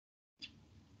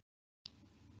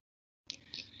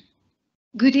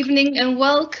Good evening and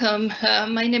welcome.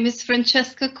 My name is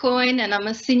Francesca Coyne and I'm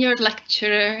a senior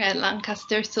lecturer at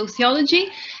Lancaster Sociology,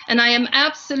 and I am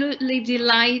absolutely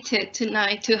delighted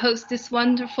tonight to host this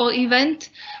wonderful event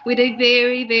with a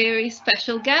very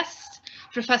special guest,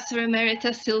 Professor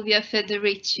Emerita Silvia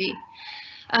Federici.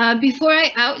 Before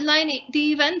I outline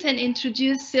the event and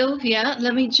introduce Silvia,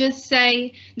 let me just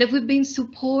say that we've been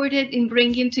supported in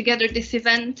bringing together this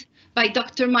event by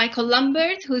Dr. Michael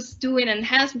Lambert, who's doing and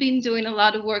has been doing a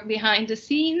lot of work behind the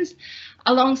scenes,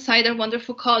 alongside our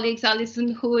wonderful colleagues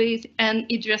Alison Hui and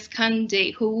Idris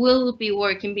Kandi, who will be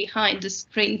working behind the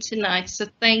screen tonight. So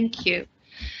thank you.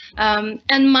 And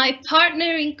my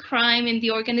partner in crime in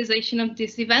the organization of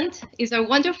this event is our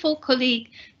wonderful colleague,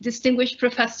 distinguished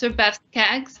Professor Bev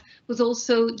Skeggs, who's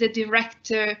also the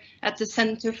director at the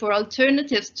Center for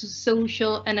Alternatives to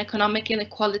Social and Economic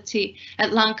Inequality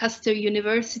at Lancaster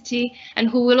University, and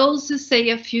who will also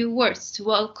say a few words to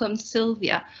welcome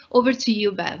Silvia. Over to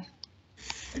you, Bev.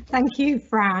 Thank you,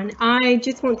 Fran. I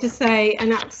just want to say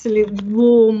an absolute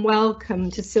warm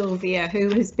welcome to Silvia, who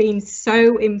has been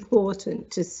so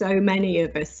important to so many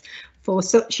of us for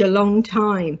such a long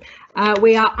time.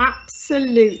 We are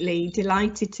absolutely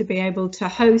delighted to be able to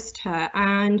host her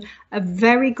and are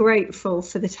very grateful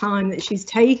for the time that she's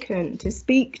taken to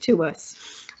speak to us.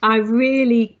 I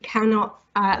really cannot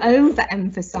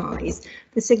overemphasize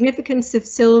the significance of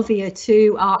Silvia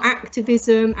to our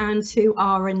activism and to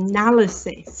our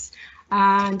analysis.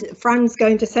 And Fran's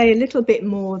going to say a little bit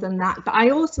more than that, but I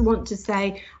also want to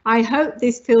say I hope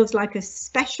this feels like a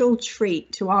special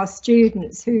treat to our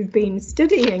students who've been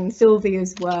studying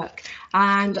Silvia's work,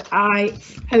 and I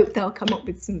hope they'll come up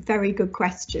with some very good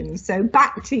questions. So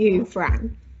back to you,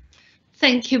 Fran.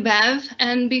 Thank you, Bev.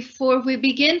 And before we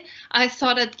begin, I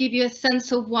thought I'd give you a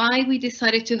sense of why we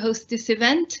decided to host this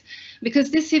event,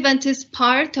 because this event is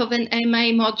part of an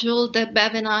MA module that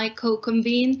Bev and I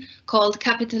co-convene called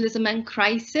Capitalism and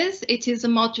Crisis. It is a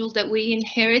module that we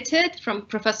inherited from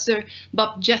Professor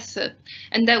Bob Jessup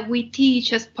and that we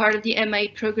teach as part of the MA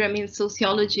program in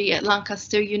sociology at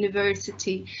Lancaster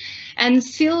University. And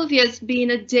Silvia's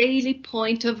been a daily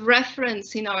point of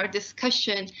reference in our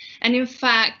discussion, and in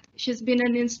fact, she's been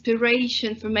an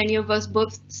inspiration for many of us,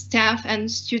 both staff and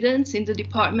students in the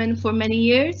department for many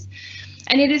years.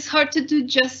 And it is hard to do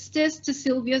justice to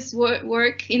Silvia's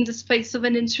work in the space of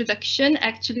an introduction.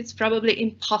 Actually, it's probably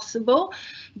impossible.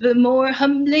 But more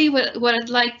humbly, what I'd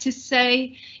like to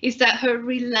say is that her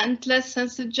relentless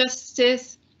sense of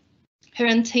justice, her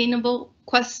unattainable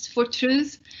quest for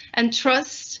truth and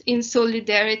trust in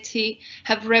solidarity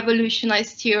have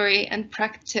revolutionized theory and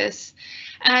practice.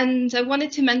 And I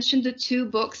wanted to mention the two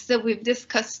books that we've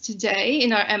discussed today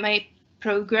in our MA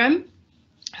program.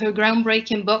 Her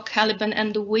groundbreaking book, Caliban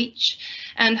and the Witch,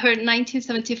 and her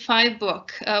 1975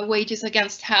 book, Wages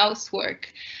Against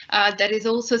Housework, that is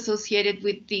also associated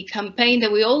with the campaign that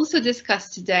we also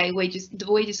discussed today, the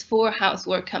Wages For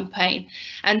Housework campaign,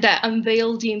 and that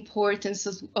unveiled the importance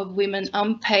of women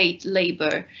unpaid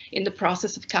labor in the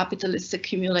process of capitalist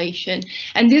accumulation.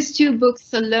 And these two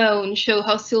books alone show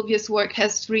how Silvia's work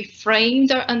has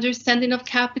reframed our understanding of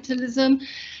capitalism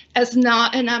as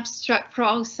not an abstract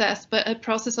process, but a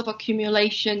process of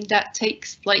accumulation that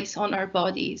takes place on our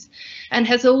bodies, and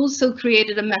has also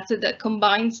created a method that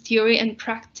combines theory and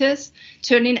practice,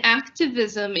 turning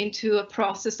activism into a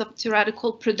process of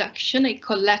theoretical production, a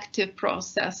collective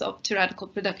process of theoretical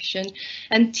production,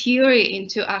 and theory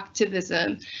into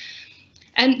activism.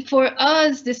 And for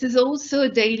us, this is also a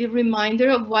daily reminder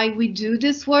of why we do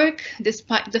this work,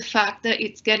 despite the fact that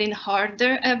it's getting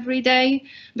harder every day,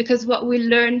 because what we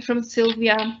learned from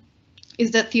Silvia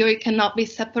is that theory cannot be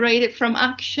separated from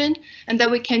action, and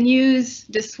that we can use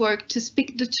this work to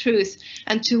speak the truth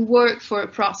and to work for a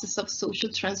process of social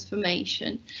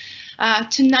transformation.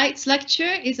 Tonight's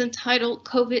lecture is entitled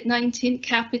COVID-19,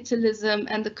 Capitalism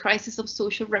and the Crisis of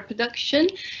Social Reproduction,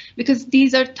 because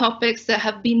these are topics that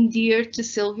have been dear to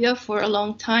Silvia for a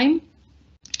long time.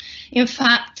 In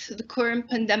fact, the current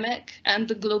pandemic and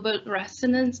the global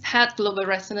resonance had global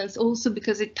resonance also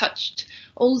because it touched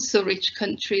also rich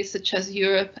countries such as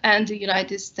Europe and the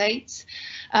United States.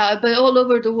 But all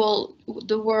over the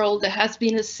world, there has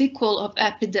been a sequel of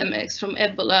epidemics, from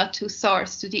Ebola to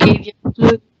SARS to the avian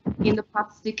flu in the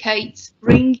past decades,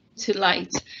 bring to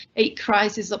light a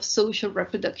crisis of social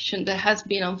reproduction that has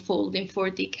been unfolding for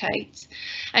decades.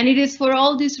 And it is for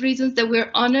all these reasons that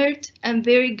we're honored and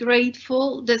very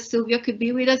grateful that Silvia could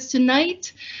be with us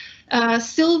tonight.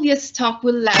 Silvia's talk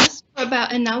will last for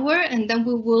about an hour, and then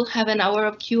we will have an hour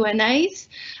of Q&As.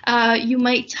 You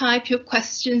may type your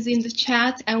questions in the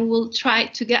chat, and we'll try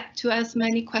to get to as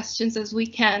many questions as we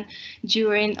can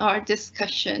during our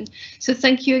discussion. So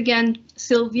thank you again,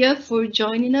 Silvia, for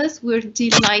joining us. We're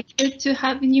delighted to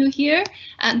have you here,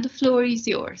 and the floor is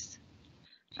yours.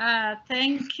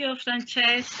 Thank you,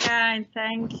 Francesca, and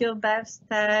thank you,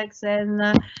 Skeggs,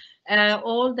 and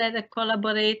all that have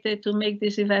collaborated to make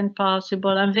this event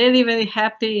possible. I'm very, very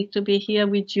happy to be here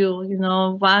with you. You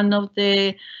know, one of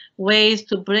the ways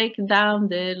to break down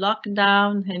the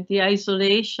lockdown and the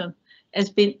isolation has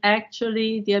been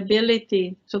actually the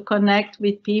ability to connect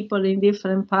with people in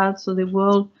different parts of the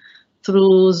world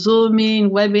through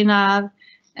Zooming, webinar,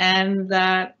 and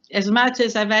as much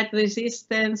as I've had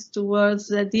resistance towards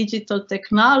digital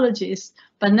technologies,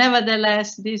 but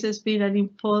nevertheless, this has been an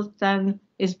important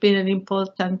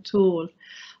tool.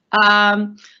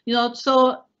 You know,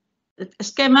 so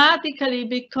schematically,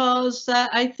 because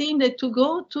I think that to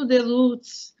go to the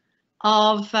roots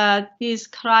of this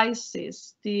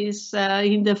crisis, this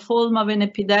in the form of an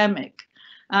epidemic,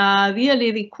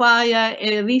 really require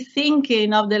a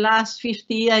rethinking of the last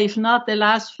 50 years, if not the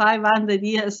last 500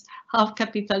 years of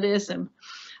capitalism.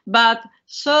 But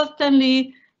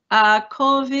certainly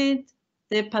COVID,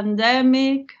 the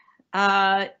pandemic,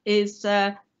 is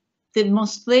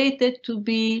demonstrated to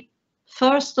be,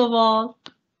 first of all,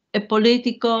 a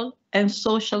political and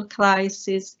social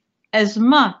crisis as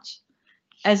much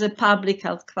as a public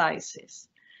health crisis.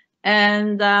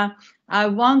 And I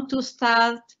want to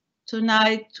start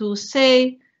tonight to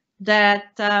say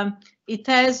that it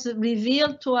has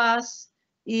revealed to us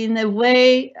in a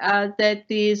way that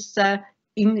is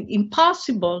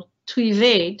impossible to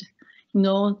evade, you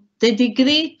know, the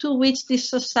degree to which this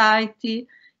society,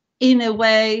 in a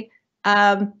way,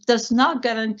 does not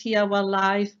guarantee our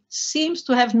life, seems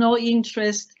to have no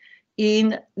interest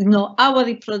in, you know, our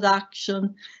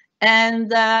reproduction,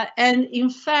 and in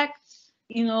fact,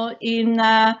 you know,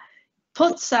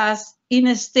 puts us in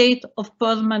a state of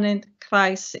permanent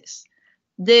crisis.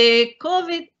 The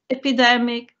COVID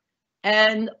epidemic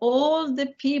and all the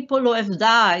people who have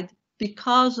died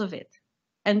because of it,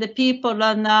 and the people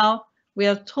are now, we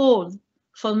are told,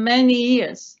 for many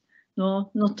years, you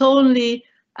know, not only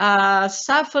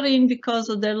suffering because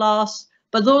of the loss,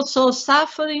 but also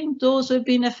suffering, those who have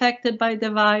been affected by the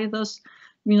virus,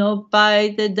 you know,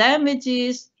 by the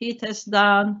damages it has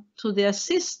done to their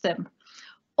system.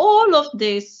 All of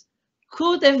this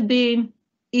could have been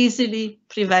easily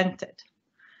prevented.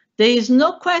 There is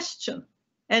no question,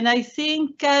 and I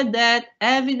think that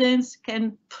evidence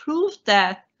can prove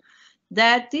that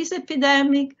this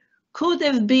epidemic could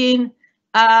have been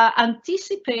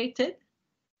anticipated.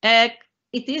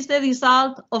 It is the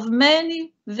result of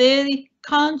many very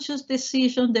conscious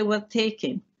decisions that were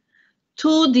taken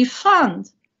to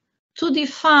defund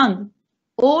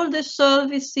all the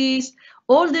services,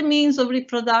 all the means of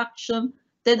reproduction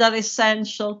that are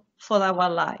essential for our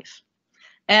life.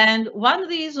 And one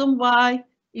reason why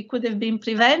it could have been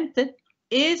prevented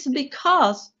is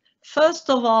because, first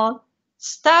of all,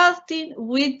 starting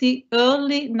with the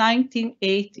early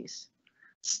 1980s,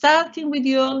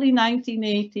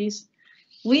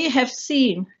 we have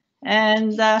seen,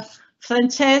 and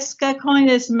Francesca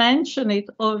has mentioned it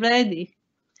already,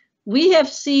 we have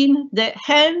seen that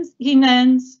hand in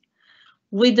hand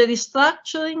with the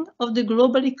restructuring of the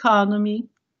global economy,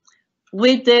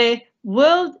 with the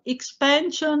world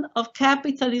expansion of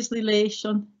capitalist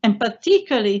relation, and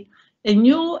particularly a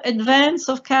new advance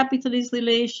of capitalist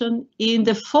relation in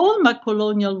the former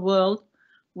colonial world,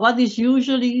 what is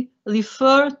usually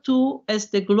referred to as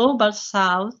the global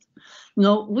south. You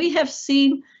know, we have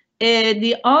seen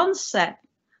the onset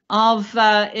of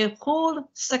a whole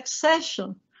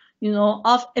succession, you know,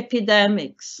 of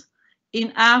epidemics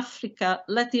in Africa,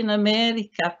 Latin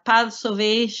America, parts of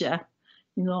Asia.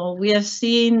 You know, we have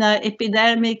seen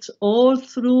epidemics all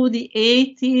through the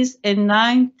 80s and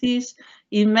 90s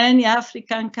in many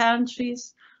African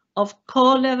countries of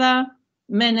cholera,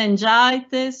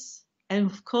 meningitis,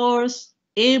 and of course,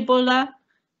 Ebola,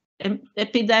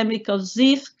 epidemic of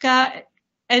Zika,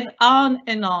 and on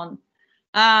and on.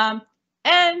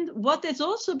 And what has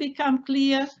also become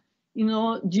clear, you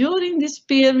know, during this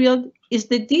period is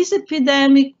that these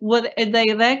epidemics were a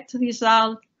direct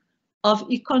result of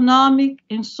economic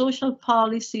and social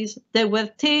policies that were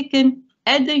taken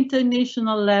at the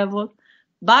international level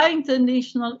by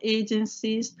international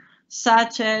agencies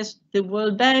such as the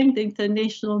World Bank, the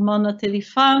International Monetary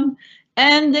Fund,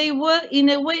 and they were in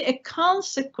a way a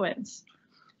consequence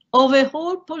of a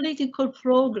whole political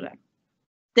program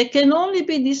that can only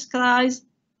be described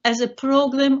as a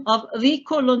program of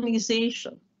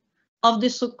recolonization of the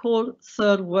so-called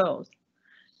Third World,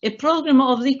 a program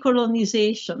of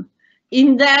recolonization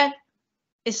in that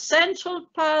a central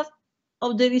part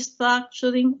of the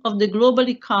restructuring of the global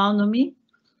economy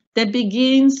that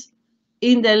begins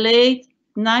in the late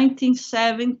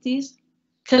 1970s,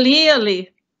 clearly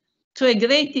to a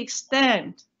great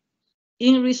extent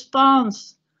in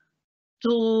response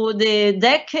to the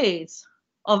decades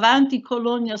of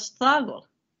anti-colonial struggle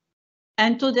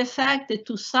and to the fact that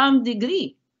to some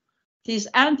degree this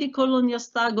anti-colonial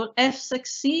struggle has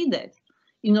succeeded,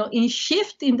 in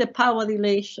shifting the power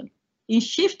relation, in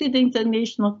shifting the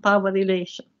international power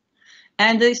relation.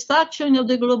 And the restructuring of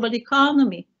the global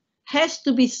economy has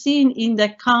to be seen in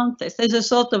that context as a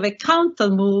sort of a counter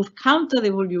move, counter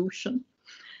revolution.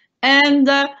 And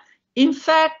in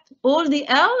fact, all the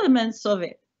elements of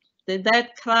it, the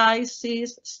debt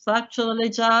crisis, structural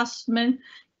adjustment,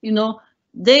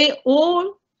 they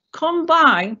all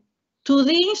combine to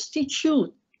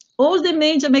reinstitute all the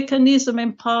major mechanisms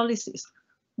and policies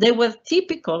that were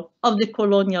typical of the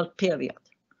colonial period.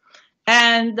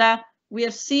 And we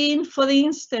have seen, for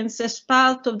instance, as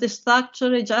part of the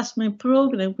structural adjustment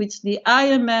program, which the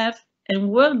IMF and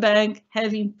World Bank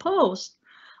have imposed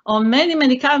on many,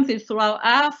 many countries throughout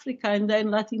Africa and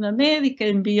then Latin America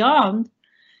and beyond,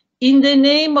 in the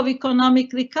name of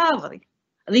economic recovery,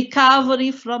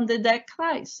 recovery from the debt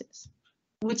crisis,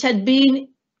 which had been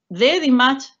very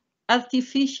much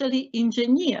artificially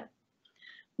engineered.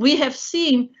 We have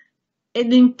seen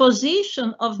an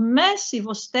imposition of massive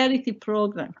austerity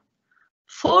program,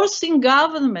 forcing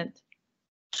government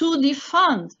to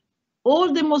defund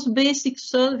all the most basic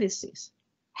services,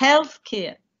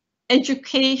 healthcare,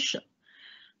 education,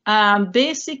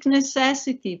 basic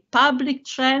necessity, public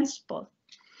transport,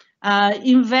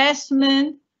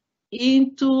 investment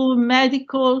into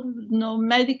medical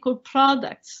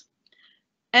products.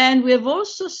 And we have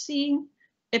also seen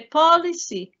a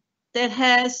policy that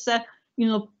has,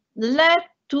 led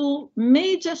to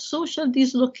major social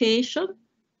dislocation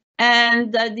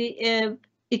and the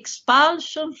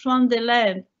expulsion from the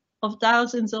land of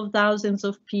thousands of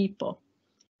people.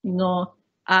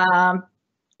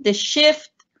 The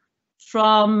shift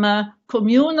from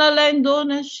communal land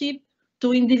ownership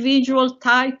to individual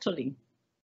titling.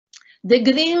 The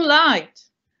green light,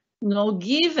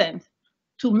 given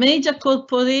to major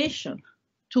corporations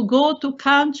to go to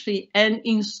country and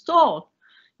install,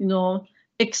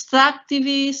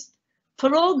 extractivist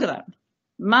program,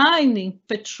 mining,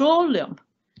 petroleum,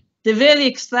 the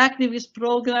very extractivist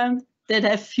programs that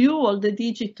have fueled the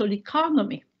digital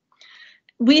economy.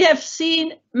 We have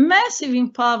seen massive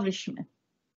impoverishment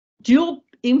due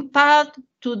in part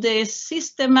to the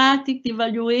systematic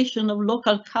devaluation of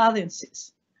local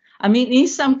currencies. I mean, in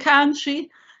some countries,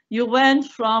 you went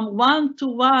from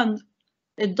 1-to-1,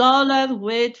 a dollar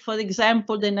with, for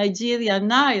example, the Nigerian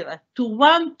naira, to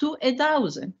 1 to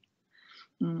 1,000.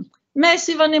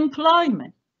 Massive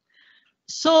unemployment.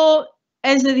 So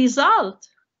as a result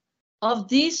of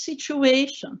this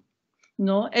situation,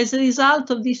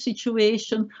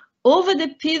 over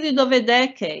the period of a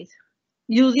decade,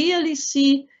 you really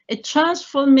see a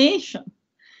transformation,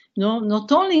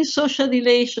 not only in social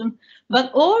relations,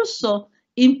 but also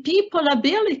in people's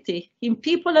ability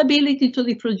to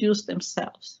reproduce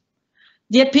themselves.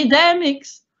 The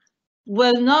epidemics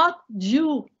were not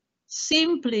due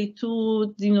simply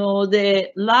to,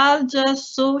 the larger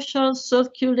social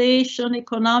circulation,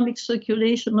 economic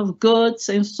circulation of goods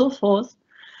and so forth,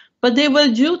 but they were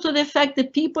due to the fact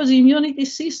that people's immunity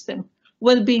system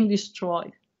were being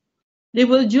destroyed. They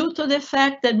were due to the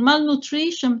fact that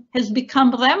malnutrition has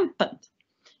become rampant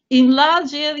in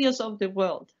large areas of the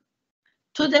world,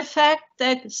 to the fact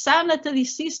that sanitary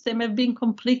systems have been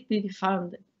completely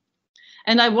defunded.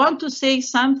 And I want to say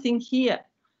something here.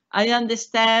 I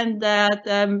understand that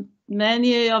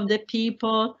many of the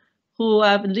people who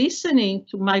are listening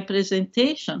to my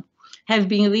presentation have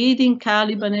been reading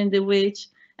Caliban and the Witch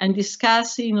and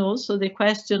discussing also the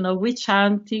question of witch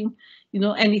hunting,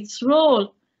 and its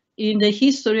role in the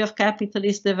history of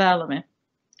capitalist development.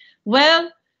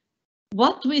 Well,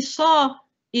 what we saw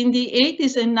in the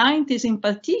 80s and 90s in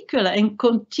particular, and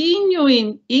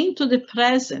continuing into the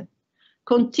present,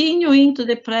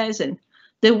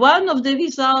 the one of the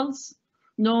results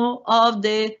of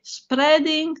the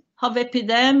spreading of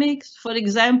epidemics, for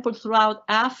example, throughout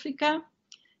Africa,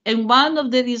 and one of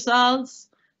the results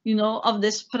of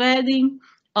the spreading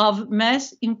of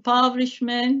mass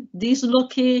impoverishment,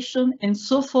 dislocation, and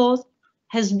so forth,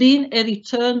 has been a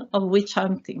return of witch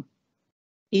hunting.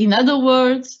 In other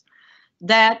words,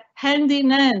 that hand in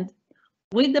hand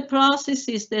with the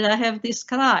processes that I have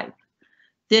described,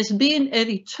 there's been a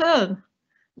return,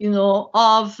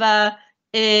 of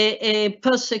a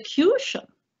persecution,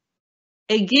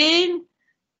 again,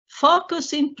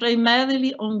 focusing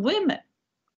primarily on women,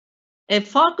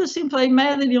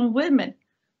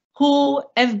 who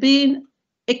have been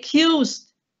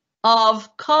accused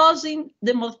of causing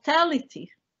the mortality,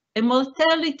 a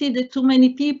mortality that too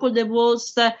many people, that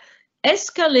was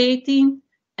escalating,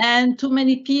 and too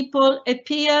many people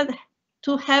appeared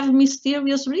to have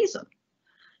mysterious reason.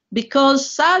 Because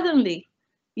suddenly,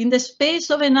 in the space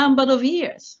of a number of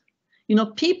years,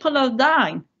 people are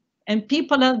dying, and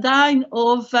people are dying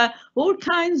of all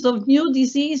kinds of new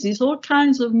diseases, all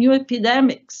kinds of new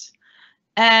epidemics.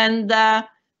 And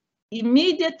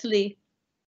immediately,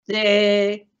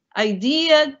 the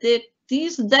idea that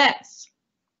these deaths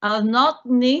are not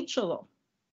natural,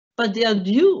 but they are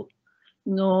due,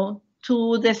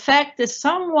 to the fact that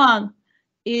someone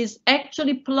is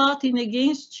actually plotting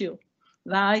against you,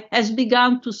 right, has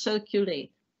begun to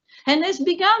circulate. And has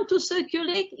begun to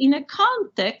circulate in a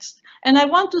context, and I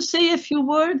want to say a few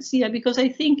words here because I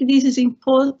think this is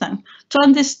important to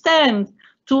understand,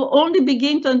 to only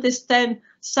begin to understand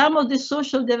some of the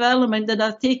social development that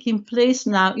are taking place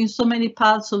now in so many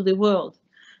parts of the world.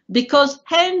 Because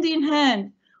hand in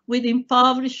hand with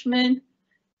impoverishment,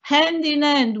 hand in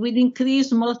hand with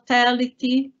increased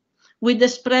mortality, with the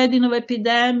spreading of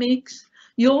epidemics,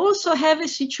 you also have a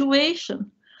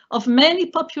situation of many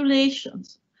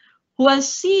populations who are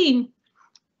seeing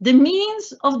the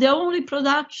means of their own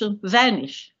reproduction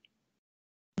vanish.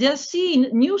 They are seeing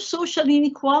new social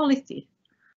inequality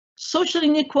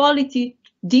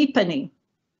deepening.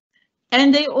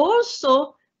 And they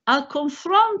also are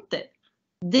confronted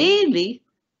daily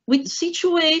with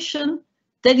situation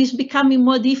that is becoming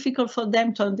more difficult for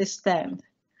them to understand,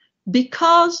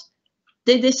 because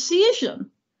the decisions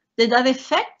that are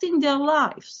affecting their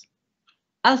lives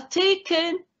are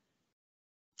taken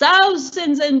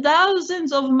thousands and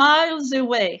thousands of miles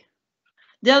away.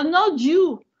 They are not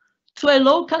due to a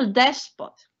local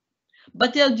despot,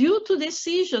 but they are due to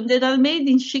decisions that are made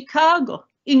in Chicago,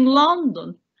 in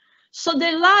London. So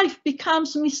their life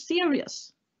becomes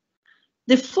mysterious.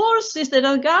 The forces that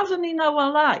are governing our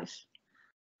life,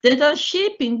 that are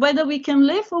shaping whether we can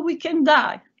live or we can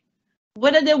die,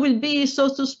 whether there will be, so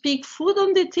to speak, food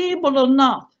on the table or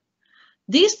not.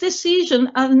 These decisions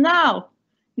are now,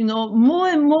 more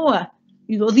and more,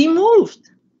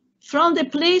 removed from the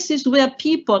places where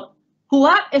people who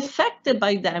are affected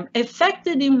by them,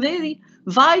 affected in very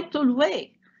vital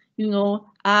way,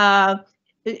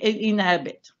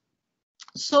 inhabit.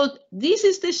 So this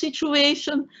is the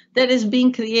situation that has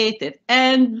been created.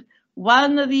 And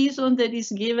one reason that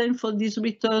is given for this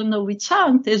return of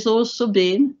chant has also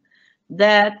been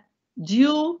that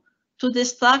due to the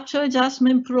structural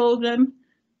adjustment program,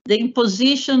 the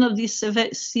imposition of these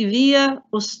severe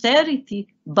austerity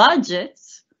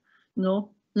budgets,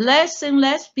 less and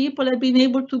less people have been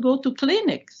able to go to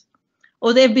clinics,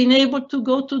 or they've been able to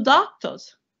go to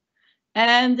doctors.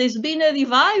 And there's been a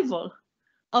revival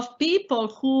of people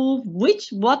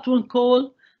what one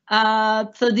call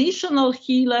traditional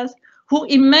healers, who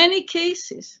in many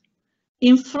cases,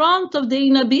 in front of the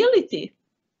inability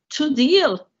to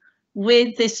deal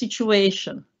with the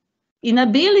situation,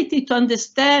 inability to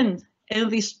understand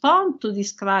and respond to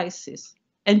this crisis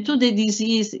and to the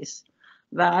diseases,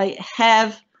 right,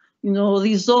 have,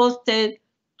 resorted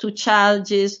to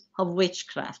charges of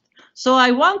witchcraft. So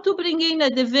I want to bring in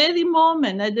at the very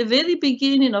moment, at the very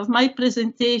beginning of my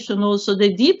presentation, also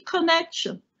the deep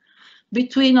connection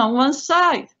between, on one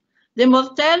side, the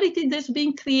mortality that's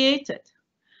been created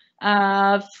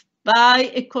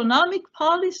by economic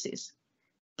policies,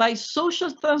 by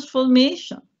social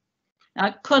transformation,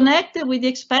 connected with the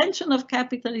expansion of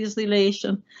capitalist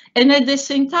relations, and at the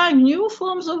same time, new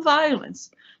forms of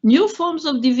violence, new forms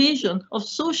of division, of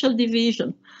social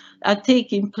division are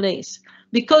taking place.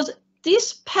 Because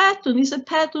this pattern is a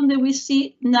pattern that we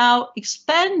see now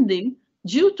expanding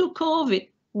due to COVID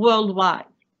worldwide.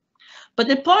 But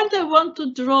the point I want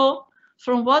to draw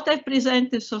from what I've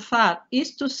presented so far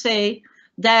is to say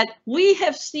that we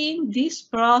have seen this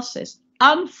process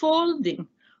unfolding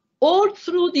all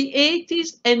through the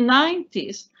 80s and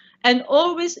 90s, and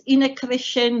always in a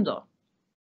crescendo.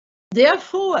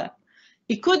 Therefore,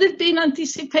 it could have been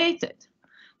anticipated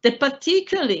that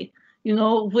particularly,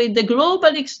 with the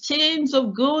global exchange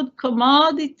of good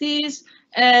commodities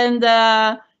and,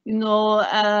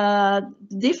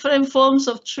 different forms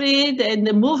of trade and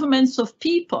the movements of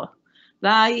people,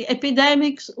 right,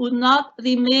 epidemics would not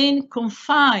remain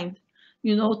confined,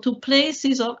 to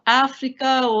places of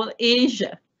Africa or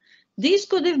Asia. this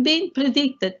could have been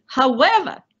predicted.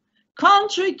 However,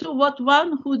 contrary to what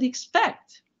one would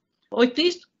expect, or at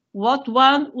least what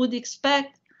one would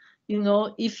expect,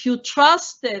 if you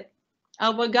trusted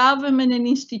our government and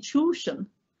institution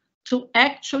to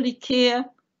actually care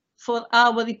for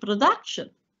our reproduction.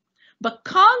 But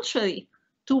contrary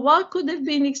to what could have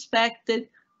been expected,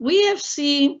 we have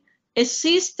seen a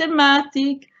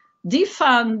systematic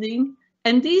defunding,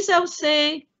 and this, I would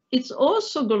say, it's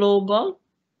also global,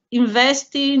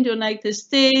 investing in the United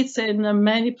States and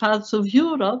many parts of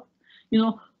Europe,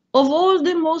 of all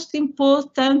the most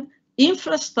important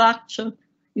infrastructure,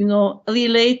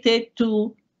 related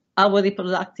to our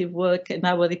reproductive work and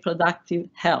our reproductive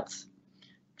health.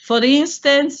 For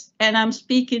instance, and I'm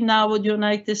speaking now of the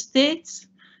United States,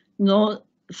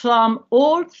 from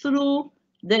all through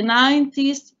the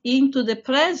 90s into the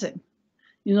present,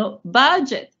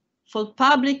 budget for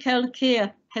public health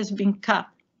care has been cut.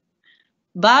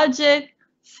 Budget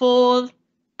for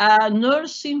a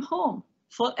nursing home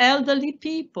for elderly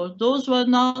people, those who are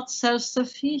not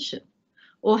self-sufficient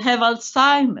or have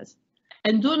Alzheimer's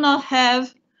and do not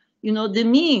have, the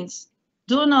means,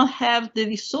 do not have the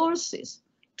resources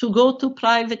to go to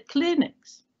private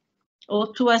clinics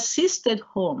or to assisted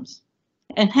homes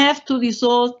and have to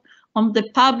resort on the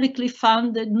publicly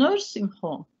funded nursing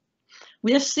home.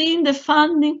 We have seen the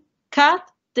funding cut,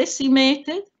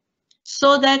 decimated,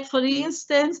 so that, for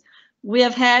instance, we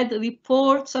have had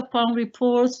reports upon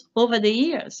reports over the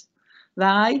years,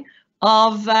 right,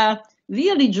 of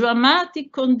really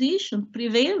dramatic conditions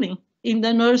prevailing in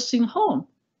the nursing home,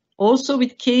 also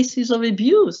with cases of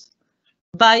abuse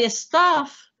by a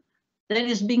staff that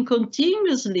has been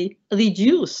continuously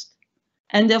reduced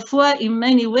and therefore in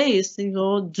many ways,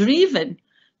 driven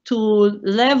to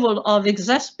level of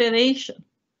exasperation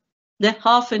that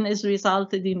often has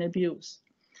resulted in abuse.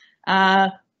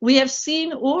 We have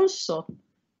seen also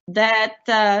that,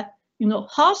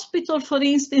 hospitals, for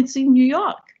instance, in New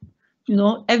York,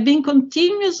 have been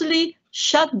continuously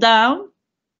shut down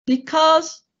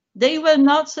because they were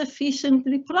not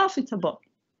sufficiently profitable.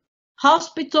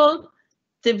 Hospitals,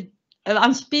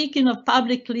 I'm speaking of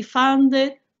publicly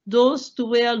funded, those to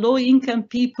where low-income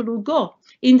people will go.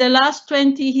 In the last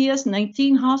 20 years,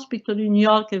 19 hospitals in New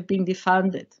York have been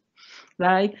defunded,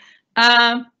 right?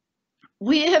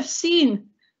 We have seen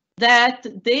that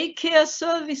daycare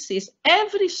services,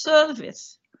 every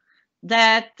service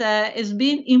that has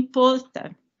been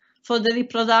important for the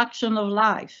reproduction of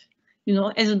life,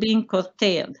 has been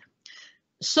curtailed.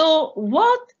 So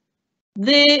what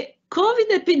the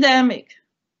COVID epidemic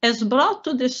has brought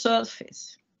to the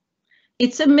surface,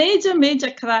 it's a major,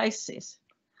 major crisis.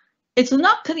 It's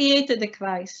not created a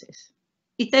crisis.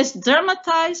 It has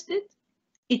dramatized it,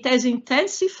 it has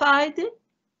intensified it,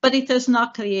 but it has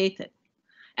not created.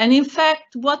 And in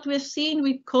fact, what we've seen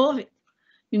with COVID,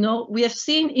 we have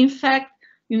seen, in fact,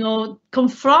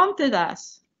 confronted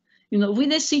us,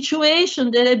 with a situation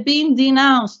that had been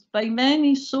denounced by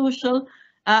many social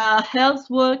health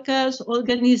workers,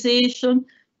 organizations,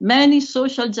 many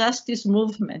social justice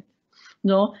movements,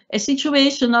 a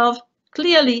situation of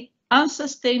clearly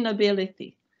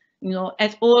unsustainability,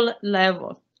 at all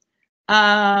levels.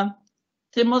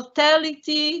 The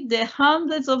mortality, the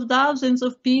hundreds of thousands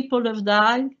of people have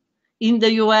died in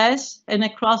the US and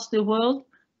across the world,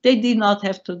 they did not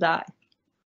have to die.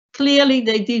 Clearly,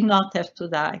 they did not have to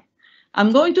die.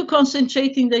 I'm going to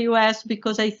concentrate in the US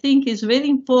because I think it's very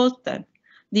important.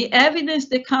 The evidence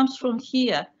that comes from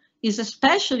here is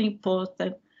especially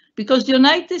important because the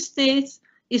United States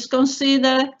is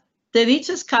considered the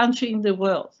richest country in the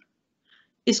world.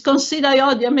 It's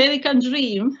considered the American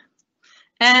dream.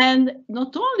 And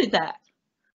not only that,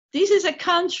 this is a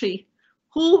country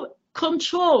who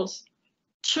controls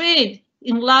trade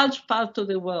in large parts of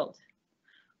the world,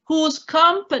 whose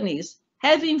companies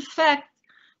have in fact,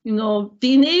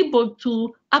 been able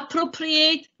to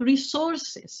appropriate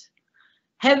resources,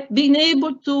 have been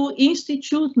able to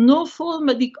institute no form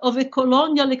of a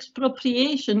colonial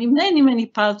expropriation in many, many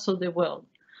parts of the world.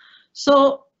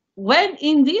 So when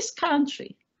in this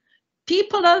country,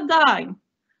 people are dying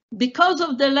because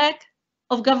of the lack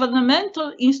of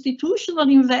governmental institutional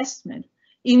investment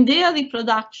in their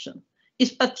reproduction is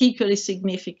particularly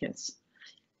significant.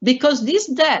 Because these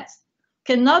deaths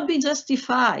cannot be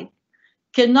justified,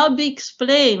 cannot be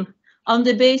explained on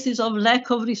the basis of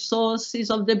lack of resources,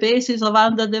 on the basis of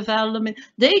underdevelopment.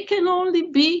 They can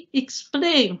only be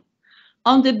explained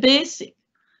on the basis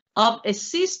of a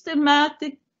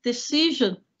systematic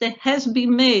decision that has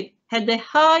been made at the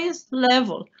highest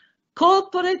level,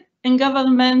 corporate and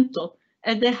governmental,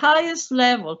 at the highest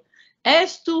level,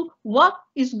 as to what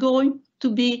is going to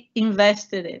be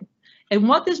invested in. And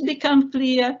what has become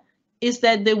clear is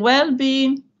that the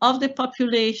well-being of the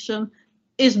population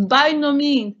is by no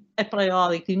means a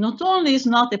priority. Not only is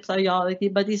not a priority,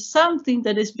 but is something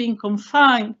that is being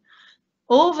confined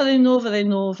over and over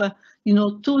and over,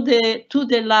 to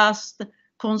the last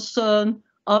concern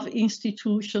of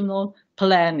institutional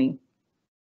planning.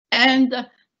 And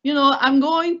I'm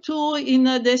going to, in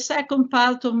the second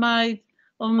part of my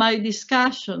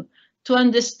discussion, to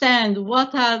understand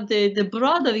what are the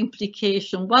broader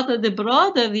implications, what are the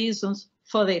broader reasons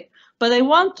for it. But I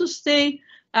want to stay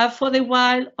for a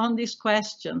while on this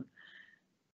question.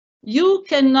 You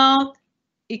cannot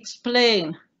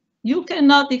explain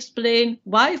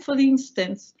why, for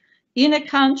instance, in a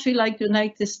country like the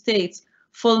United States,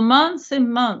 for months and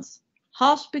months,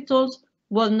 hospitals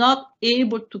were not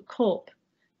able to cope,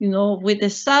 with a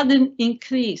sudden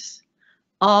increase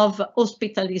of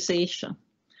hospitalization.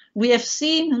 We have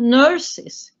seen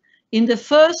nurses in the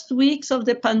first weeks of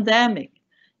the pandemic,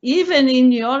 even in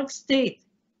New York State,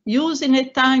 using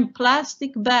at times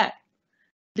plastic bags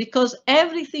because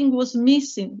everything was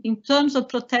missing in terms of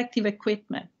protective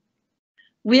equipment.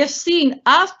 We have seen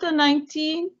after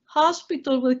 19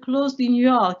 hospitals were closed in New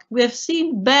York, we have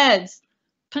seen beds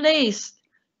placed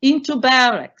into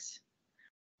barracks.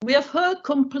 We have heard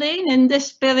complaint and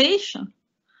desperation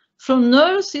from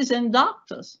nurses and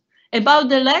doctors about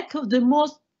the lack of the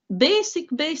most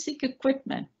basic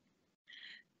equipment.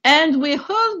 And we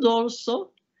heard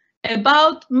also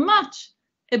about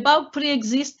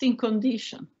pre-existing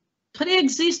condition.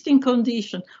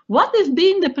 What has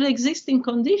been the pre-existing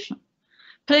condition?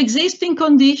 Pre-existing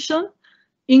condition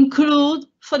include,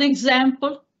 for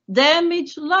example,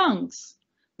 damaged lungs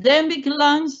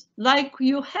like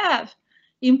you have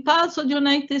in parts of the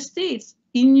United States,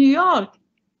 in New York,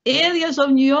 areas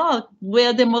of New York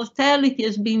where the mortality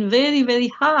has been very, very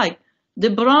high, the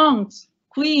Bronx,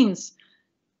 Queens,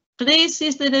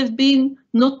 places that have been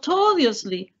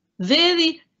notoriously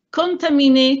very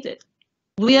contaminated,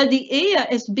 where the air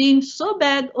has been so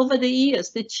bad over the years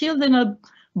that children are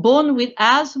born with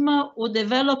asthma or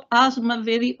develop asthma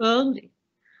very early.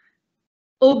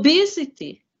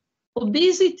 Obesity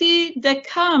that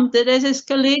has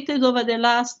escalated over the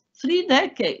last 3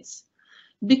 decades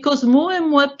because more and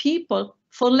more people,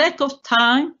 for lack of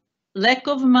time, lack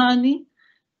of money,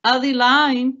 are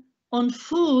relying on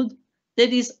food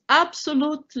that is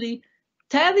absolutely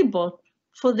terrible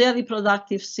for their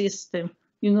reproductive system.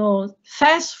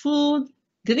 Fast food,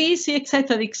 greasy,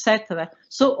 etc., etc.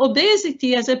 So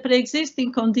obesity as a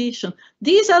pre-existing condition.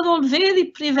 These are all very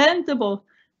preventable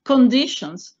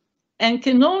conditions and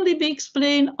can only be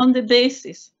explained on the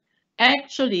basis,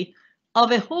 actually,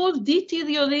 of a whole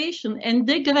deterioration and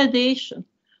degradation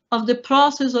of the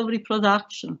process of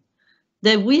reproduction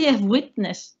that we have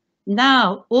witnessed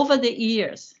now over the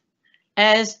years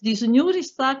as this new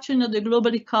restructuring of the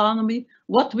global economy,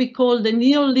 what we call the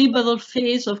neoliberal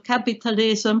phase of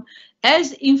capitalism,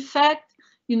 has in fact,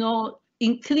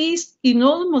 increased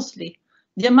enormously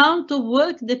the amount of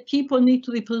work that people need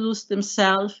to reproduce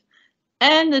themselves,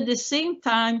 and at the same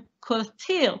time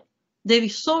curtail the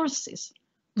resources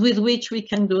with which we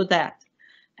can do that.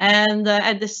 And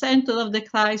at the center of the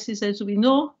crisis, as we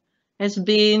know, has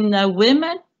been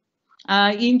women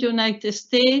in the United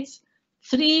States.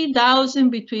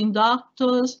 3,000 between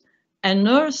doctors and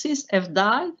nurses have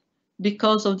died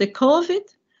because of the COVID.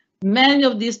 Many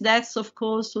of these deaths, of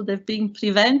course, would have been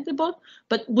preventable,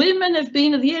 but women have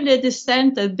been really at the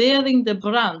center, bearing the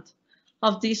brunt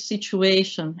of this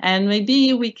situation. And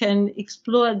maybe we can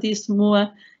explore this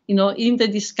more, in the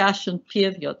discussion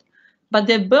period. But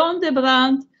they borne the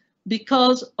brunt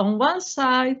because on one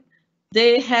side,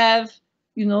 they have,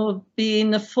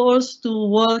 been forced to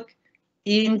work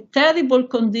in terrible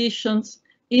conditions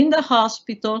in the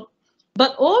hospital,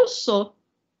 but also,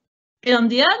 on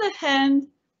the other hand,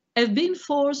 have been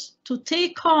forced to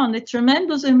take on a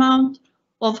tremendous amount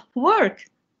of work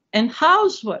and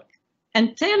housework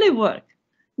and telework,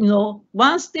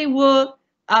 once they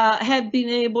have been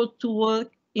able to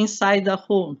work inside the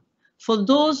home. For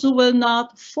those who were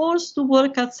not forced to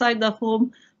work outside the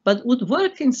home, but would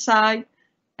work inside,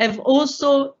 have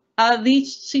also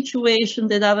reached situations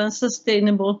that are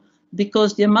unsustainable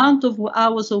because the amount of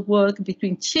hours of work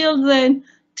between children,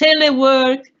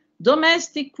 telework,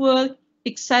 domestic work,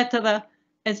 etc.,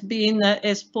 has been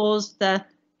exposed.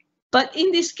 But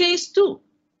in this case too,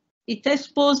 it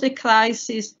exposed a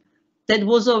crisis that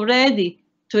was already,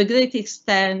 to a great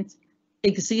extent,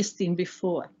 existing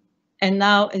before, and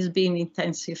now has been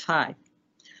intensified.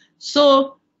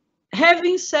 So,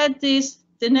 having said this,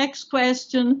 the next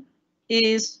question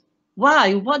is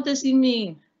why? What does it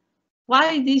mean?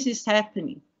 Why this is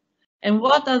happening? and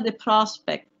what are the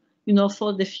prospects,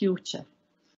 for the future,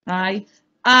 right?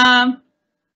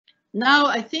 Now,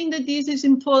 I think that this is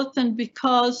important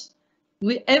because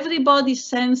everybody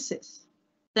senses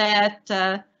that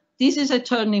this is a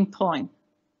turning point,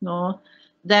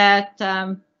 that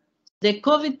the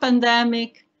COVID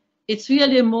pandemic, it's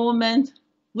really a moment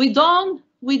we don't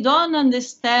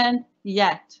understand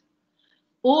yet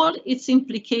all its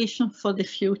implications for the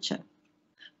future.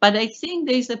 But I think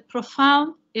there is a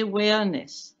profound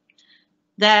awareness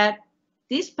that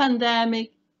this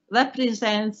pandemic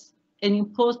represents an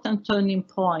important turning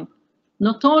point,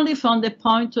 not only from the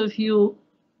point of view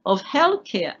of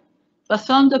healthcare, but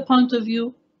from the point of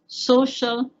view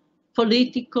social,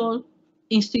 political,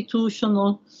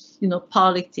 institutional,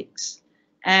 politics.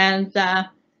 And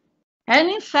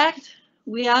in fact,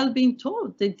 we are being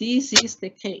told that this is the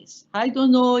case. I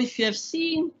don't know if you have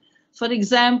seen, for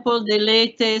example, the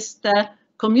latest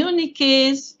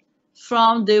communiques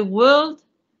from the World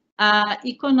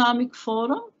Economic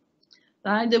Forum.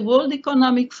 Right? The World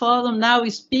Economic Forum now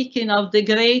is speaking of the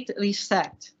Great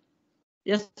Reset.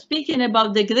 They're speaking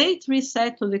about the Great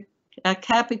Reset of the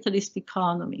capitalist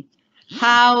economy,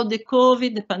 how the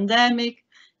COVID, the pandemic,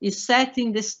 is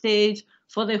setting the stage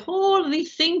for the whole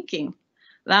rethinking,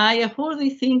 right? A whole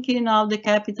rethinking of the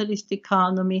capitalist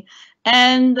economy.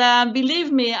 And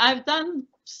believe me, I've done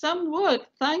some work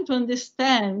trying to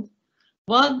understand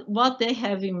what they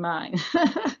have in mind,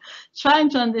 trying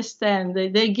to understand.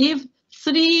 They give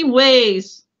 3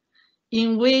 ways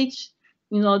in which,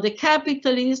 the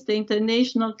capitalist, the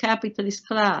international capitalist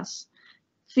class,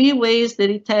 3 ways that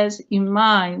it has in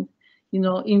mind,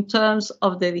 in terms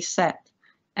of the reset.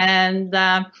 And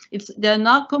they're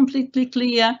not completely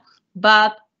clear,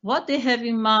 but what they have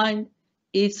in mind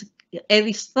is a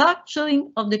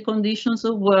restructuring of the conditions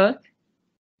of work,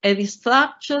 a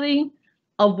restructuring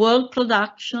of world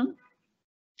production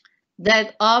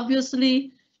that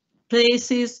obviously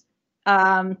places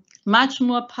much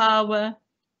more power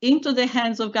into the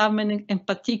hands of government and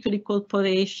particularly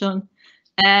corporation,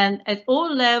 and at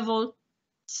all levels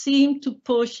seem to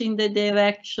push in the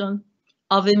direction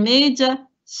of a major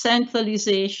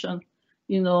centralization,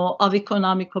 of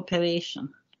economic operation,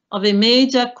 of a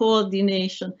major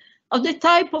coordination, of the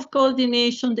type of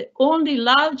coordination that only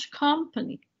large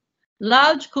company,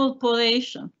 large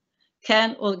corporation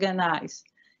can organize.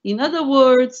 In other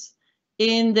words,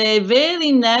 in the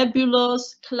very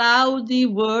nebulous, cloudy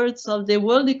words of the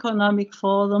World Economic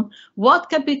Forum, what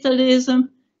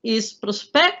capitalism is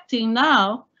prospecting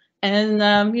now, and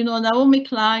Naomi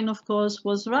Klein, of course,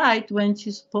 was right when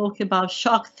she spoke about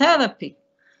shock therapy.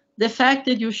 The fact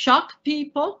that you shock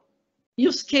people,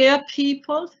 you scare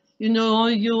people,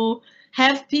 you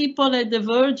have people at the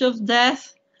verge of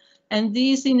death, and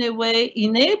this in a way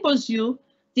enables you,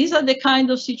 these are the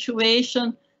kind of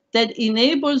situation that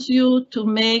enables you to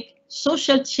make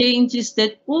social changes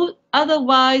that would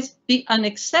otherwise be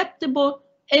unacceptable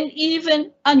and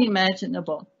even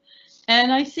unimaginable.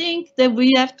 And I think that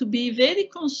we have to be very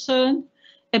concerned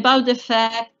about the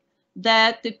fact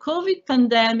that the COVID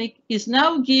pandemic is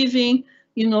now giving,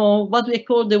 what we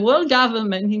call the world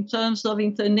government in terms of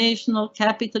international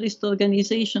capitalist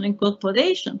organization and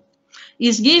corporation,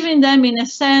 is giving them, in a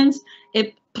sense,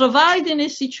 providing a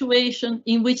situation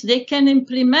in which they can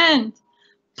implement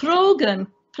program,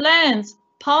 plans,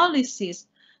 policies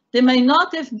that may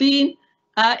not have been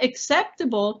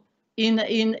acceptable in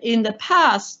the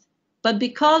past, but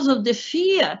because of the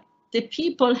fear that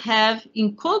people have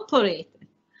incorporated,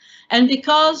 and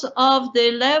because of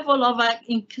the level of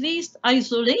increased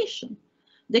isolation,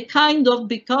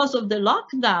 because of the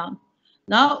lockdown,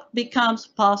 now becomes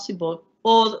possible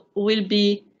or will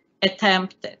be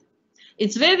attempted.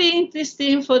 It's very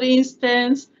interesting, for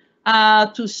instance,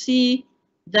 to see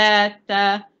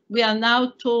that we are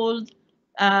now told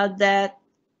that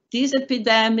this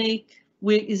epidemic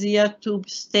is here to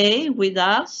stay with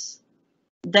us,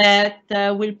 that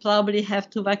we'll probably have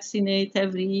to vaccinate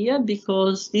every year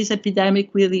because this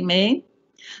epidemic will remain.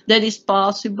 That is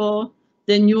possible.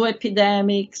 The new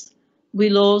epidemics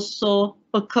will also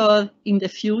occur in the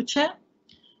future.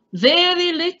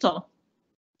 Very little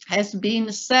has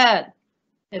been said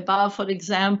about, for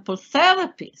example,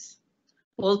 therapies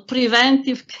or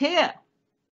preventive care.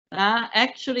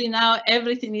 Actually, now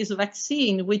everything is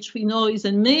vaccine, which we know is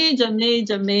a major,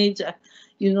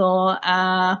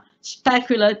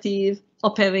 speculative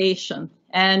operation.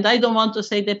 And I don't want to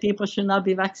say that people should not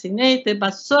be vaccinated,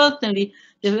 but certainly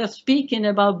they were speaking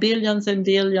about billions and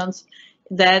billions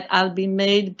that are being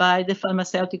made by the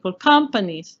pharmaceutical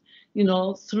companies,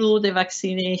 through the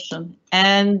vaccination.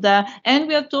 And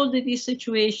we are told that this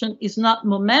situation is not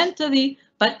momentary,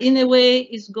 but in a way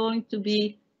is going to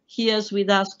be here with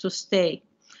us to stay.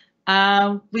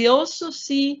 We also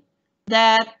see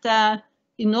that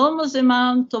enormous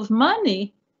amount of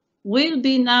money will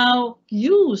be now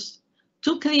used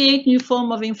to create new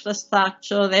form of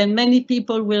infrastructure, and many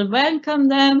people will welcome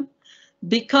them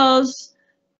because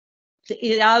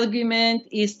the argument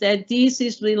is that this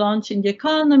is relaunching the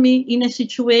economy in a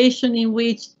situation in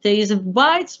which there is a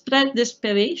widespread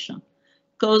desperation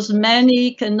because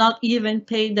many cannot even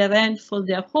pay the rent for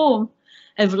their home,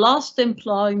 have lost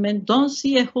employment, don't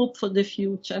see a hope for the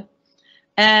future.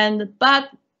 But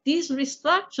this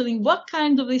restructuring, what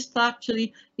kind of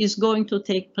restructuring is going to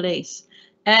take place?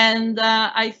 And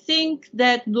I think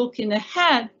that looking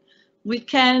ahead, we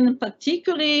can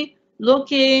particularly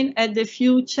looking at the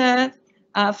future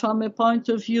from a point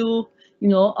of view,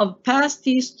 of past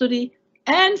history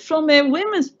and from a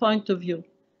women's point of view.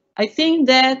 I think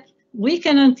that we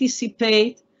can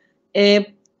anticipate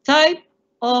a type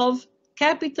of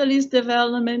capitalist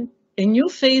development, a new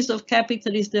phase of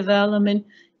capitalist development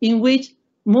in which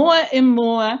more and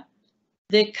more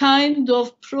the kind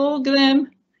of program,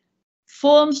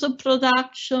 forms of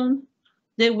production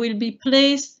that will be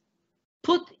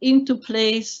put into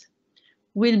place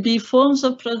will be forms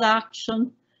of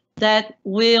production that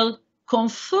will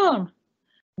confirm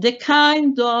the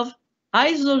kind of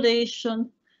isolation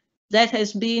that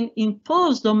has been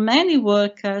imposed on many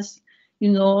workers,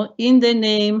 in the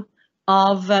name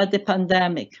of the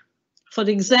pandemic. For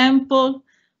example,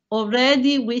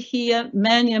 already we hear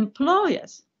many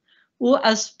employers who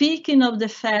are speaking of the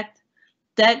fact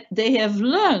that they have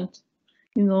learned,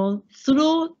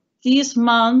 through these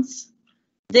months,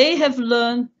 they have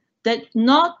learned that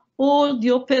not all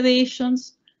the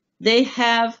operations they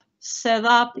have set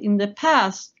up in the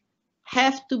past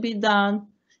have to be done,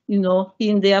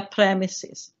 in their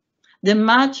premises. The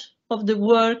much of the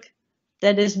work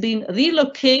that has been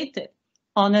relocated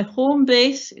on a home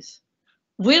basis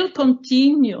will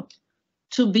continue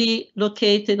to be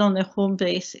located on a home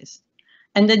basis.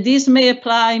 And that this may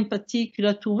apply in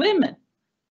particular to women,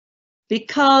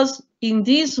 because in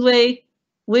this way,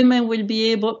 women will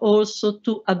be able also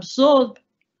to absorb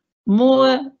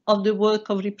more of the work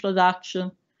of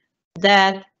reproduction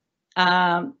that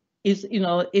is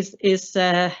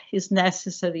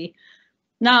necessary.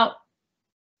 Now,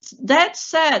 that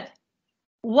said,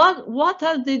 what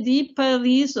are the deeper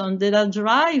reasons that are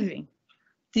driving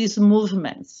these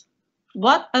movements?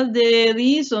 What are the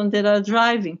reasons that are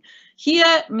driving?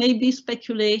 Here may be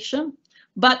speculation,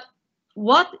 but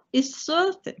what is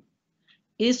certain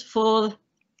is for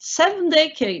 7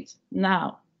 decades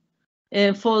now,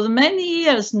 for many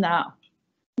years now,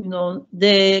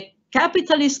 the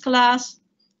capitalist class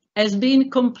has been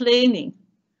complaining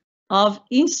of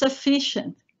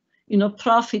insufficient,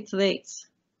 profit rates,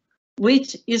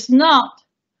 which is not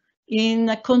in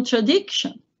a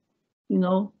contradiction,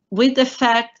 with the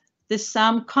fact that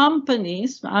some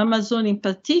companies, Amazon in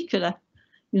particular,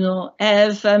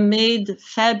 have made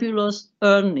fabulous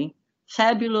earning,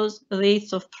 fabulous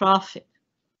rates of profit.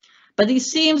 But it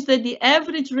seems that the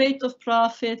average rate of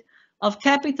profit of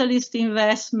capitalist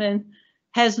investment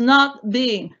has not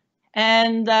been,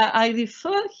 and I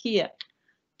refer here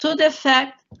to the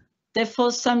fact that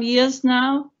for some years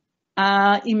now,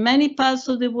 in many parts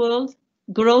of the world,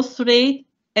 growth rate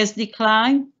has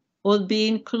declined or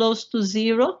been close to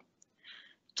zero,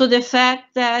 to the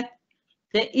fact that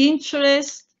the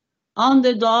interest on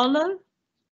the dollar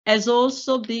has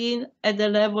also been at the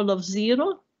level of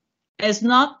zero, has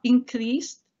not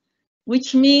increased,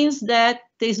 which means that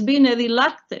there's been a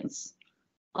reluctance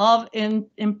of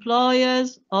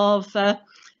employers, of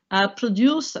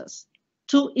producers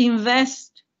to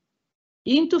invest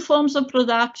into forms of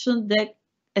production that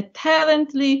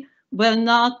apparently were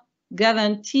not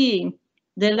guaranteeing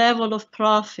the level of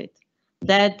profit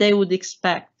that they would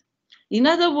expect. In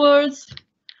other words,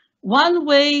 one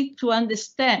way to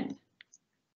understand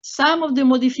some of the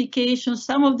modifications,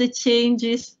 some of the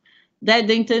changes that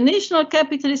the international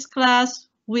capitalist class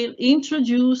will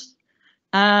introduce,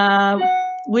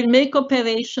 will make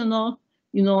operational,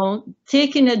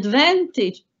 taking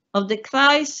advantage of the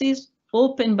crisis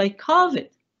opened by COVID,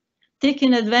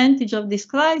 taking advantage of this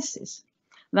crisis,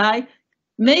 right,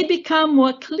 may become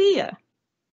more clear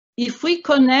if we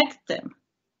connect them,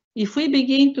 if we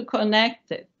begin to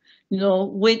connect it,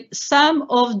 with some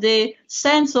of the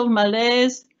sense of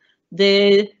malaise,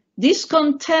 the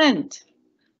discontent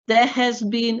that has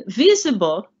been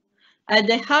visible at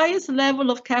the highest level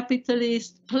of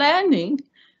capitalist planning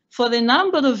for a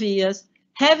number of years,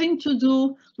 having to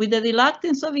do with the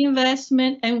reluctance of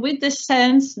investment and with the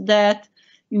sense that,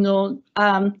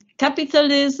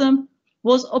 capitalism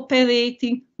was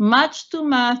operating much too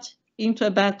much into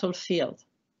a battlefield,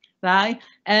 right?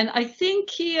 And I think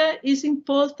here is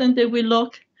important that we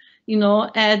look,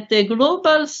 at the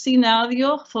global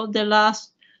scenario for the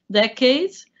last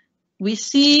decades. We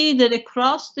see that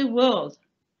across the world,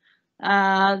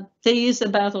 there is a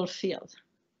battlefield.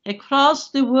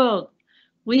 Across the world,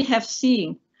 we have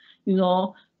seen,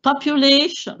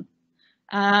 population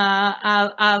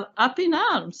are up in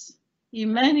arms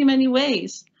in many, many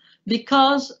ways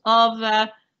because of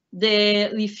the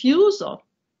refusal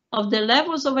of the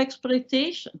levels of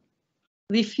exploitation,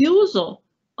 refusal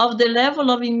of the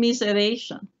level of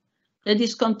immiseration that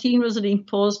is continuously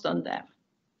imposed on them.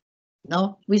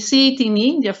 No, we see it in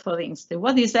India, for instance.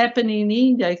 What is happening in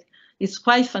India is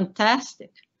quite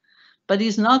fantastic, but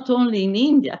it's not only in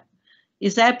India.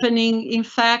 It's happening, in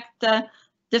fact,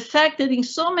 the fact that in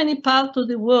so many parts of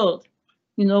the world,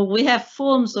 we have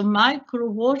forms of micro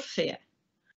warfare,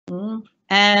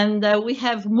 and we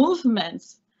have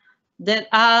movements that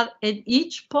are at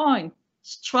each point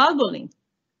struggling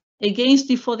against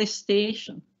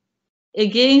deforestation,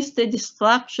 against the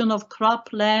destruction of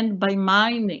cropland by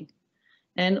mining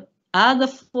and other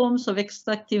forms of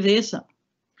extractivism,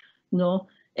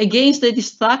 against the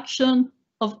destruction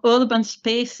of urban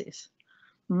spaces.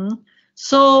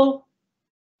 So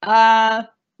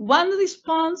one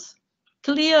response,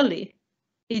 clearly,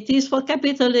 it is for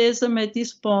capitalism at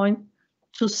this point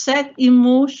to set in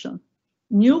motion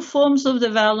new forms of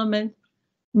development,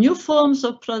 new forms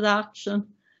of production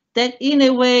that in a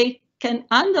way can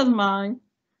undermine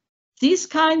this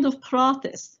kind of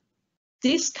protest,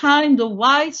 this kind of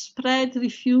widespread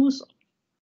refusal,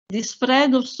 the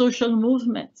spread of social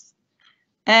movements,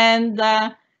 and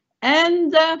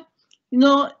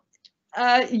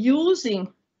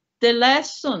using the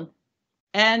lesson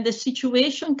and the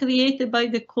situation created by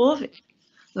the COVID,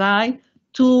 right,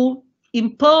 to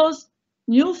impose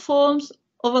new forms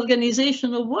of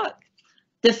organization of work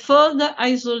that further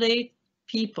isolate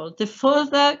people, that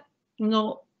further,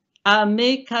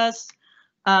 make us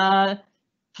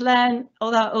plan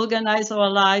or organize our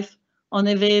life on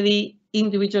a very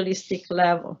individualistic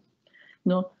level.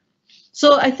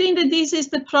 So I think that this is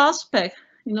the prospect.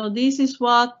 This is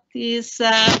what is,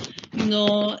 ahead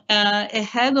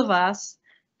of us.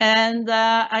 And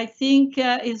I think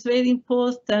it's very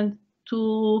important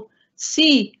to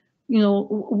see,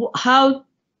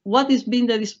 what has been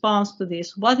the response to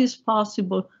this, what is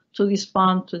possible to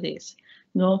respond to this.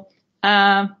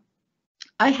 I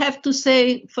have to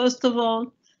say, first of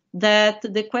all, that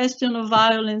the question of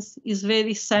violence is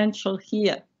very central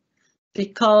here,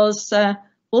 because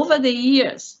over the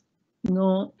years,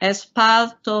 as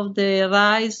part of the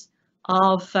rise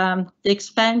of the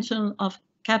expansion of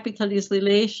capitalist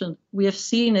relations, we have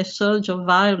seen a surge of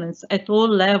violence at all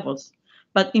levels,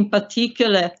 but in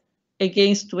particular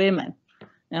against women,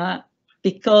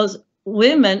 because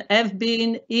women have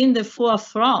been in the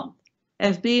forefront,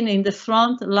 have been in the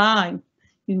front line,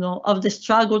 of the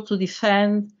struggle to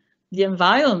defend the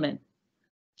environment,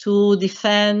 to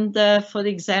defend, for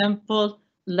example,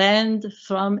 land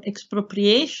from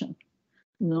expropriation,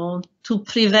 to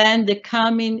prevent the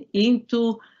coming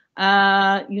into,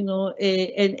 an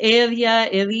area,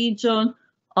 a region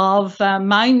of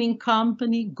mining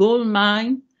company, gold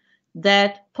mine,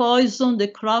 that poison the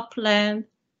cropland,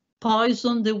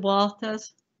 poison the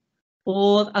waters,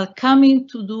 or are coming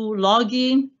to do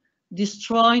logging,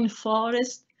 destroying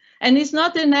forests. And it's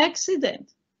not an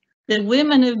accident that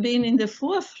women have been in the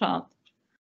forefront,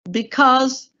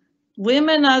 because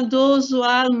women are those who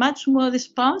are much more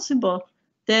responsible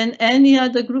than any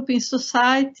other group in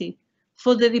society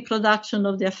for the reproduction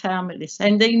of their families.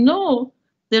 And they know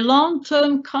the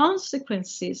long-term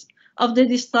consequences of the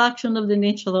destruction of the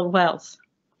natural wealth.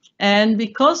 And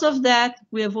because of that,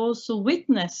 we have also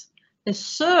witnessed a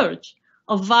surge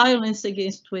of violence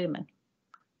against women.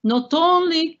 Not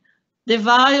only the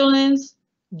violence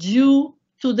due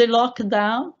to the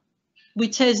lockdown,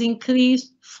 which has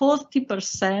increased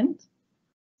 40%,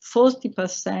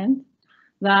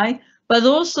 right? But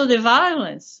also the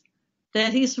violence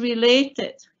that is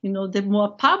related, the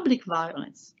more public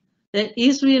violence that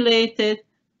is related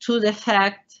to the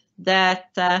fact that,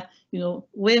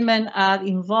 women are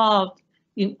involved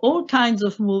in all kinds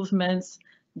of movements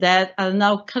that are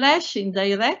now clashing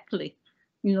directly,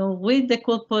 with the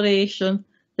corporation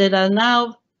that are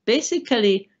now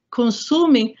basically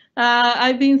consuming.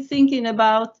 I've been thinking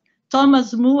about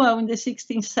Thomas More in the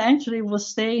 16th century was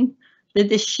saying that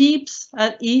the sheep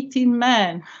are eating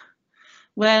men.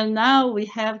 Well, now we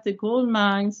have the gold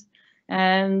mines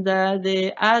and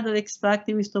the other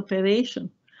extractivist operation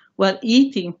were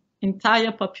eating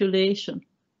entire population,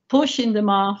 pushing them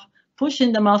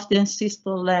off the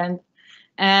ancestral land.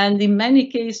 And in many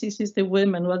cases, it's the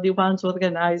women who are the ones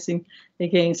organizing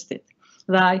against it,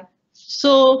 right?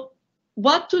 So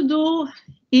what to do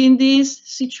in this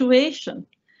situation?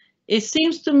 It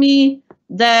seems to me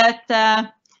that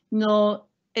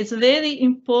it's very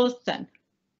important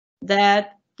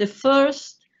that the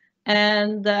first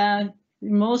and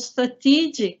most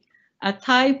strategic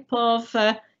type of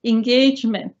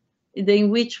engagement in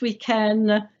which we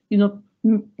can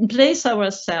place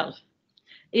ourselves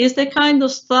is the kind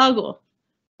of struggle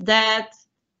that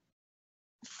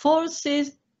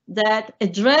forces, that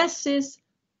addresses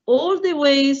all the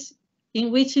ways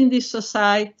in which in this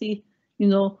society,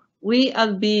 we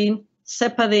are being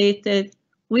separated,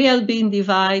 we are being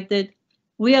divided,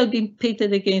 we are being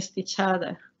pitted against each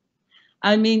other.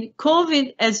 I mean,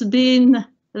 COVID has been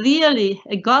really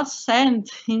a godsend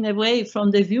in a way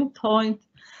from the viewpoint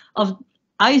of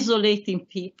isolating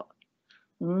people.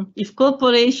 If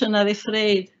corporations are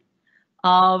afraid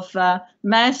of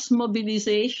mass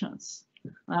mobilizations,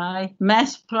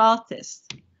 mass protests,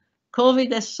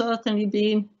 COVID has certainly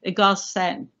been a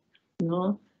godsend.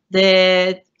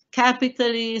 The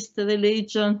capitalist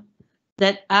religion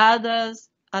that others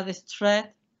are a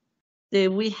threat,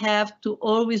 that we have to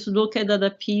always look at other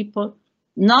people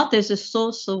not as a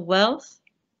source of wealth,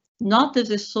 not as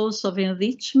a source of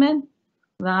enrichment,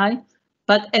 right?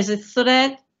 But as a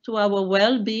threat to our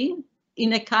well-being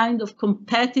in a kind of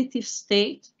competitive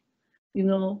state,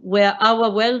 where our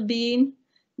well-being,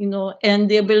 and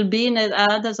the well-being of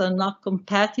others are not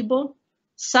compatible.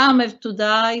 Some have to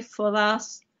die for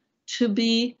us to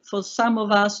be, for some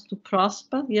of us to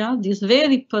prosper. This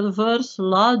very perverse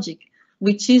logic,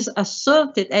 which is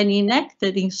asserted and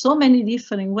enacted in so many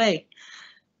different ways.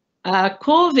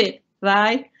 COVID,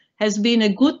 right, has been a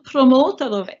good promoter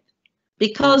of it.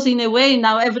 Because in a way,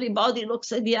 now everybody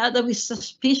looks at the other with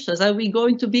suspicion. Are we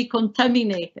going to be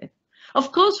contaminated?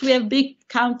 Of course, we have big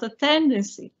counter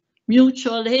tendency.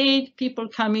 Mutual aid, people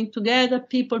coming together,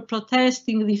 people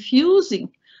protesting,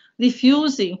 refusing.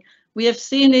 We have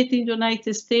seen it in the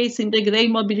United States in the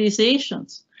great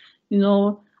mobilizations,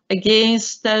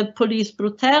 against police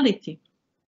brutality.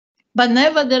 But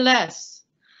nevertheless,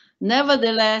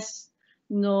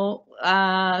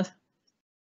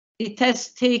 it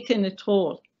has taken a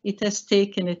toll.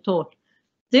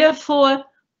 Therefore,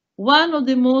 one of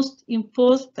the most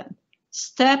important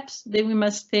steps that we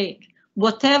must take,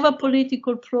 whatever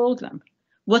political program,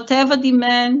 whatever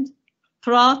demand,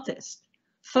 protest,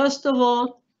 first of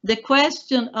all, the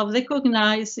question of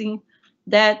recognizing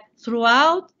that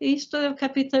throughout the history of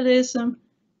capitalism,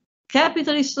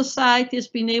 capitalist society has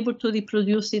been able to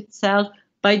reproduce itself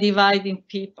by dividing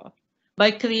people,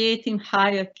 by creating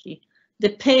hierarchy. The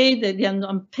paid, the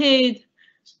unpaid,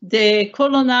 the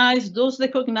colonized, those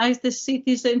recognized as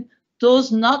citizens,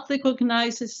 those not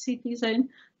recognized as citizens,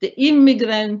 the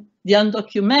immigrant, the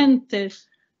undocumented,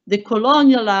 the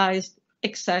colonialized,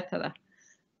 etc.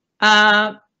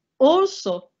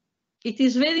 Also, it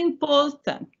is very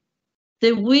important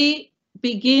that we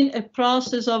begin a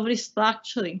process of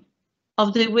restructuring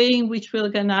of the way in which we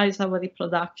organize our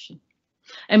reproduction.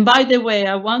 And by the way,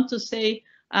 I want to say,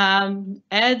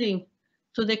 adding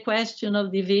to the question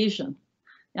of division.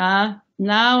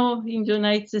 Now in the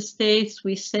United States,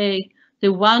 we say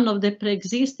that one of the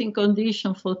pre-existing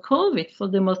conditions for COVID, for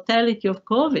the mortality of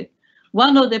COVID,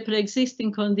 one of the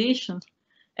pre-existing conditions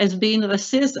has been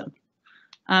racism,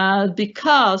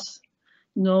 because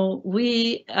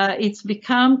it's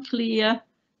become clear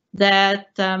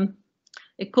that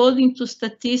according to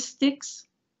statistics,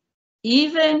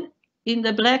 even in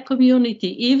the Black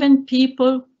community, even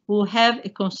people who have a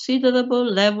considerable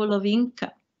level of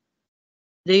income,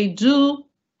 they do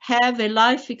have a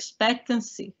life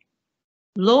expectancy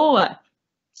lower,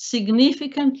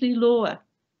 significantly lower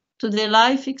to the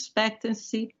life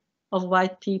expectancy of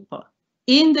white people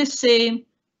in the same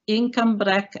income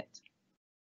bracket.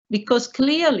 Because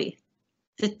clearly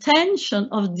the tension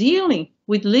of dealing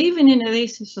with living in a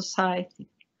racist society,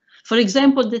 for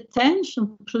example, the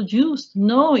tension produced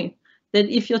knowing that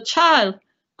if your child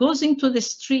goes into the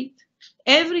street,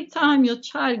 every time your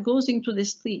child goes into the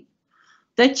street,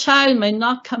 that child may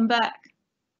not come back,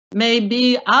 may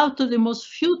be out of the most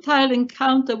futile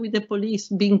encounter with the police,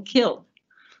 being killed,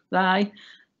 right?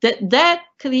 That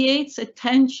creates a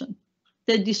tension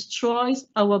that destroys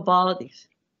our bodies.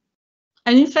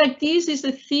 And in fact, this is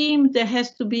a theme that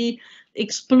has to be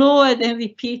explored and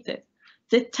repeated.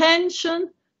 The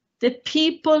tension that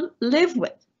people live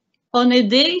with on a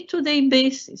day-to-day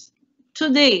basis,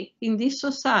 today in this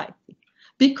society,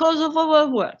 because of our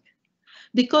work,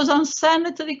 because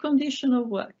unsanitary condition of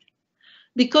work,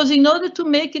 because in order to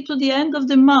make it to the end of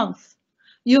the month,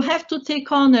 you have to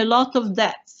take on a lot of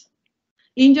debts.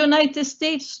 In the United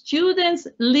States, students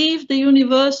leave the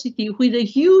university with a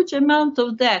huge amount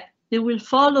of debt that will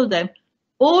follow them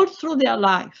all through their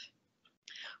life.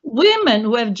 Women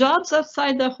who have jobs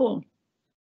outside their home,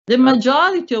 the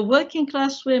majority of working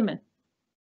class women,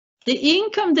 the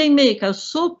income they make are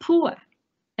so poor,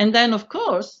 and then of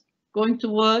course, going to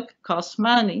work costs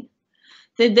money,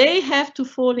 that they have to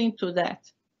fall into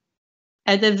debt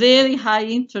at a very high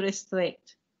interest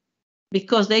rate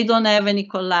because they don't have any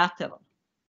collateral.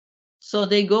 So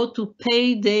they go to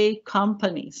payday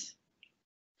companies,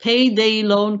 payday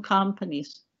loan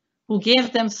companies who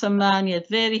give them some money at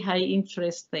very high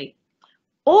interest rate.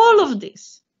 All of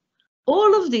this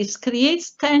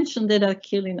creates tension that are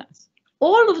killing us.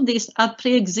 All of these are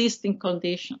pre-existing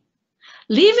conditions.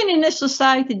 Living in a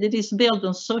society that is built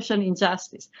on social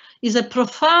injustice is a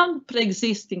profound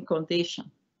pre-existing condition.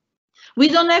 We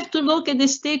don't have to look at the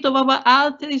state of our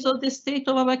arteries or the state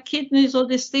of our kidneys or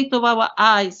the state of our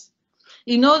eyes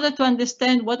in order to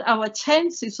understand what our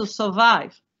chances of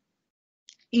survive,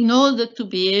 in order to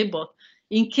be able,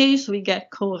 in case we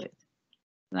get COVID,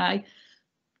 right?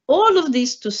 All of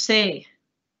this to say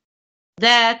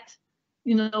that,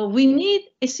 we need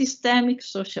a systemic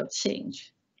social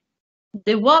change.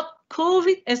 What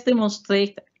COVID has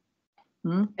demonstrated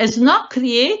has not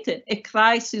created a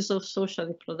crisis of social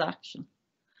reproduction.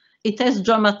 It has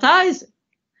dramatized it,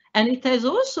 and it has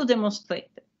also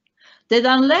demonstrated that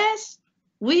unless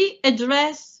we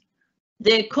address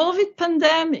the COVID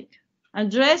pandemic,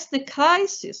 address the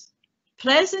crisis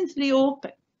presently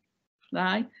open,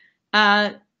 right,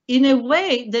 in a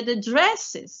way that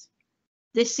addresses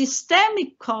the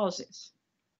systemic causes,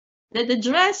 that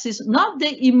addresses not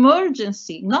the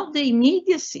emergency, not the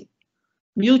immediacy.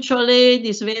 Mutual aid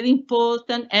is very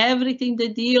important. Everything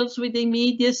that deals with the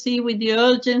immediacy, with the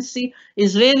urgency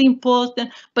is very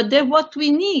important. But then what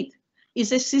we need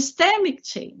is a systemic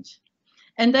change.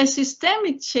 And that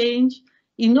systemic change,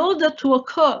 in order to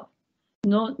occur,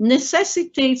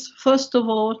 necessitates, first of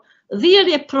all,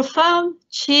 really a profound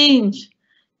change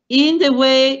in the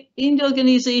way, in the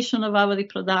organization of our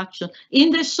reproduction,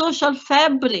 in the social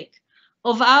fabric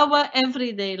of our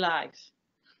everyday life,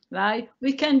 right?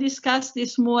 We can discuss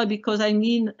this more because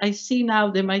I see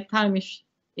now that my time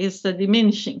is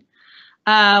diminishing.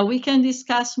 We can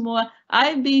discuss more.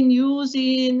 I've been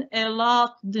using a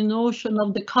lot the notion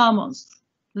of the commons,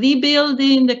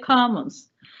 rebuilding the commons,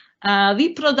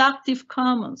 reproductive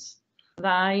commons,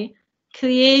 right?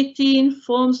 Creating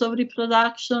forms of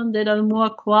reproduction that are more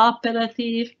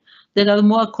cooperative, that are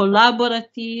more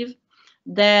collaborative,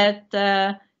 that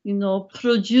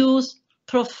produce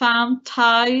profound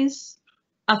ties,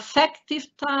 affective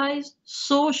ties,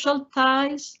 social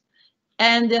ties,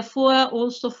 and therefore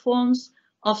also forms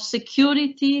of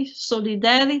security,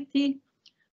 solidarity.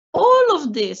 All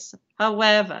of this,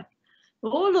 however,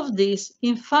 all of this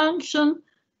in function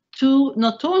to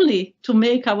not only to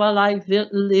make our life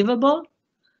livable,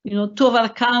 to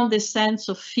overcome the sense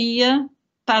of fear,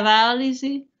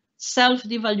 paralysis,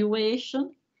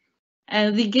 self-devaluation,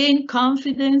 and regain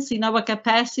confidence in our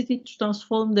capacity to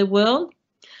transform the world,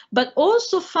 but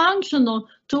also functional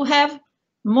to have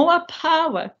more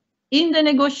power in the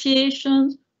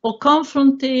negotiations or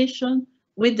confrontation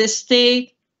with the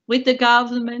state, with the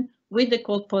government, with the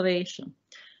corporation.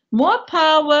 More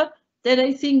power that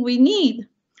I think we need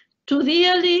to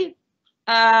really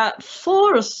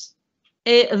force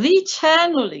a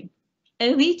rechanneling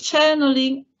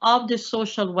of the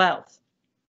social wealth.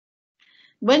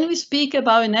 When we speak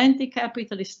about an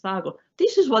anti-capitalist struggle,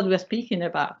 this is what we're speaking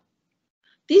about.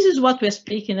 This is what we're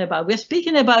speaking about. We're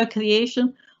speaking about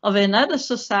creation of another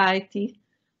society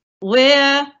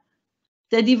where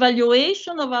the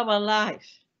devaluation of our life,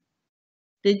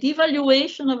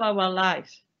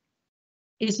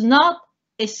 is not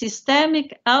a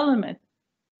systemic element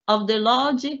of the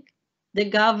logic that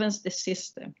governs the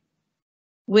system,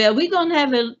 where we don't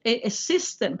have a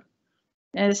system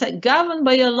governed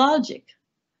by a logic,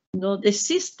 that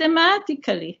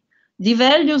systematically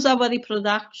devalues our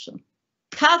reproduction,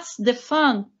 cuts the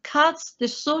fund, cuts the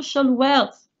social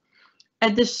wealth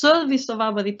at the service of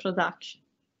our reproduction.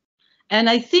 And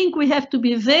I think we have to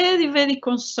be very, very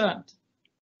concerned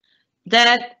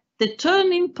that the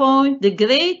turning point, the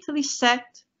Great Reset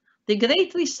that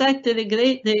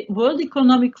the World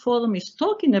Economic Forum is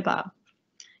talking about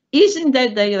is in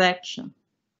that direction.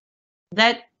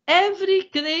 That every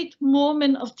great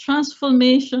moment of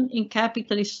transformation in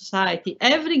capitalist society,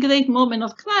 every great moment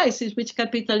of crisis which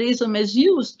capitalism has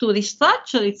used to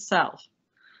restructure itself,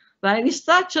 right?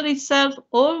 Restructure itself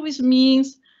always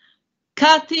means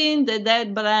cutting the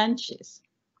dead branches,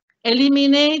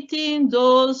 eliminating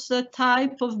those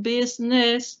type of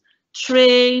business,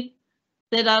 trade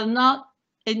that are not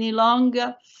any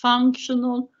longer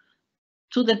functional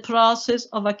to the process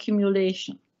of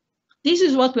accumulation. This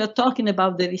is what we are talking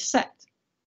about, the reset,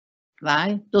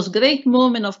 right? Those great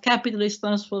moments of capitalist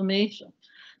transformation.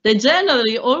 They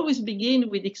generally always begin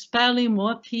with expelling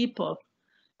more people,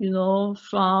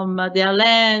 from their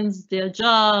lands, their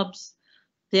jobs,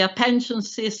 their pension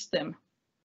system.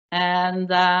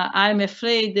 And I'm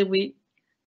afraid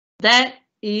that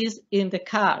is in the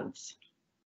cards.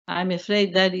 I'm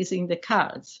afraid that is in the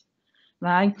cards,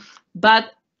 right?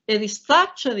 But a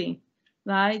restructuring,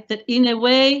 right, that in a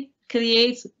way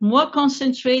creates more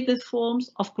concentrated forms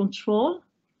of control,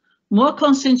 more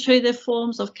concentrated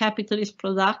forms of capitalist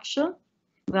production,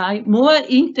 right, more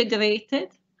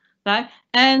integrated, right?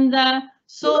 And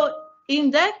so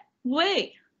in that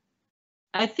way,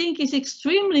 I think it's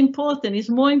extremely important, it's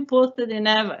more important than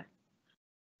ever,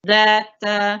 that,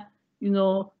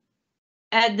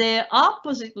 at the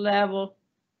opposite level,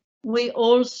 we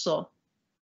also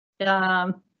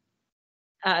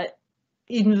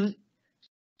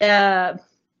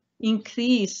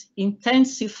increase,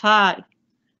 intensify,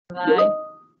 right,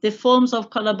 the forms of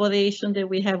collaboration that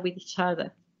we have with each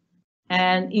other,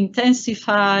 and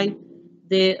intensify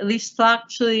the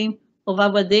restructuring of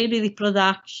our daily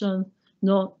reproduction,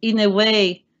 in a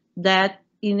way that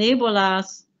enable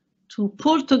us to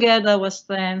pull together our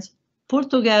strengths, pull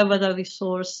together our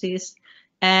resources,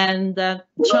 and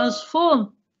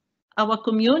transform our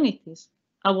communities,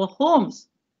 our homes,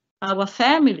 our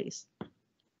families,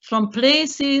 from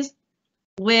places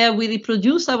where we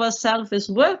reproduce ourselves as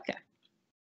workers,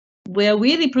 where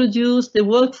we reproduce the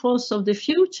workforce of the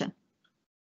future,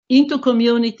 into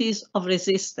communities of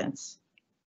resistance,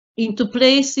 into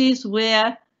places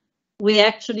where we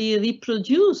actually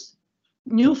reproduce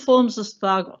new forms of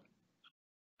struggle.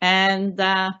 And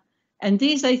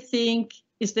this, I think,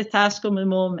 is the task of the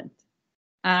moment.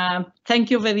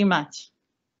 Thank you very much.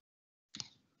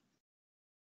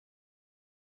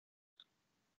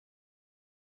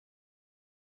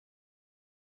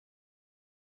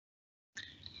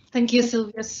 Thank you,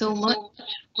 Silvia, so much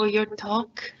for your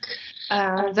talk.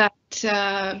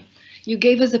 You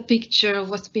gave us a picture of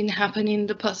what's been happening in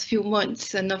the past few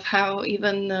months, and of how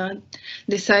even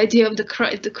this idea of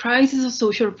the crisis of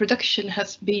social reproduction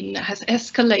has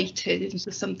escalated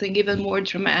into something even more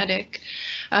dramatic.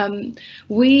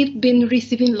 We've been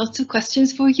receiving lots of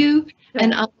questions for you,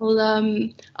 and I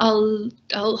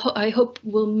hope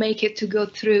we'll make it to go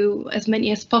through as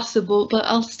many as possible. But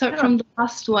I'll start from the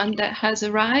last one that has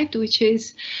arrived, which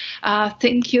is,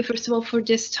 thank you first of all for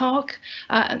this talk.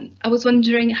 I was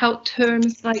wondering how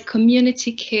terms like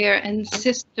community care and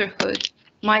sisterhood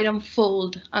might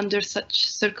unfold under such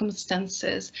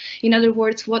circumstances. In other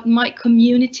words, what might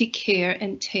community care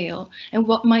entail, and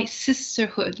what might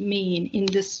sisterhood mean in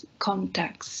this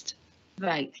context?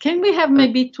 Right. Can we have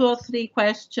maybe 2 or 3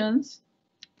 questions?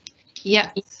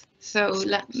 Yes. So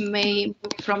let me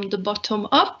move from the bottom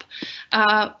up.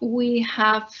 We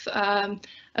have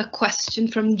a question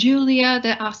from Julia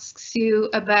that asks you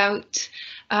about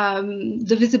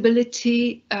the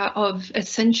visibility of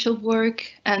essential work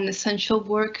and essential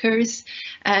workers,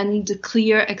 and the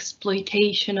clear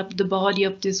exploitation of the body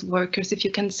of these workers. If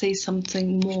you can say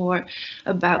something more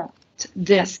about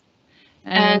this.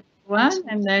 And one,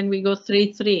 and then we go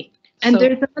 3-3. And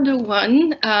there's another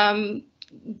one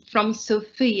from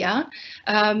Sophia.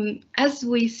 As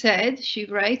we said, she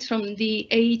writes, from the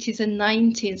 80s and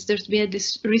 90s, there's been a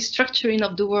restructuring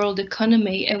of the world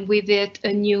economy, and with it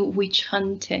a new witch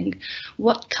hunting.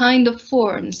 What kind of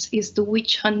forms is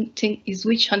witch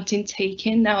hunting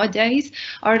taking nowadays?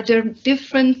 Are there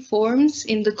different forms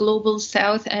in the global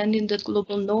south and in the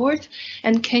global north?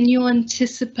 And can you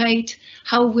anticipate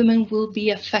how women will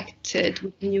be affected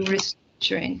with the new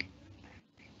restructuring?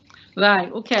 Right.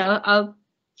 Okay. I'll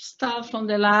start from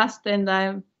the last and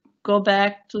I go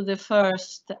back to the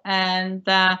first. And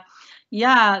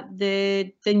yeah,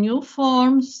 the new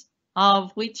forms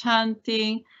of witch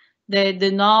hunting,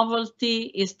 the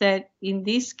novelty is that in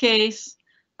this case,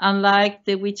 unlike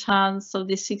the witch hunts of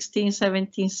the 16th,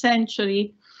 17th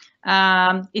century,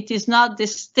 it is not the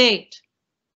state.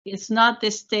 It's not the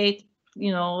state,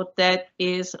 that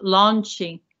is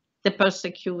launching the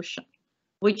persecution,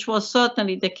 which was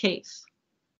certainly the case.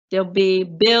 There'll be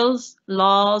bills,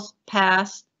 laws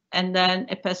passed, and then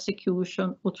a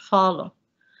persecution would follow.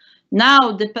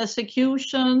 Now the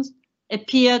persecutions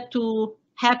appear to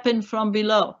happen from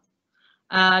below.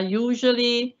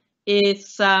 Usually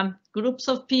it's groups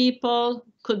of people,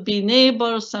 could be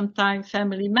neighbors, sometimes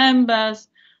family members,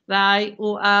 right,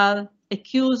 who are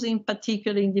accusing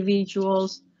particular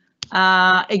individuals,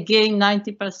 again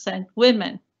 90%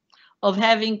 women, of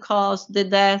having caused the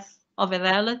death of a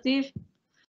relative,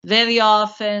 very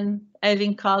often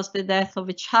having caused the death of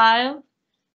a child.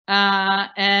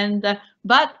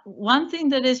 But one thing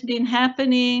that has been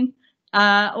happening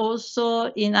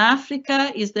also in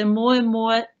Africa is that more and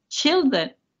more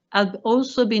children have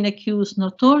also been accused,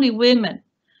 not only women,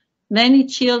 many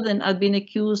children have been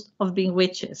accused of being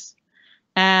witches.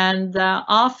 And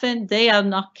often they are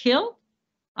not killed,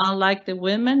 unlike the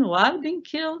women who are being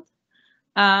killed,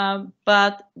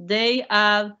 but they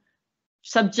are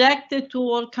subjected to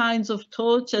all kinds of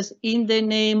tortures in the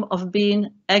name of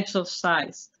being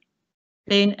exorcised.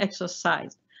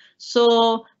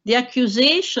 So the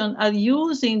accusation are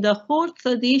using the whole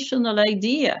traditional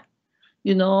idea,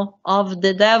 you know, of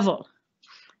the devil.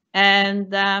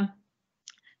 And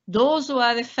those who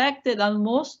are affected are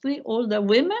mostly older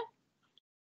women.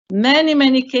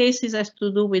 Many cases has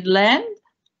to do with land.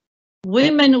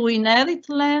 Women who inherit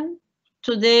land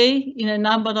today in a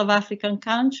number of African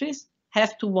countries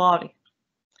have to worry.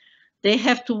 They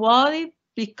have to worry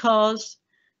because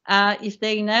if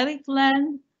they inherit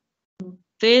land,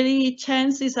 very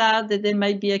chances are that they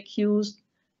might be accused,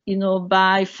 you know,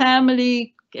 by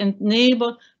family and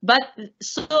neighbor. But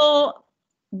so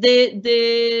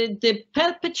the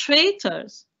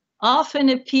perpetrators often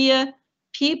appear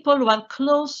people who are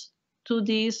close to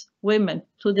these women,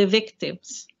 to the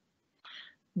victims.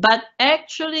 But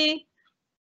actually,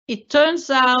 it turns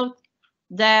out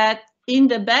that in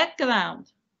the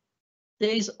background,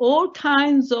 there is all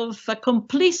kinds of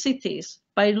complicities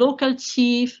by local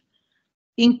chiefs,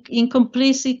 in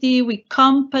complicity with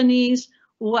companies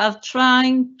who are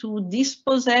trying to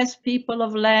dispossess people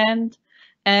of land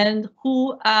and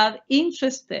who are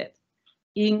interested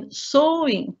in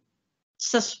sowing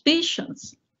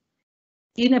suspicions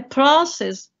in a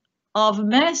process of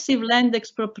massive land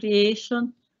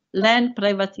expropriation, land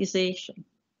privatization.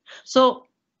 So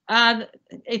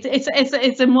it's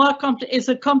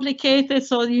a complicated,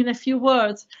 so in a few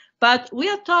words, but we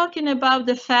are talking about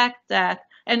the fact that,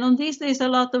 and on this there's a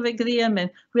lot of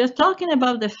agreement, we are talking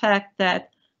about the fact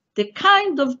that the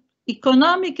kind of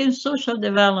economic and social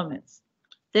developments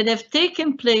that have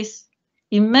taken place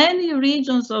in many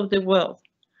regions of the world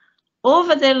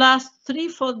over the last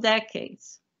 3-4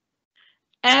 decades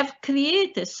have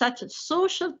created such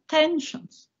social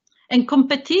tensions and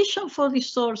competition for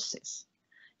resources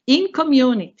in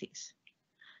communities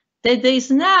that there is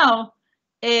now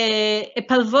a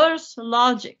perverse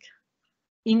logic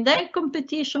in that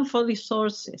competition for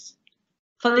resources.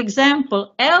 For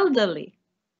example, elderly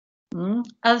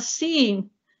are seen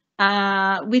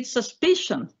with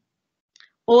suspicion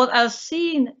or are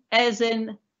seen as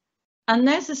an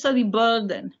unnecessary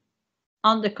burden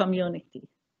on the community.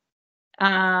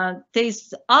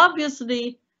 There's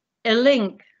obviously a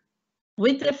link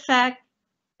with the fact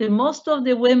that most of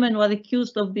the women who are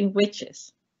accused of being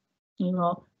witches, you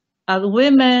know, are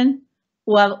women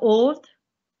who are old,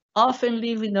 often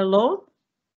living alone,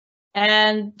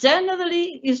 and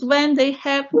generally is when they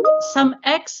have some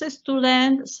access to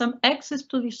land, some access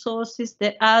to resources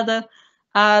that others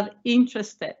are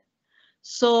interested.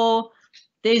 So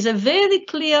there is a very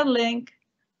clear link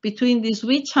between these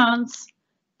witch hunts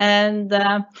and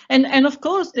of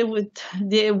course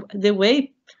the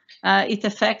way it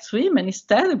affects women is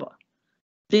terrible,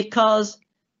 because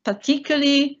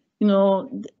particularly, you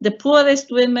know, the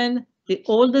poorest women, the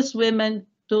oldest women,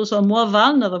 those are more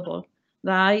vulnerable,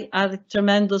 right, are at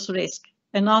tremendous risk,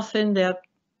 and often they are,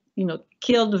 you know,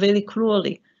 killed very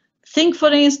cruelly. Think,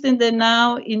 for instance, that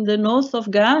now in the north of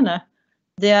Ghana,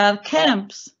 there are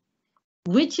camps,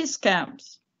 witches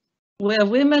camps, where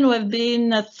women who have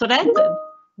been threatened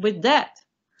with death,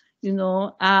 you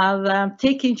know, are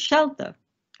taking shelter,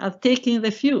 are taking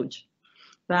refuge,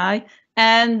 right?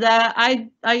 And I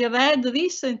read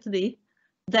recently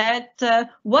that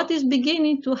what is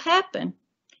beginning to happen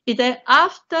is that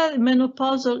after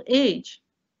menopausal age,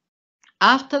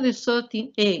 after a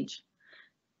certain age,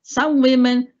 some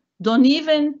women don't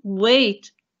even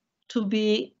wait to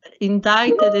be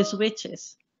indicted as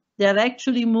witches. They're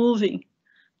actually moving.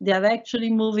 They're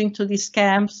actually moving to these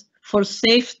camps for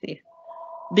safety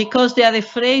because they are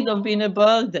afraid of being a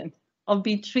burden, of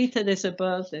being treated as a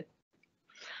burden.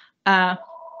 Oh,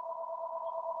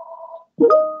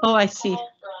 I see.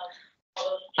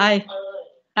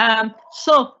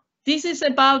 So this is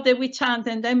about the witch hunt,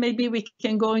 and then maybe we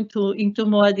can go into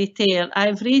more detail.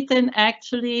 I've written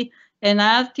actually an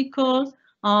article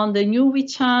on the new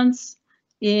witch hunts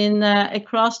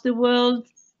across the world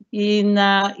in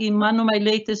one of my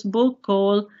latest books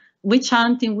called Witch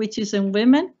Hunting, Witches and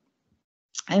Women.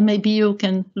 And maybe you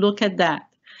can look at that.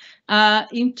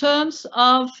 In terms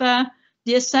of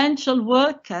the essential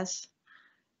workers,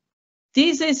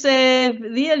 this is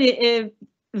really a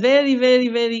very, very,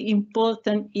 very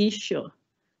important issue.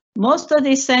 Most of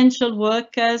the essential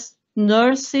workers,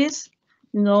 nurses,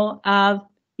 are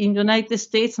in the United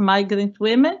States migrant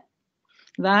women,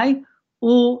 right?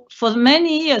 Who for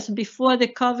many years before the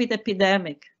COVID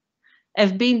epidemic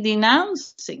have been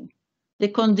denouncing the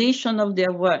condition of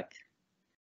their work,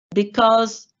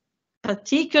 because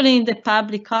particularly in the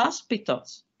public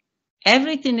hospitals,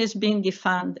 everything is being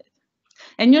defunded.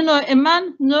 And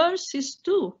among nurses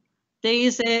too, there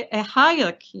is a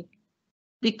hierarchy,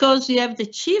 because you have the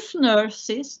chief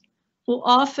nurses who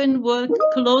often work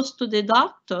close to the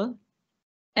doctor,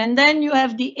 and then you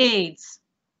have the aides.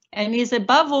 And it's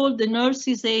above all the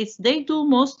nurses' aides, they do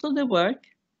most of the work,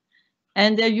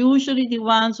 and they're usually the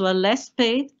ones who are less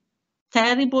paid,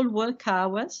 terrible work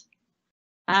hours.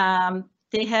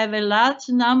 They have a large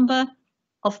number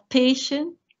of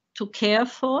patients to care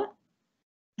for.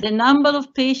 The number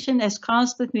of patients has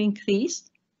constantly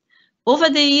increased. Over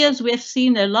the years, we have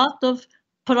seen a lot of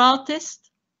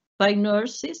protests by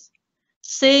nurses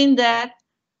saying that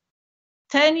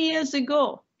 10 years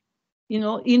ago,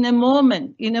 in a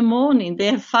morning, they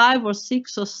have 5 or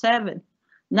 6 or 7.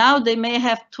 Now they may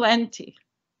have 20.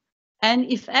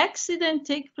 And if accidents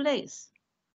take place,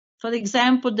 for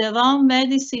example, the wrong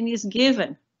medicine is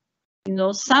given,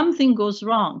 something goes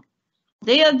wrong,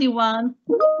 they are the one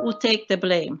who take the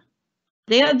blame.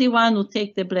 They are the one who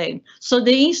take the blame. So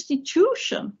the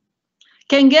institution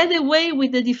can get away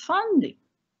with the defunding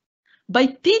by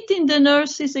pitting the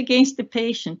nurses against the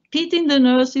patient, pitting the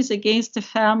nurses against the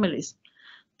families.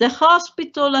 The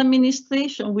hospital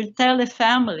administration will tell a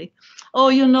family,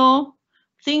 oh,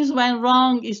 things went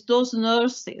wrong, is those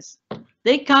nurses.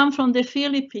 They come from the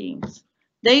Philippines.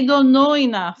 They don't know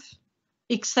enough,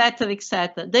 etc.,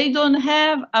 etc. They don't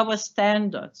have our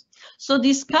standards. So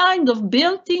this kind of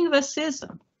built-in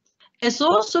racism has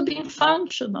also been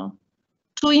functional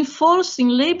to enforcing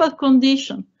labor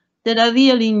conditions that are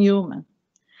really inhuman.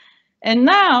 And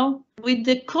now, with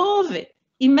the COVID,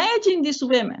 imagine these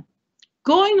women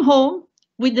going home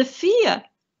with the fear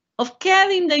of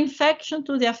carrying the infection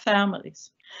to their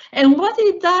families, and what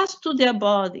it does to their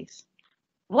bodies.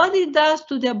 What it does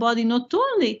to their body, not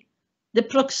only the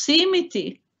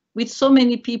proximity with so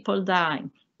many people dying,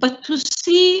 but to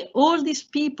see all these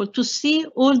people, to see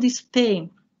all this pain.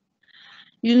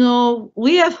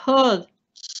 We have heard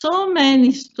so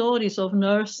many stories of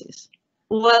nurses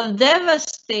who are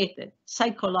devastated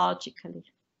psychologically.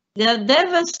 They are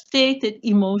devastated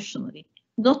emotionally,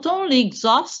 not only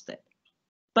exhausted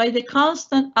by the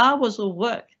constant hours of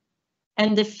work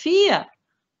and the fear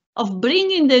of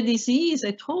bringing the disease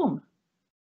at home,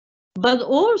 but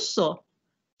also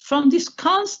from this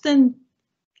constant,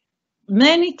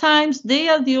 many times they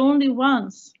are the only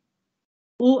ones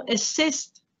who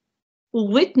assist, who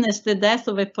witness the death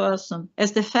of a person,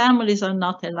 as the families are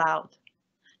not allowed.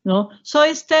 So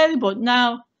it's terrible.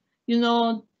 Now,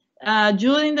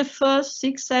 during the first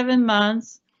 6-7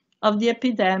 months of the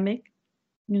epidemic,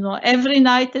 every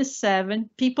night at 7,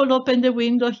 people open the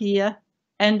window here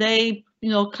and they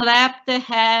clap their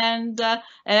hand,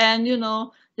 and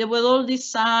there were all these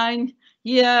signs,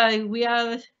 yeah, we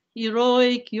are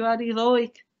heroic, you are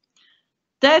heroic.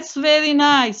 That's very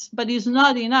nice, but it's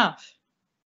not enough.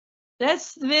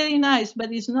 That's very nice,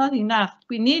 but it's not enough.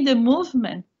 We need a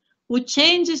movement who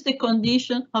changes the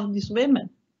condition of these women,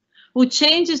 who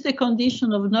changes the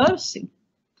condition of nursing,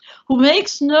 who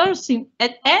makes nursing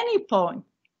at any point,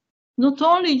 not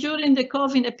only during the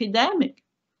COVID epidemic,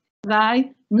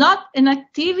 right? Not an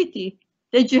activity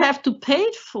that you have to pay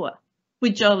for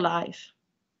with your life.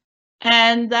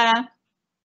 And,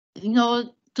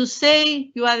 to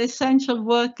say you are essential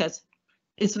workers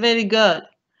is very good,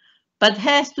 but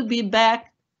has to be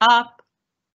backed up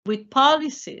with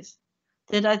policies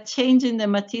that are changing the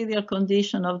material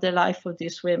condition of the life of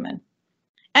these women.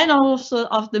 And also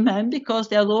of the men, because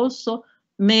they are also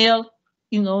male,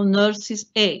 nurses'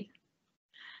 aid.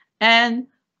 And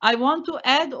I want to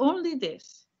add only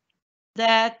this,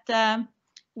 that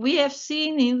we have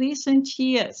seen in recent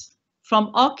years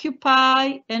from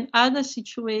Occupy and other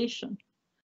situations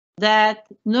that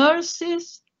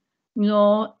nurses,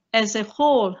 as a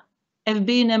whole, have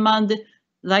been among the,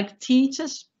 like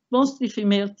teachers, mostly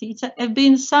female teachers, have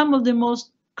been some of the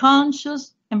most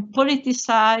conscious and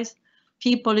politicized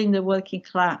people in the working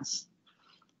class.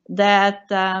 That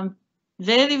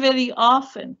very, very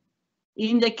often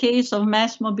In the case of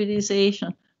mass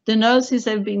mobilization, the nurses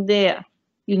have been there,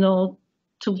 you know,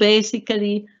 to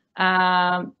basically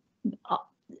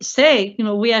say, you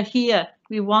know, we are here.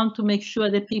 We want to make sure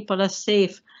that people are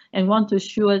safe and want to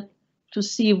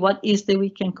see what is that we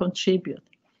can contribute.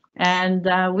 And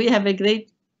we have a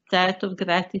great debt of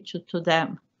gratitude to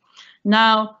them.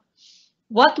 Now,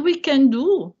 what we can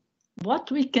do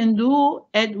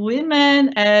as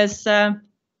women, as and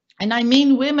I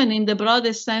mean women in the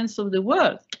broadest sense of the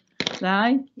word,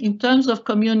 right? In terms of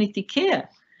community care.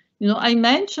 You know, I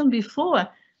mentioned before,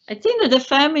 I think that the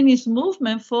feminist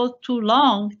movement for too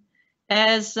long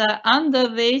has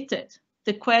underrated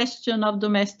the question of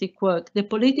domestic work, the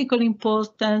political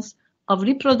importance of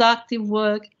reproductive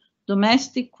work,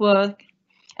 domestic work,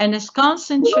 and has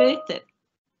concentrated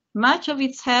much of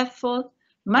its effort,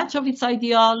 much of its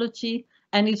ideology,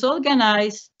 and its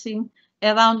organizing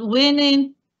around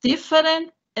winning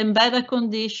different and better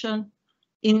conditions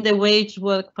in the wage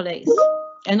workplace,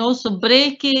 and also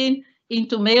breaking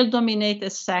into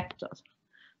male-dominated sectors.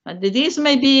 This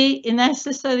may be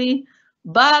necessary,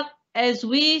 but as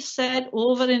we said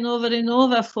over and over and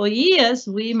over for years,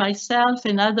 we, myself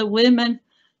and other women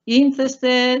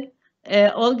interested,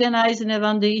 organizing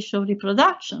around the issue of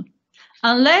reproduction.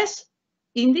 Unless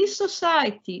in this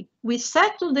society we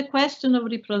settle the question of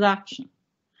reproduction,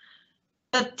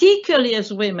 particularly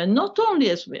as women, not only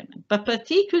as women, but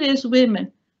particularly as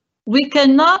women, we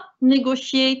cannot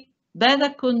negotiate better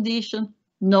conditions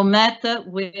no matter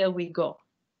where we go.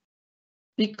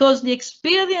 Because the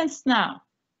experience now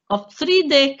of 3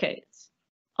 decades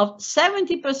of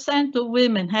 70% of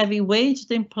women having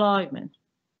waged employment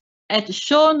has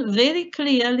shown very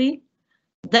clearly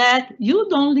that you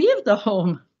don't leave the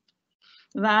home,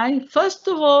 right? First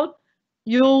of all,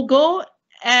 you go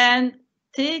and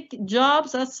take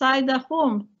jobs outside the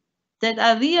home that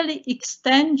are really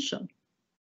extension,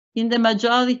 in the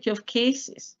majority of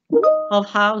cases, of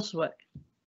housework.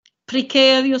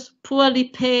 Precarious, poorly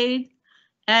paid,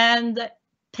 and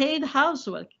paid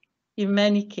housework in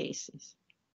many cases.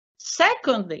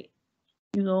 Secondly,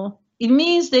 you know, it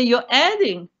means that you're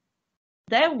adding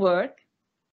that work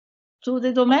to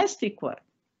the domestic work.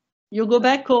 You go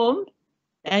back home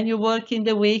and you work in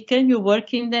the weekend, you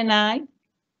work in the night,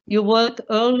 you work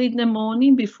early in the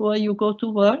morning before you go to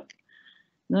work.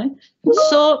 Right?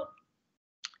 So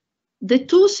the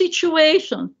two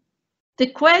situations, the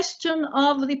question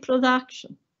of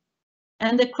reproduction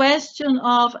and the question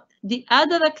of the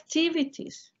other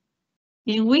activities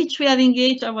in which we are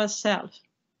engaged ourselves,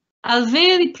 are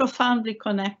very profoundly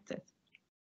connected.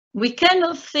 We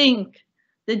cannot think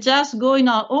that just going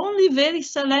out, only very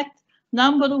select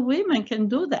number of women can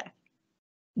do that.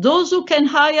 Those who can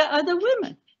hire other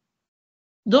women,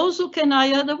 those who can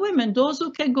hire other women, those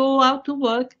who can go out to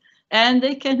work and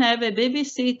they can have a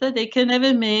babysitter, they can have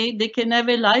a maid, they can have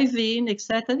a live-in,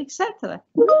 etc., etc.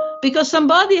 Because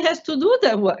somebody has to do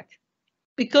their work.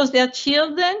 Because they are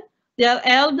children, they are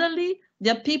elderly, they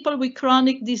are people with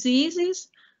chronic diseases,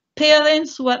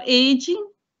 parents who are aging,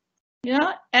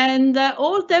 yeah, and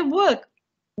all their work,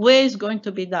 where is going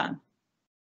to be done,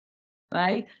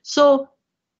 right? So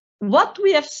what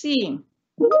we have seen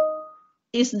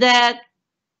is that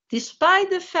despite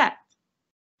the fact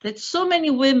that so many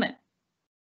women,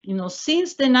 you know,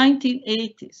 since the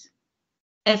 1980s,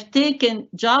 have taken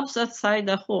jobs outside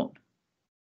the home,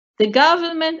 the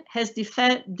government has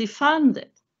defunded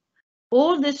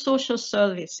all the social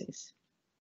services,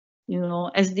 you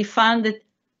know, has defunded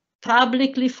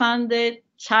publicly funded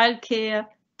childcare,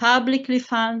 publicly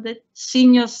funded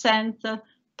senior center,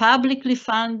 publicly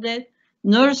funded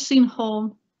nursing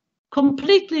home,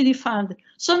 completely defunded.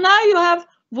 So now you have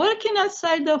working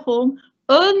outside the home,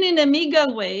 earning a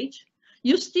meager wage,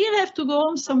 you still have to go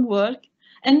on some work,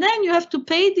 and then you have to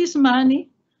pay this money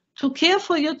to care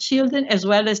for your children as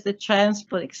well as the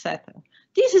transport, etc.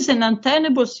 This is an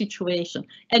untenable situation,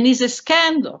 and it's a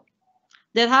scandal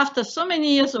that after so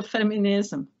many years of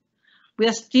feminism, we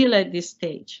are still at this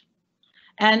stage.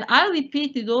 And I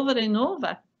repeat it over and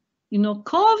over, you know,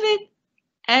 COVID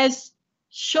has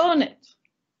shown it.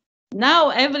 Now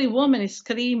every woman is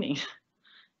screaming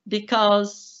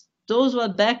because those who are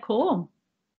back home,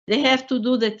 they have to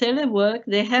do the telework,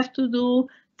 they have to do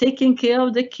taking care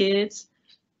of the kids,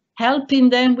 helping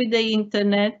them with the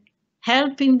internet,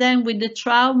 helping them with the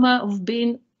trauma of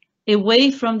being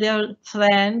away from their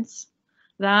friends,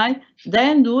 right?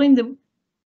 Then doing the,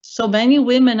 so many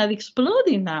women are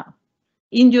exploding now.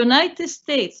 In the United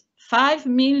States, 5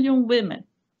 million women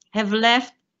have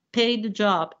left paid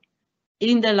job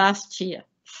in the last year.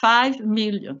 5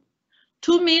 million.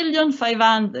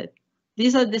 2,500,000,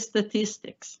 these are the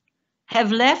statistics,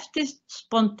 have left it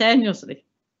spontaneously.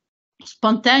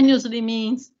 Spontaneously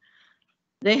means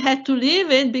they had to leave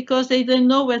it because they didn't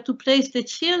know where to place the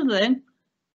children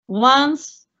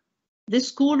once the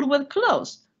school were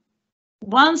closed.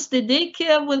 Once the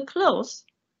daycare were closed,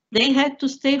 they had to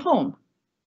stay home.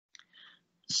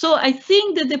 So I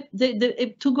think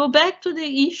that to go back to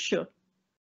the issue,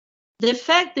 the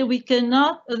fact that we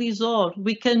cannot resolve,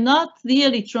 we cannot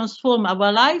really transform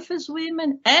our life as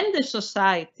women and the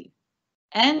society,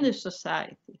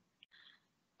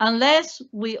 unless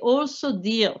we also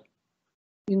deal,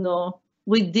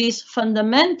 with this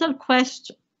fundamental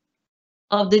question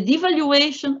of the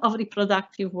devaluation of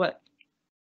reproductive work,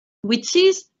 which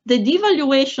is the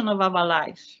devaluation of our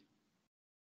life,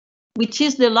 which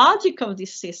is the logic of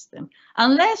this system.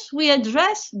 Unless we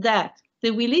address that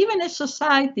we live in a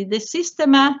society that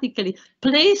systematically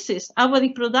places our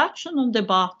reproduction on the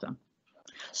bottom,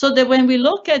 so that when we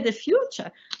look at the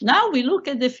future, now we look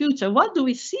at the future, what do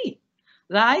we see,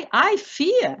 right? I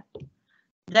fear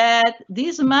that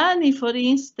this money, for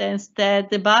instance, that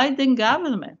the Biden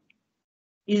government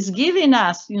is giving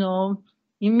us,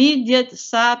 immediate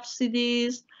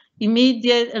subsidies,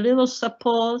 immediate a little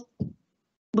support,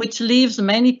 which leaves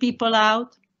many people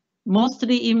out,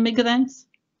 mostly immigrants,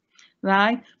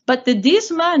 right? But this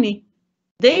money,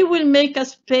 they will make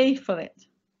us pay for it,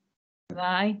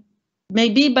 right?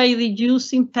 Maybe by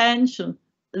reducing pension,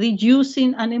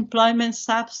 reducing unemployment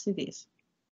subsidies.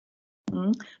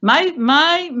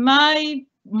 My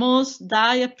most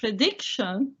dire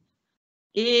prediction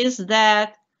is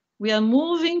that we are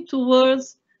moving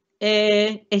towards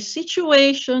a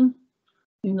situation,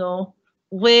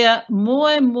 where more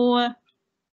and more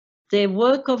the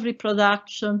work of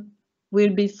reproduction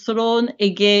will be thrown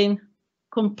again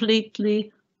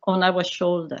completely on our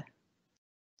shoulder,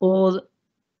 or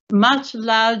much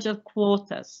larger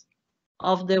quotas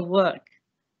of the work,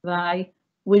 right,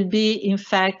 will be in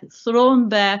fact thrown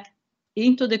back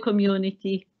into the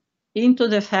community, into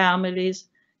the families,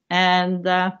 and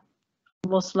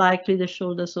most likely the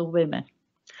shoulders of women.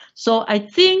 So I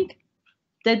think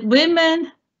that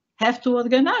women have to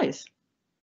organize.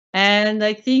 And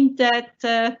I think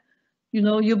that,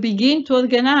 you begin to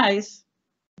organize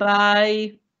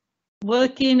by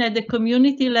working at the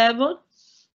community level,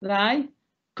 right?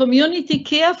 Community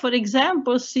care, for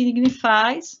example,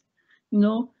 signifies,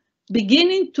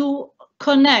 beginning to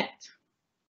connect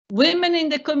women in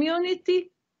the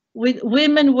community with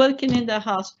women working in the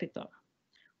hospital,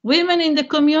 women in the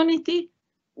community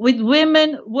with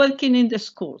women working in the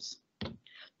schools,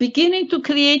 beginning to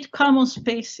create common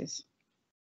spaces,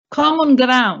 common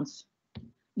grounds,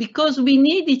 because we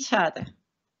need each other.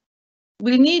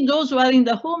 We need those who are in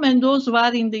the home and those who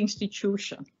are in the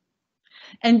institution,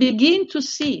 and begin to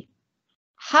see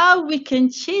how we can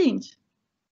change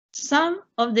some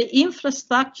of the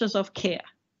infrastructures of care,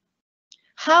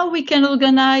 how we can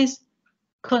organize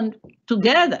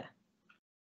together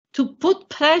to put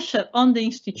pressure on the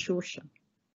institution.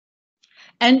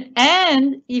 And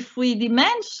if we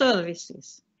demand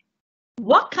services,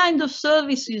 what kind of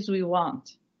services we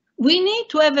want, we need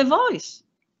to have a voice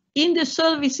in the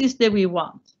services that we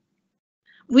want.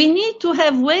 We need to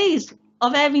have ways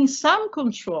of having some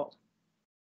control.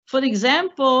 For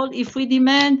example, if we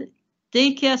demand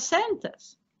daycare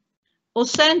centers or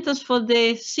centers for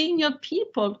the senior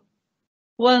people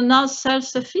who are not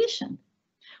self-sufficient,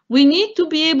 we need to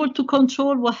be able to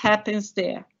control what happens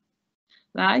there,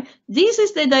 right? This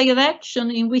is the direction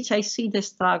in which I see the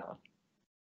struggle.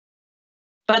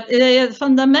 But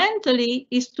fundamentally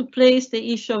is to place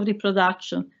the issue of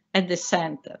reproduction at the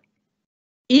center,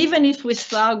 even if we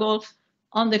struggle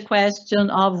on the question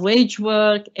of wage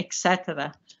work,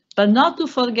 etc. But not to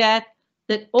forget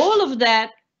that all of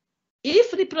that,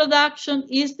 if reproduction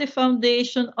is the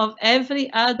foundation of every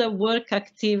other work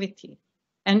activity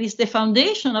and is the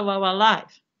foundation of our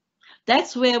life,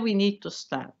 that's where we need to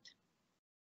start.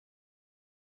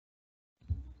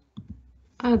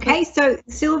 Okay, so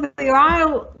Silvia,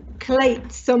 I'll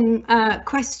collate some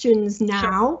questions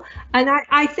now, sure. And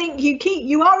I think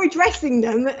you are addressing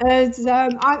them as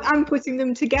I'm putting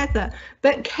them together.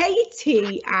 But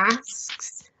Katie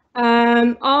asks,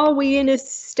 are we in a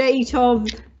state of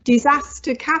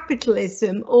disaster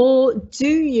capitalism, or do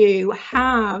you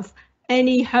have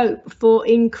any hope for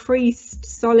increased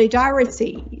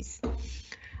solidarities?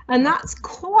 And that's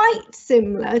quite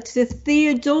similar to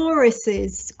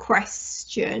Theodorus's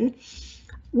question,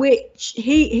 which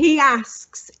he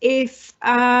asks if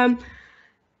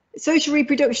social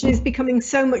reproduction is becoming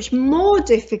so much more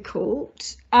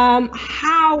difficult,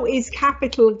 how is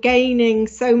capital gaining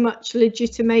so much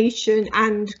legitimation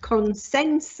and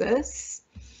consensus?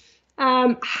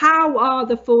 How are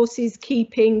the forces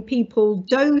keeping people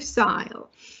docile?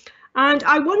 And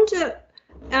I wonder,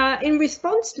 in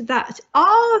response to that,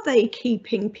 are they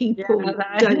keeping people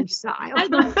docile?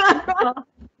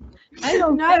 I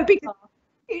don't know, because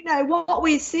you know what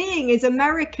we're seeing is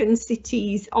American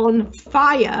cities on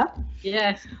fire.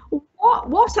 Yes.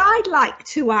 What I'd like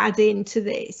to add into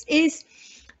this is,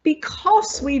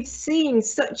 because we've seen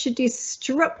such a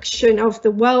destruction of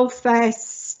the welfare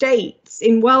states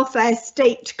in welfare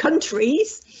state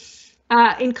countries,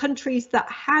 in countries that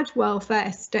had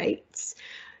welfare states,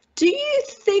 do you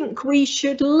think we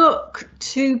should look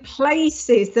to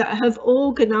places that have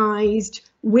organised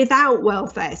without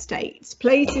welfare states,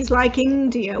 places like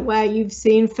India, where you've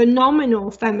seen phenomenal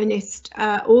feminist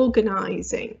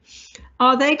organising?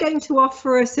 Are they going to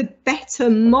offer us a better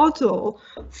model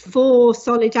for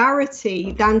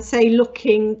solidarity than, say,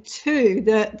 looking to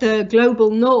the global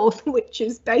north, which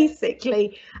is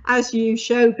basically, as you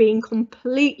show, being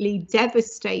completely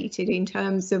devastated in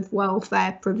terms of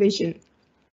welfare provision?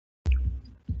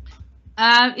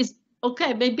 It's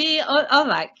okay, maybe, all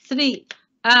right, three.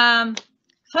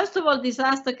 First of all,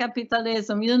 disaster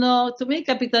capitalism. You know, to me,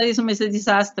 capitalism is a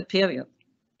disaster, period.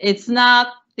 It's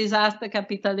not disaster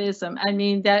capitalism. I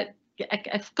mean, that,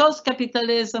 of course,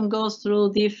 capitalism goes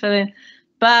through different,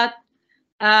 but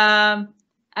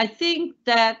I think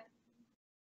that,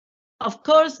 of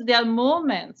course, there are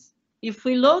moments. If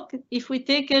we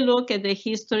take a look at the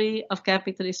history of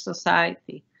capitalist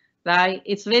society, right,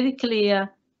 it's very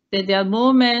clear that there are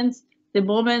moments, the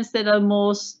moments that are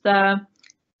most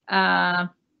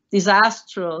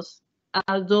disastrous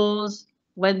are those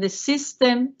when the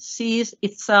system sees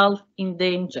itself in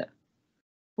danger,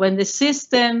 when the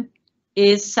system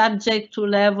is subject to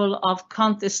level of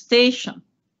contestation.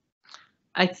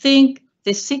 I think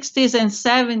the 60s and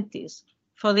 70s,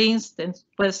 for instance,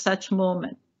 were such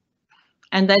moments,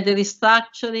 and that the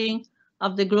restructuring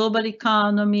of the global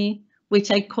economy,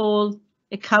 which I call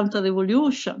a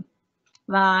counter-revolution,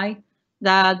 right?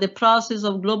 The process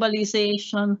of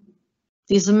globalization,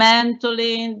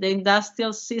 dismantling the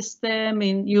industrial system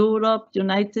in Europe,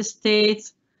 United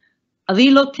States,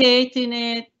 relocating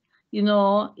it, you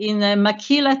know, in a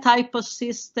maquila type of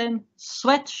system,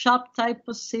 sweatshop type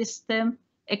of system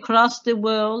across the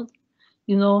world,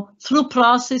 you know, through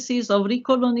processes of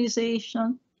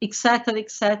recolonization, etc.,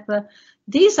 etc.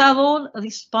 These are all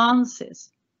responses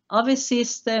of a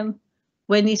system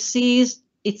when it sees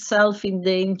itself in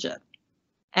danger,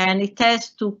 and it has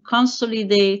to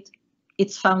consolidate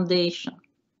its foundation.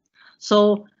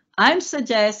 So I'm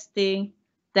suggesting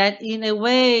that, in a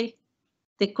way,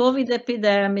 the COVID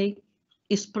epidemic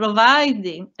is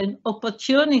providing an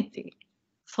opportunity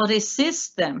for a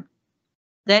system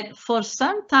that for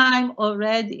some time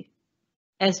already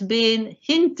has been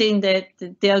hinting that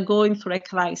they are going through a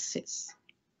crisis,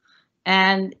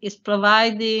 and is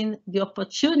providing the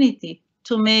opportunity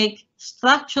to make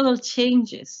structural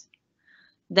changes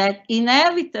that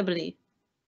inevitably,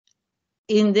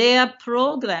 in their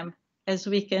program, as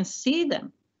we can see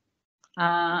them,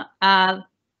 are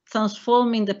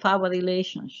transforming the power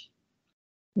relations,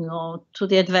 you know, to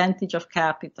the advantage of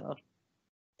capital.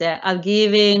 They are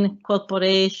giving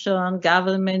corporation,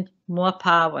 government more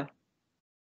power.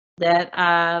 That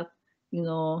are, you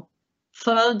know,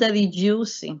 further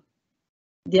reducing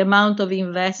the amount of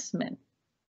investment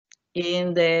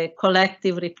in the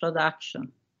collective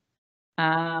reproduction.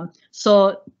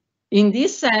 So in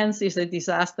this sense, it's a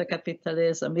disaster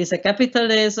capitalism. It's a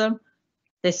capitalism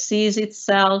that sees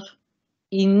itself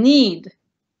in need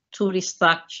to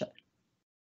restructure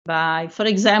by, for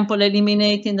example,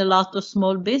 eliminating a lot of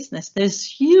small business. There's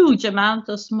huge amount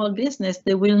of small business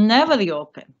that will never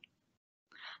reopen.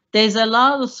 There's a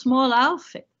lot of small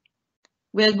outfits.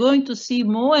 We're going to see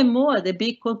more and more the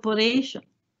big corporations,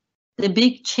 the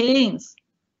big chains,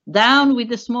 down with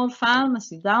the small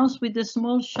pharmacy, down with the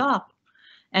small shop.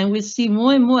 And we'll see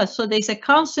more and more. So there's a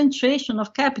concentration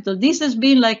of capital. This has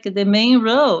been like the main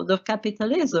road of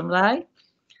capitalism, right?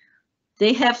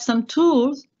 They have some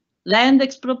tools, land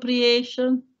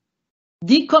expropriation,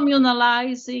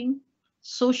 decommunalizing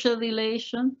social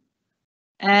relation,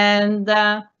 and,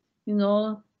 you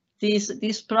know,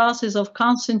 this process of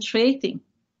concentrating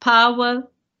power,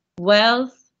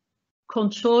 wealth,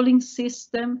 controlling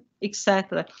system,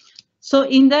 etc. So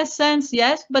in that sense,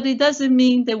 yes, but it doesn't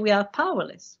mean that we are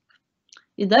powerless.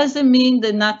 It doesn't mean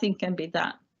that nothing can be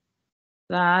done,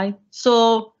 right?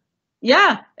 So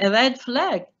yeah, a red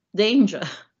flag, danger.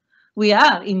 We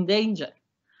are in danger,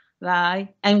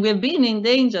 right? And we've been in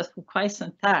danger for quite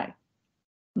some time,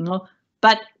 you know?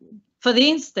 But for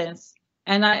instance,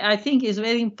 and I think it's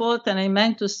very important, I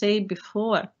meant to say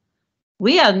before,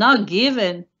 We are not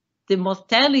given the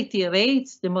mortality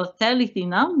rates, the mortality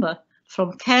number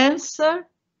from cancer,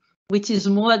 which is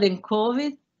more than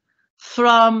COVID,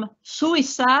 from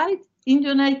suicide. In the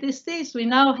United States, we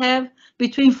now have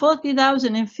between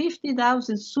 40,000 and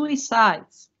 50,000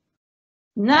 suicides.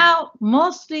 Now,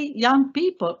 mostly young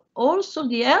people, also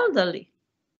the elderly,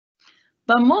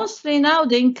 but mostly now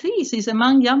the increase is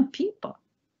among young people,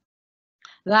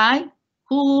 right,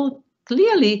 who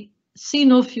clearly see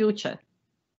no future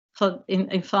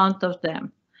in front of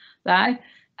them, right?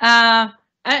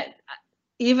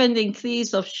 Even the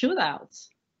increase of shootouts.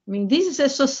 I mean, this is a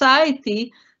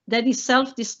society that is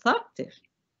self-destructive.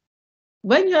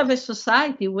 When you have a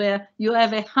society where you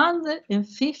have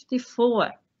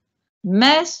 154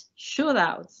 mass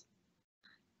shootouts,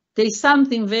 there's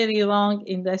something very wrong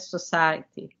in that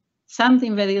society.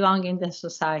 Something very wrong in that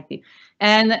society.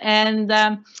 And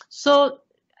so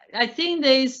I think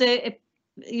there is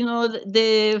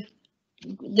the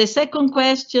second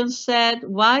question said,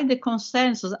 why the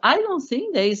consensus? I don't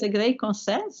think there is a great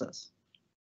consensus.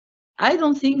 I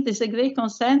don't think there's a great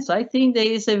consensus. I think there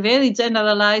is a very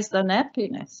generalized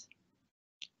unhappiness.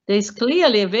 There is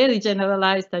clearly a very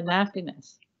generalized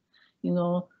unhappiness,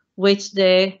 which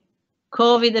the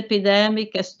COVID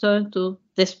epidemic has turned to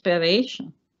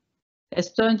desperation.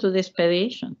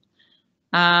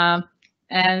 And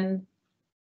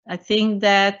I think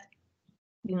that,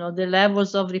 the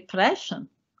levels of repression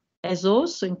has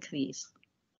also increased,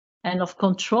 and of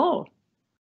control.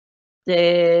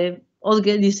 The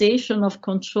organization of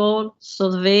control,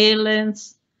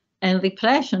 surveillance, and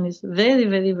repression is very,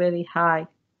 very, very high.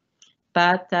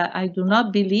 But I do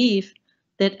not believe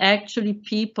that actually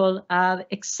people are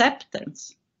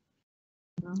acceptance.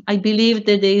 I believe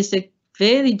that there is a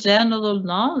very general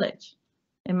knowledge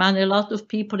among a lot of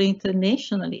people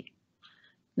internationally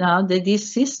now that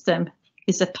this system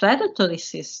is a predatory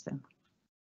system.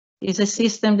 It's a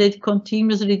system that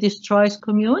continuously destroys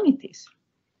communities.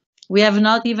 We have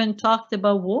not even talked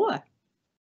about war.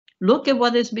 Look at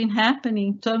what has been happening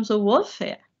in terms of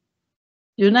warfare.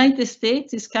 The United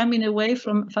States is coming away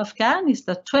from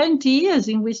Afghanistan, 20 years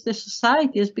in which the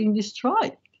society has been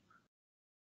destroyed.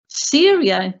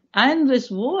 Syria, endless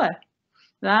war,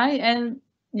 right? And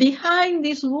behind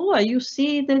this war, you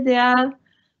see that there are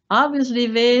obviously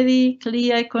very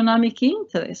clear economic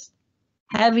interests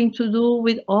having to do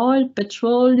with oil,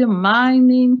 petroleum,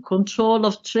 mining, control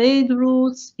of trade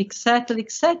routes, etc.,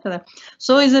 etc.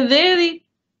 So it's a very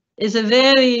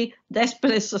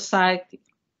desperate society.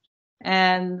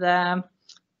 And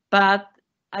but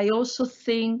I also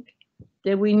think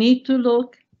that we need to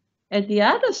look at the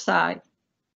other side,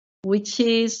 which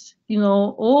is,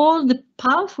 all the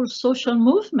powerful social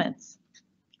movements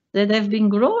that have been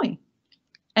growing,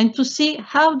 and to see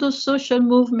how those social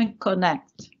movements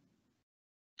connect,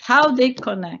 how they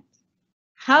connect,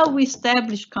 how we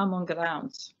establish common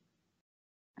grounds.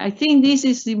 I think this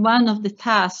is one of the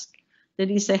tasks that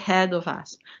is ahead of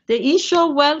us. The issue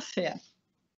of welfare.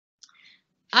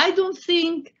 I don't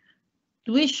think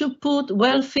we should put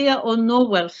welfare or no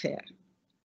welfare.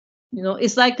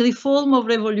 It's like reform or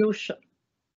revolution.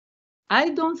 I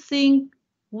don't think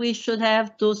we should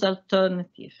have those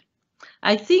alternatives.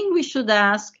 I think we should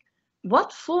ask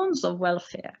what forms of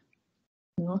welfare.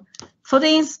 For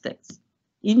instance,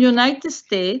 in the United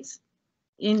States,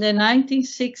 in the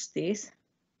 1960s,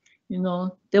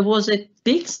 there was a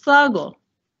big struggle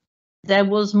that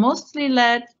was mostly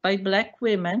led by Black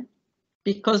women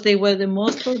because they were the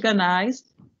most organized,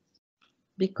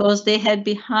 because they had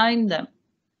behind them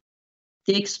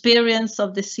the experience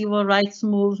of the civil rights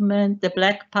movement, the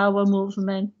Black Power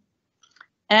movement,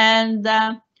 and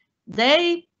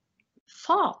they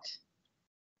fought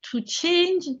to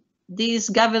change this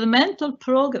governmental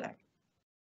program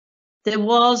that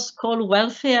was called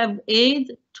welfare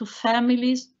aid to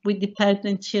families with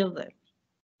dependent children.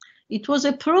 It was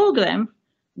a program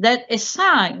that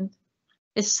assigned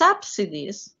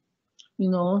subsidies,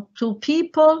 to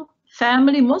people,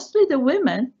 family, mostly the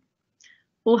women,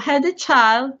 who had a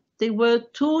child. They were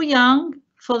too young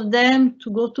for them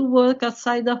to go to work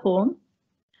outside the home,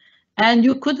 and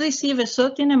you could receive a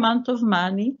certain amount of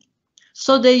money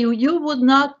so that you would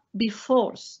not be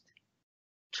forced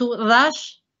to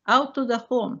rush out of the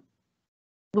home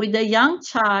with a young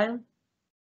child,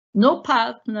 no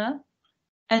partner,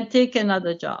 and take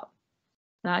another job,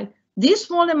 right? This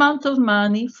small amount of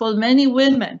money for many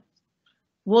women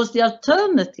was the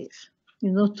alternative,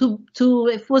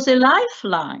 it was a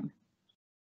lifeline.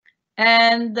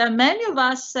 And many of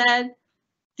us said,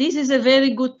 this is a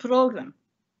very good program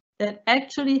that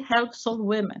actually helps all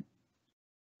women.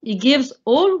 It gives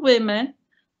all women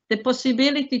the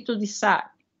possibility to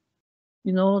decide,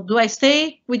 you know, do I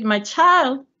stay with my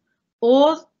child,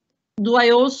 or do I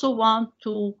also want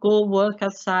to go work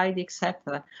outside,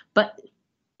 etc. But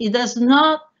it does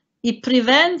not, it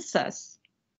prevents us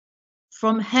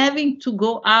from having to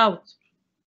go out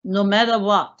no matter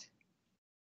what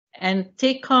and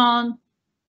take on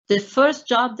the first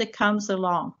job that comes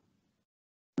along,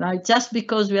 right? Just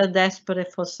because we are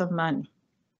desperate for some money.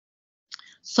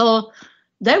 So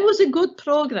that was a good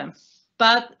program,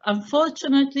 but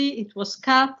unfortunately it was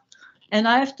cut. And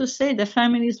I have to say the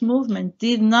feminist movement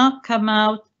did not come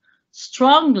out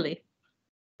strongly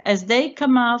as they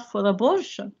come out for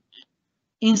abortion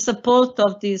in support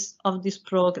of this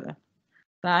program,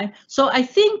 right? So I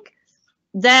think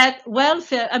that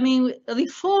welfare, I mean,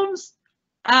 reforms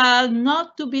are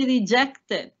not to be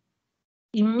rejected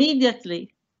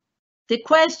immediately. The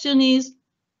question is,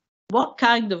 what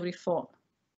kind of reform?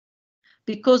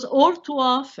 Because all too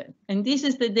often, and this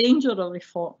is the danger of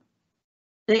reform,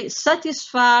 they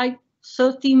satisfy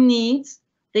certain needs,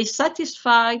 they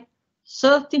satisfy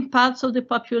certain parts of the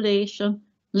population,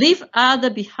 leave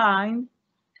others behind,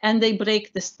 and they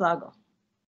break the struggle,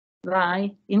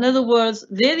 right? In other words,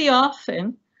 very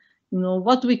often, you know,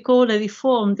 what we call a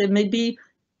reform, that maybe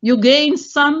you gain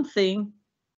something,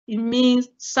 it means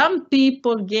some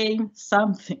people gain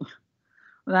something,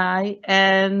 right?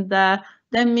 And that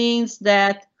means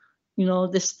that, you know,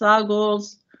 the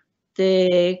struggles,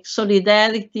 the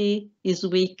solidarity is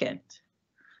weakened.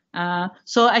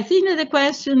 So I think that the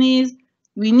question is,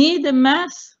 we need a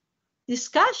mass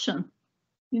discussion,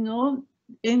 you know,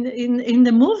 in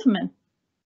the movement.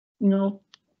 You know,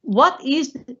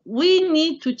 we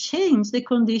need to change the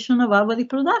condition of our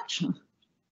reproduction.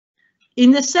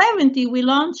 In the 70s, we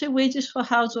launched a Wages for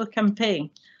Housework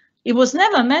campaign. It was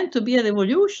never meant to be a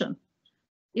revolution.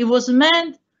 It was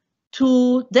meant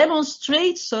to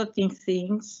demonstrate certain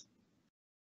things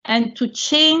and to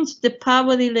change the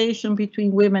power relation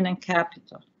between women and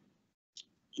capital.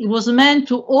 It was meant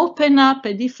to open up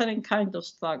a different kind of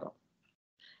struggle,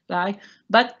 right?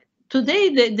 But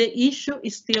today, the issue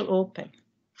is still open.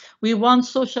 We want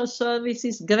social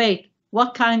services, great.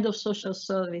 What kind of social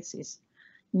services?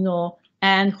 You know,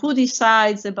 and who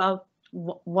decides about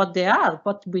what they are,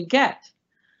 what we get?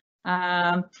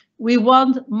 We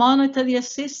want monetary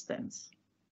assistance,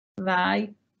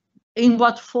 right? In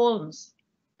what forms?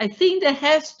 I think there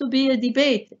has to be a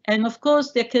debate. And of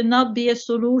course, there cannot be a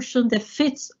solution that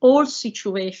fits all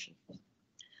situations.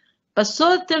 But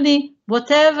certainly,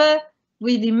 whatever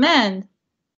we demand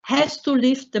has to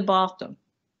lift the bottom,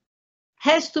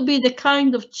 has to be the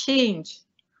kind of change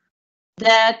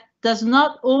that does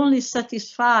not only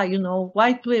satisfy, you know,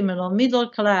 white women or middle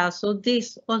class or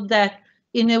this or that,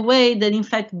 in a way that in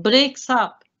fact breaks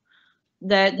up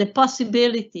the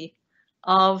possibility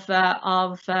of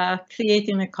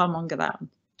creating a common ground.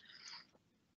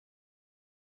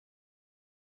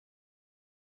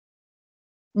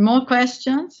 More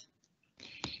questions?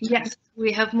 Yes,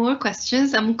 we have more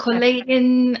questions. I'm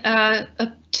collating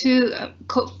up to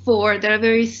 4 that are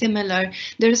very similar.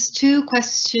 There's 2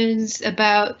 questions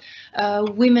about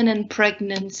women and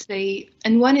pregnancy,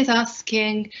 and one is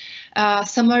asking,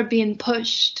 some are being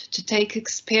pushed to take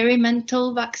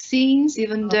experimental vaccines,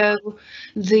 even though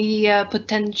the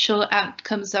potential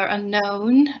outcomes are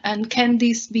unknown, and can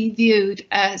this be viewed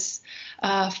as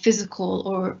physical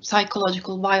or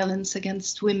psychological violence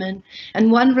against women?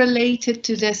 And one related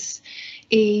to this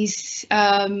is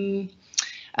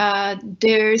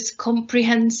there's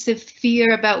comprehensive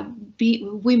fear about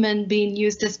women being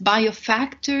used as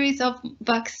biofactories of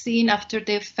vaccine after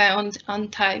they've found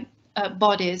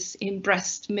antibodies in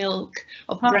breast milk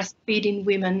of breastfeeding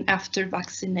women after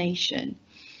vaccination.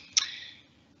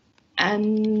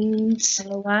 And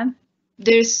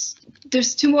there's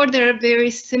 2 more that are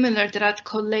very similar that I'd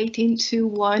collate into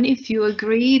one, if you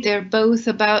agree. They're both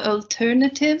about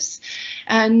alternatives.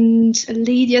 And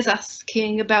Lydia's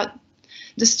asking about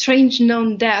the strange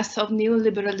known death of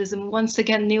neoliberalism. Once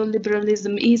again,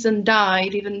 neoliberalism isn't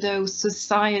died, even though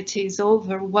society is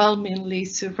overwhelmingly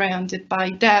surrounded by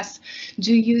death.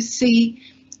 Do you see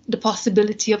the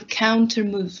possibility of counter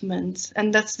movements?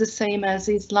 And that's the same as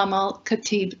Islam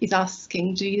Al-Khatib is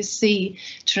asking. Do you see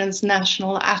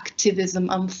transnational activism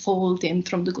unfolding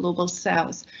from the global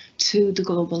south to the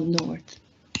global north?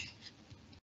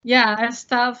 Yeah, I'll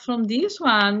start from this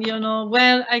one. You know,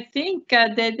 well, I think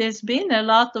that there's been a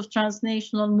lot of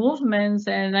transnational movements,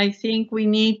 and I think we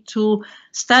need to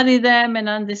study them and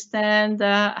understand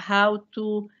how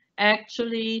to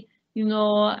actually, you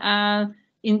know,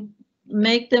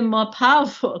 make them more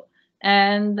powerful,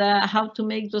 and how to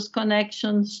make those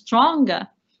connections stronger.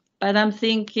 but I'm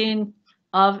thinking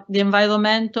of the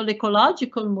environmental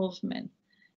ecological movement.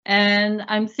 And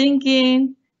I'm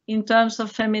thinking in terms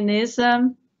of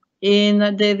feminism in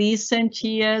the recent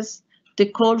years, the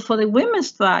call for the women's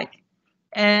strike.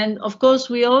 And of course,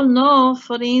 we all know,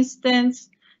 for instance,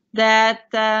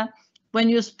 that when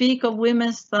you speak of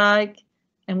women's strike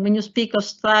and when you speak of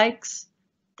strikes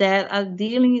that are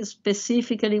dealing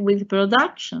specifically with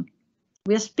production,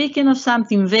 we are speaking of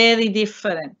something very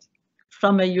different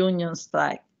from a union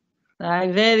strike,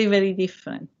 right? Very, very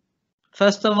different.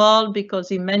 First of all,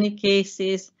 because in many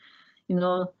cases, you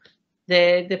know,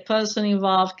 the person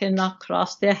involved cannot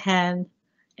cross their hand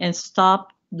and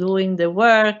stop doing the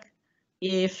work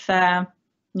if you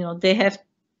know, they have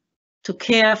to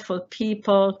care for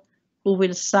people who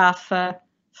will suffer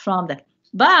from that.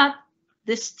 But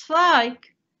the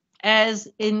strike has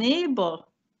enabled,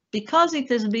 because it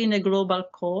has been a global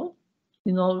call,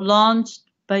 you know, launched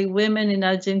by women in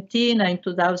Argentina in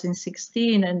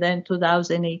 2016 and then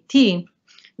 2018,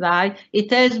 right?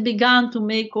 It has begun to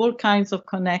make all kinds of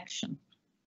connections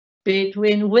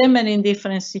between women in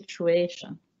different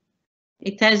situations.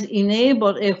 It has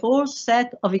enabled a whole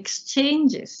set of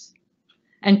exchanges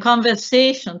and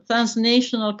conversation,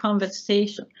 transnational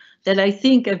conversation, that I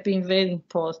think have been very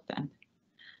important.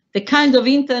 The kind of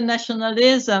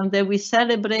internationalism that we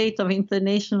celebrate of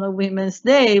International Women's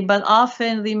Day, but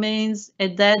often remains a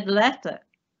dead letter,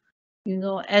 you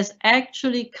know, has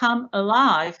actually come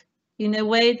alive in a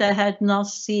way that I had not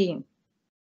seen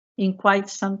in quite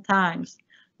some time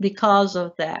because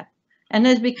of that. And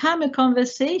has become a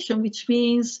conversation, which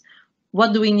means,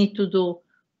 what do we need to do?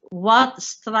 What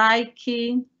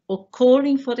striking or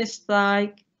calling for a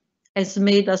strike has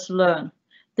made us learn.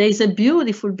 There is a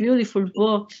beautiful, beautiful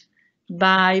book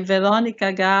by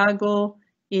Veronica Gago.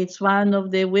 It's one of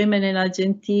the women in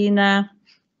Argentina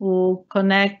who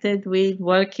connected with,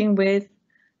 working with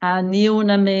Ni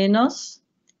Una Menos.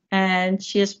 And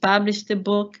she has published a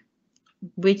book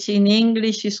which in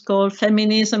English is called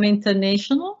Feminism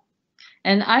International.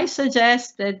 And I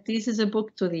suggest that this is a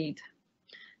book to read,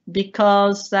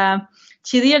 because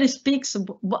she really speaks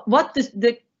what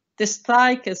the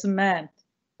strike has meant,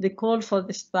 the call for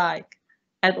the strike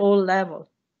at all levels.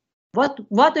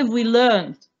 What have we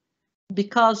learned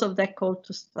because of that call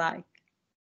to strike?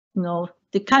 You know,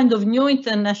 the kind of new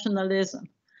internationalism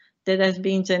that has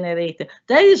been generated.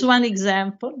 That is one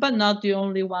example, but not the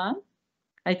only one.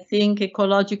 I think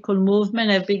ecological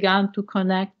movements have begun to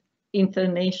connect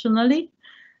internationally,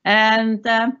 and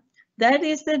that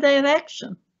is the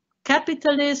direction.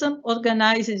 Capitalism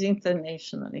organizes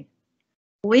internationally.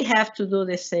 We have to do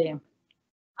the same.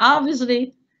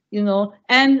 Obviously, you know,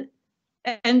 and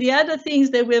the other things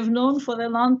that we have known for a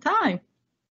long time,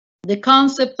 the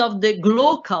concept of the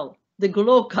glocal,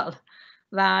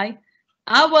 right?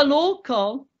 Our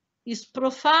local is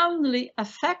profoundly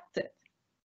affected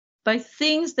by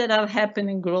things that are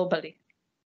happening globally.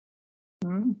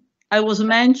 I was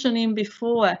mentioning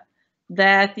before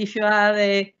that if you are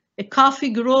a coffee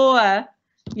grower,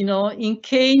 you know, in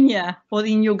Kenya or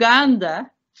in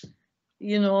Uganda,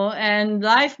 you know, and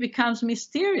life becomes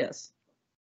mysterious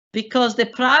because the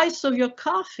price of your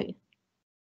coffee,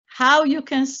 how you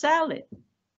can sell it,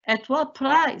 at what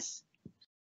price,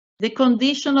 the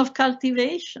condition of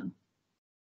cultivation,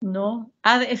 you know,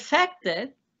 are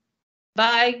affected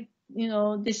by, you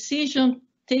know, decision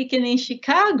taken in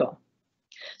Chicago.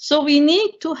 So we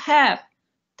need to have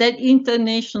that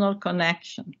international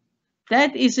connection.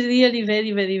 That is really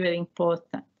very, very, very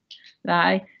important,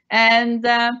 right? And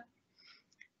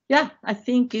yeah, I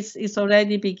think it's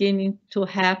already beginning to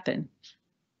happen.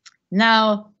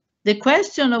 Now, the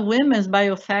question of women's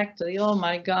biofactory, oh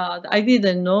my God, I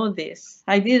didn't know this.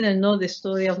 I didn't know the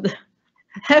story of the,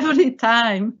 every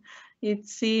time it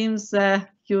seems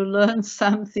you learn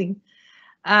something.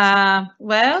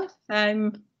 Well,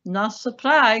 I'm not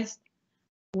surprised.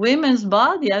 Women's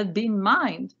body has been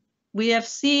mined. We have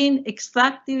seen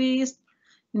extractivism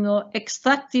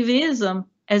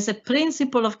as a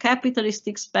principle of capitalist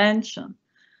expansion,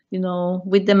 you know,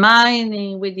 with the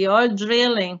mining, with the oil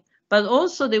drilling, but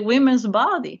also the women's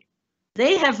body.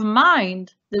 They have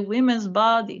mined the women's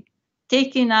body,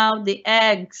 taking out the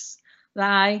eggs,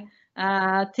 right?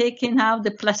 Taking out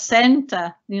the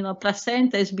placenta. You know,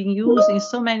 placenta has been used in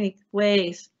so many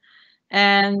ways.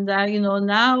 And, you know,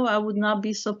 now I would not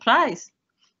be surprised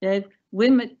that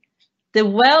women, the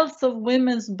wealth of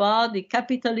women's body,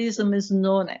 capitalism is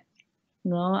known it.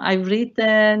 You know, I've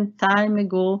written time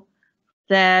ago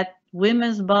that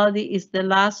women's body is the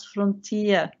last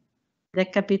frontier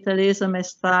that capitalism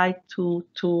has tried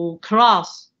to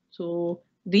cross, to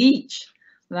reach,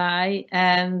 right?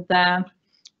 And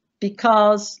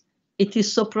because it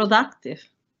is so productive.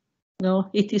 No,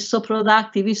 it is so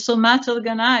productive. It's so much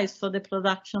organized for the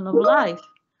production of life.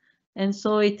 And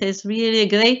so it is really a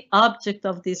great object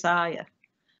of desire.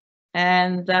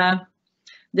 And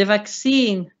the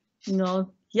vaccine,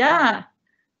 yeah,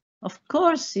 of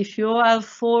course, if you are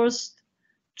forced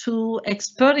to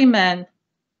experiment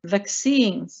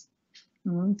vaccines,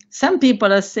 some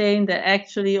people are saying that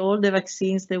actually all the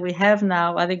vaccines that we have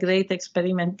now are a great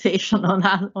experimentation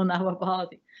on our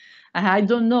body. I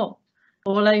don't know.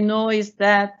 All I know is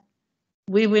that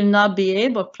we will not be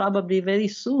able, probably very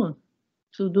soon,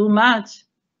 to do much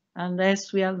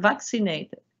unless we are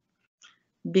vaccinated,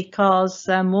 because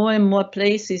more and more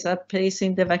places are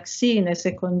placing the vaccine as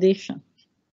a condition,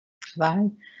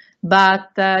 right?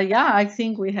 But yeah, I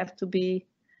think we have to be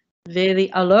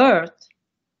very alert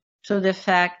to the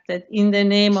fact that in the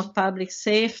name of public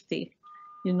safety,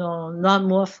 not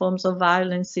more forms of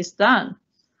violence is done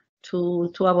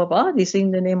to our bodies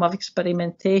in the name of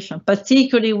experimentation,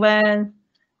 particularly when,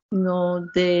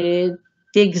 the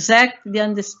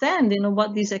understanding of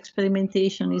what this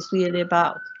experimentation is really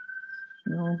about.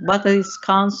 What are its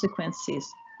consequences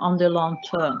on the long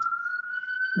term?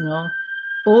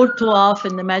 All too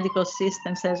often the medical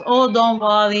system says, oh, don't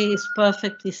worry, it's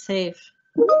perfectly safe.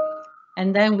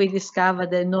 And then we discover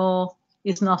that no,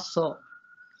 it's not so.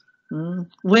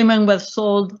 Women were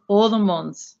sold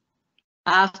hormones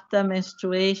after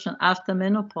menstruation, after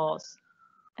menopause.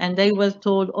 And they were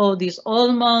told, oh, these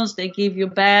hormones, they give you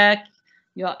back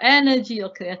your energy, your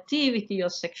creativity, your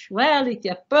sexuality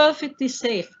are perfectly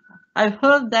safe. I've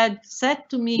heard that said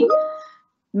to me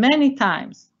many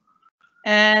times.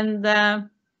 And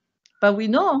but we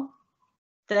know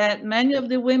that many of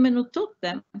the women who took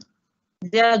them,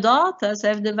 their daughters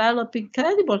have developed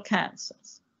incredible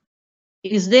cancers.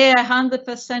 Is there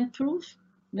 100% proof?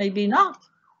 Maybe not.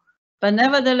 But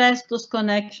nevertheless, those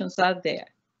connections are there.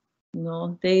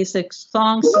 There is a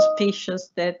strong suspicion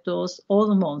that those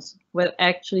hormones were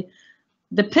actually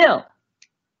the pill,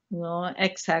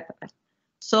 etc.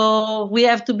 So we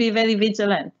have to be very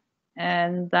vigilant.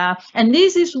 And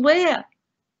this is where,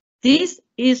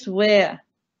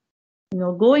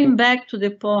 going back to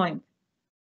the point,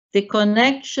 the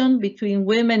connection between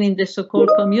women in the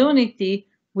so-called community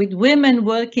with women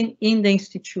working in the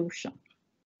institution.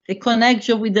 The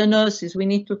connection with the nurses. We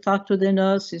need to talk to the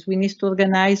nurses. We need to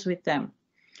organize with them,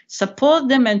 support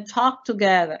them, and talk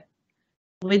together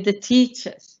with the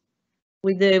teachers,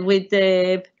 with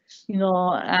the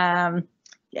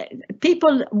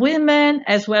people, women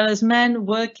as well as men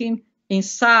working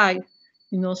inside,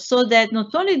 so that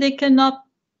not only they cannot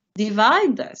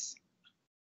divide us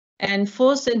and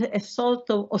force a sort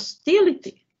of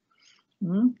hostility,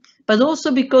 but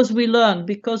also because we learn,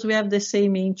 because we have the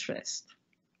same interest.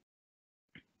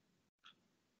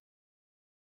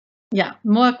 Yeah,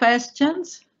 more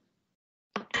questions?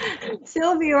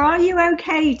 Silvia, are you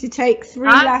okay to take three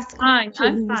last questions?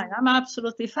 I'm fine. I'm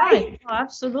absolutely fine. Oh,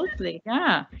 absolutely,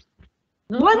 yeah.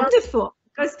 Wonderful,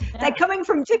 because they're coming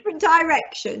from different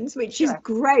directions, which is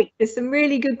great. There's some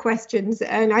really good questions,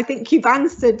 and I think you've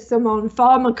answered some on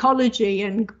pharmacology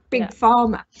and big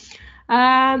pharma.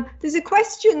 There's a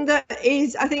question that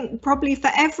is, I think, probably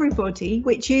for everybody,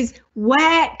 which is,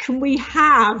 where can we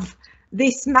have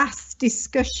this mass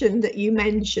discussion that you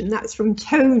mentioned? That's from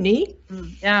Tony.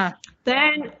 Yeah.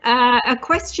 Then a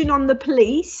question on the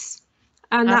police,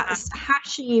 and that's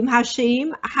Hashim.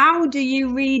 How do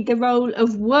you read the role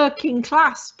of working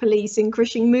class police in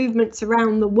crushing movements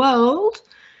around the world?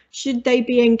 Should they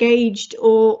be engaged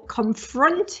or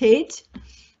confronted?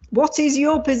 What is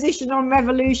your position on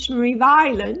revolutionary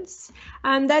violence?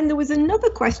 And then there was another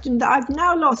question that I've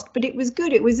now lost, but it was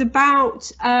good. It was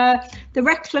about the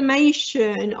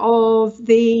reclamation of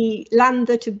the land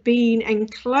that had been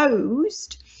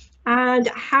enclosed and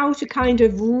how to kind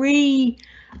of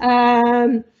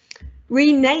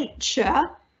renature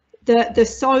the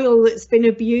soil that's been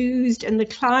abused and the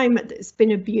climate that's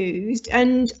been abused.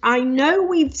 And I know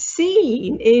we've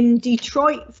seen in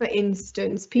Detroit, for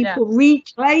instance, people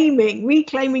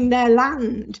reclaiming their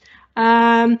land.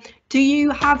 Do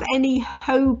you have any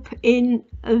hope in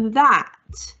that?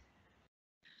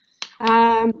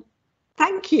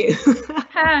 Thank you.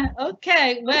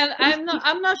 Okay, well,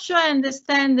 I'm not sure I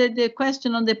understand the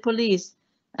question on the police.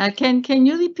 Can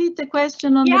you repeat the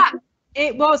question on the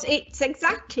It's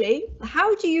exactly,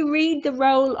 how do you read the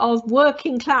role of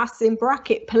working class in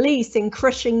bracket police in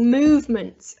crushing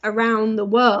movements around the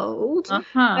world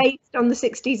based on the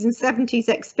 60s and 70s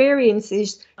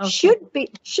experiences? Should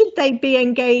they be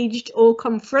engaged or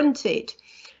confronted?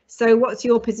 So what's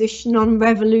your position on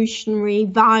revolutionary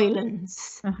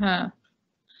violence?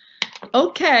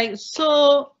 Okay,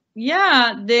 so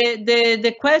yeah,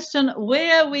 the question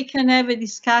where we can have a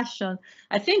discussion,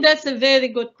 I think that's a very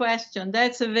good question.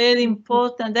 That's a very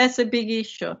important, that's a big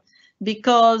issue,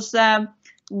 because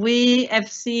we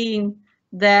have seen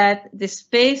that the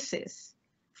spaces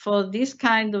for this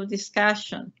kind of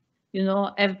discussion, you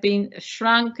know, have been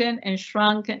shrunken and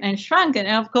shrunken and shrunken.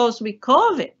 And of course, with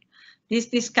COVID, this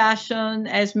discussion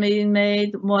has been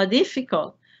made more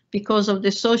difficult because of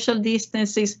the social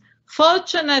distances.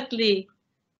 Fortunately,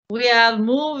 we are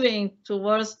moving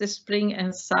towards the spring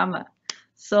and summer.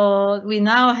 So we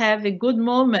now have a good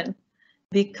moment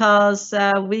because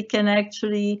we can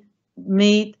actually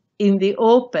meet in the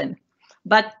open.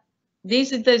 But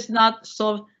this does not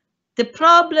solve the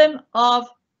problem of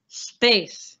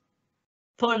space,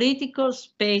 political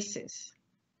spaces.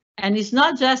 And it's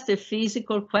not just a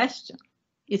physical question,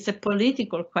 it's a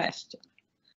political question,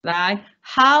 right?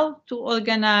 How to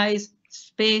organize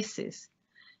spaces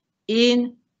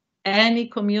in any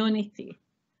community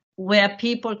where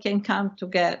people can come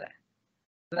together,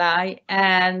 right?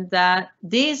 And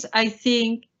this, I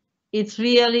think, it's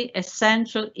really a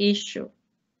central issue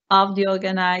of the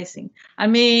organizing. I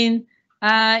mean,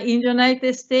 in the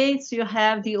United States, you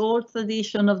have the old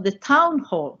tradition of the town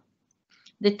hall.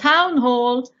 The town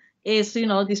hall is, you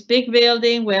know, this big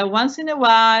building where once in a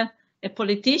while a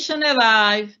politician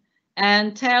arrives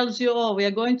and tells you, oh, we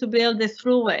are going to build a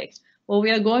thruway, or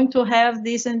we are going to have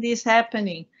this and this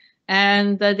happening.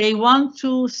 And they want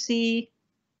to see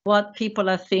what people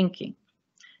are thinking.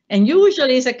 And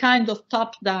usually it's a kind of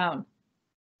top-down,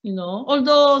 you know,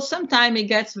 although sometimes it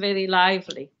gets very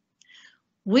lively.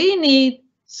 We need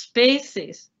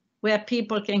spaces where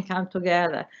people can come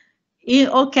together. In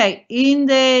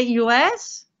the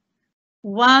US,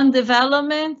 one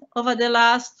development over the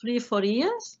last 3-4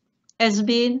 years has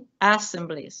been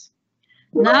assemblies.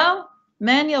 Now,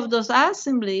 many of those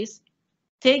assemblies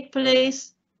take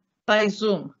place by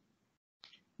Zoom,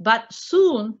 but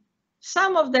soon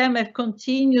some of them have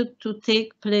continued to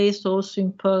take place also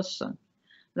in person,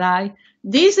 right?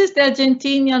 This is the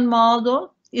Argentinian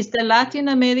model, is the Latin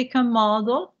American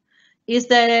model, is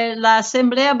the La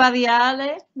Asamblea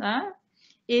Barriale,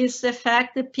 is the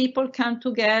fact that people come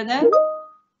together.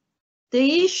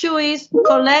 The issue is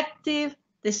collective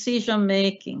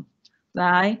decision-making,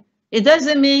 right? It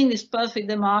doesn't mean it's perfect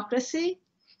democracy,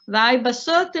 right? But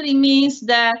certainly means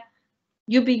that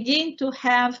you begin to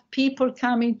have people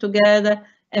coming together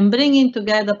and bringing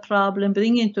together problems,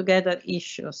 bringing together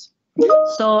issues.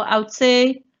 So I would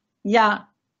say, yeah,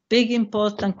 big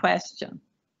important question,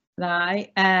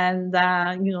 right? And,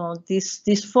 you know,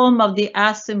 this form of the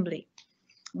assembly.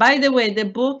 By the way, the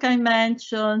book I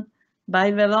mentioned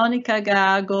by Veronica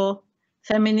Gago,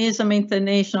 Feminism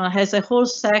International, has a whole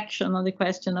section on the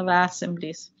question of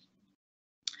assemblies.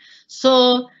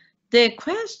 So the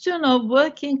question of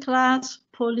working class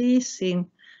policing,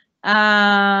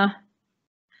 I'm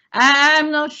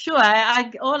not sure.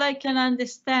 All I can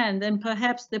understand, and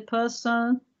perhaps the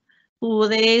person who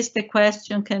raised the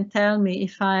question can tell me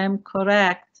if I am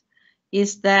correct,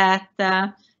 is that,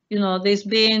 you know, there's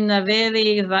been a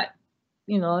very,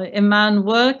 you know, among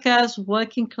workers,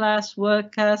 working class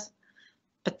workers,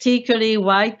 particularly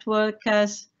white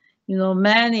workers, you know,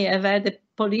 many have had a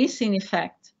policing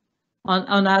effect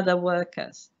on other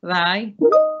workers, right?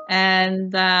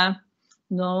 And,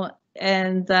 you know,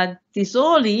 and this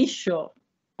whole issue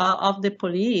of the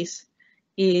police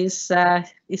is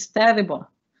terrible.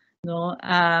 You know,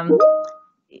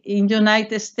 in the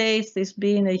United States, there's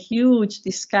been a huge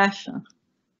discussion.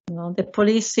 You know, the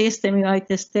police system in the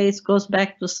United States goes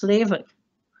back to slavery.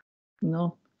 You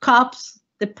know, cops,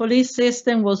 the police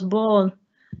system was born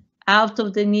out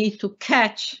of the need to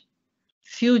catch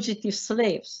fugitive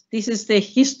slaves. This is the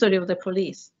history of the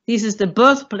police. This is the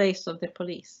birthplace of the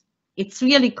police. It's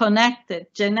really connected,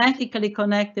 genetically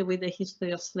connected with the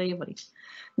history of slavery.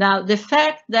 Now, the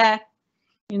fact that,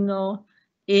 you know,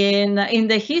 in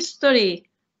the history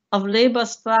of labor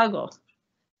struggle,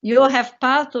 you have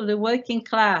part of the working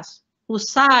class who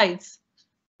sides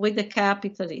with the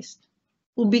capitalists,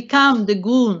 who become the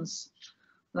goons,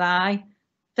 right?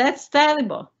 That's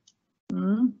terrible.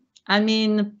 I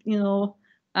mean, you know,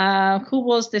 who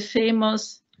was the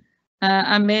famous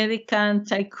American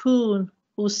tycoon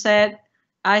who said,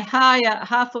 I hire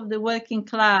half of the working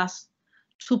class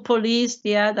to police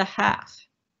the other half?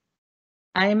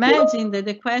 I imagine that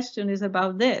the question is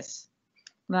about this,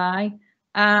 right?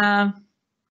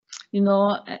 You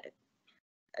know,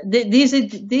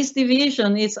 this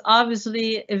division is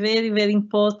obviously very, very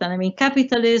important. I mean,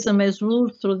 capitalism has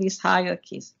ruled through these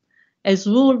hierarchies, has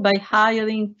ruled by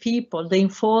hiring people, the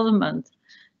informant,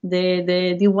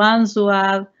 the ones who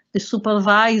are the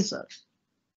supervisors.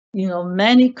 You know,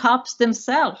 many cops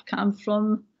themselves come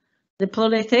from the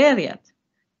proletariat,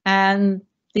 and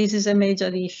this is a major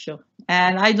issue.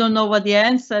 And I don't know what the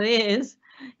answer is,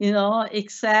 you know,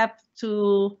 except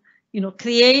to, you know,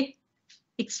 create,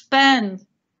 expand,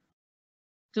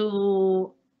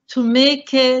 to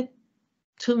make it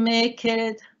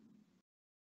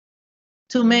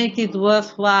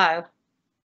worthwhile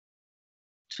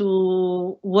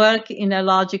to work in a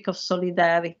logic of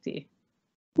solidarity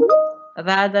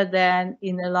rather than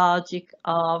in a logic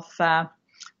of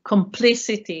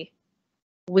complicity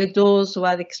with those who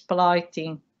are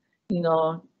exploiting, you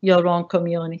know, your own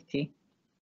community.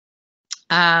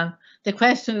 The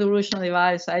question of revolutionary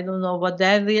violence, I don't know what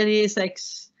that really is, like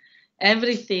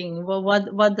everything. Well,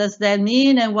 what does that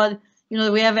mean? And what, you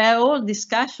know, we have a whole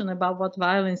discussion about what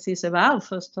violence is about,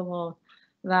 first of all,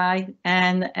 right?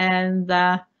 And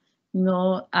you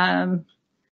know,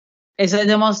 as a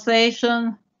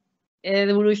demonstration, a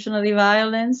revolutionary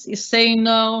violence is saying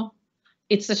no,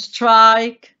 it's a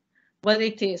strike, what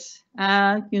it is.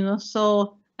 You know,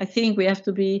 so I think we have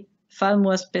to be far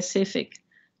more specific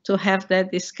to have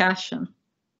that discussion.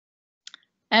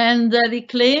 And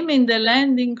reclaiming the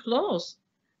landing clause,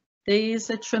 there is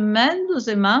a tremendous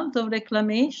amount of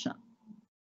reclamation.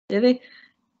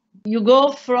 You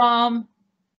go from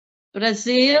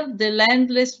Brazil, the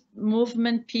landless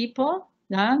movement people,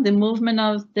 the movement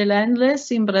of the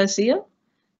landless in Brazil,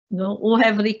 you know, who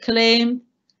have reclaimed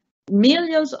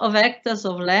millions of hectares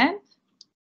of land,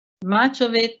 much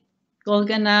of it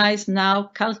organized now,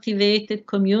 cultivated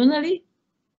communally.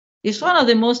 It's one of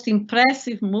the most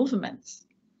impressive movements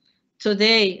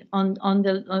today on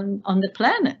the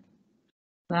planet,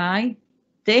 right?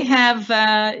 They have,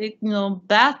 you know,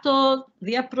 battled,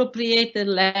 reappropriated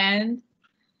land,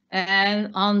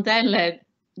 and on that land,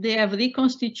 they have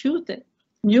reconstituted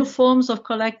new forms of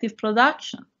collective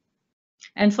production.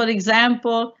 And for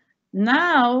example,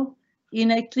 now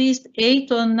in at least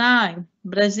 8 or 9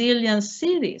 Brazilian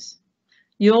cities,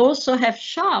 you also have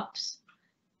shops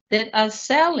that are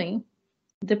selling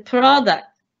the product,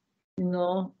 you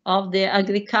know, of the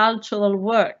agricultural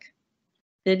work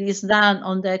that is done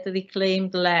on that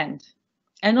reclaimed land.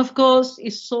 And of course,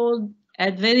 it's sold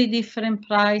at very different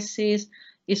prices.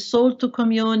 It's sold to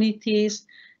communities,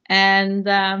 and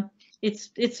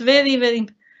it's very, very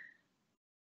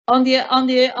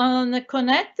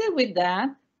connected with that.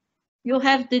 You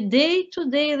have the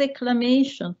day-to-day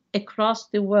reclamation across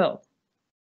the world,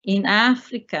 in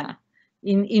Africa,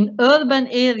 in urban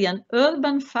area, and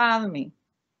urban farming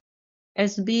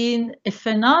has been a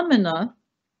phenomenon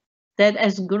that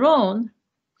has grown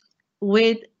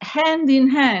with hand in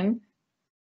hand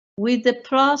with the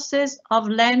process of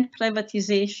land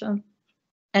privatization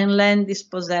and land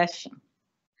dispossession.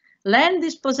 Land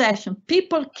dispossession,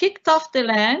 people kicked off the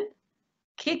land,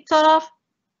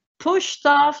 pushed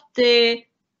off the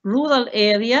rural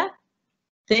area,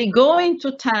 they go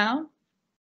into town,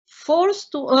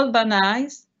 forced to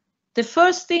urbanize. The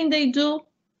first thing they do,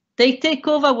 they take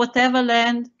over whatever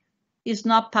land is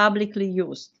not publicly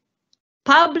used.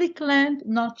 Public land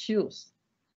not used.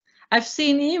 I've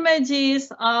seen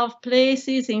images of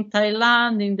places in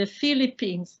Thailand, in the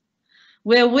Philippines,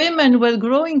 where women were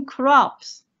growing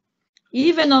crops,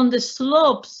 even on the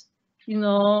slopes, you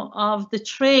know, of the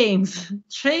train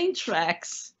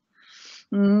tracks.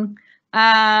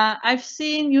 I've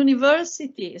seen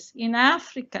universities in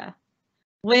Africa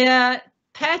where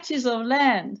patches of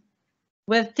land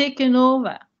were taken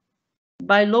over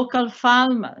by local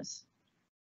farmers.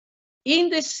 In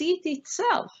the city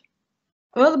itself,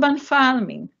 urban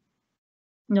farming,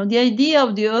 you know, the idea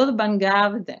of the urban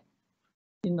garden,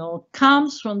 you know,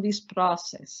 comes from this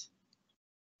process.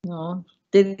 You know,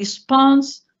 the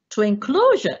response to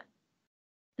enclosure,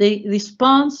 the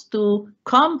response to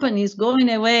companies going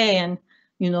away and,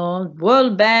 you know,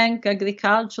 World Bank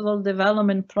agricultural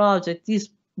development project, this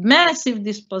massive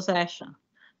dispossession.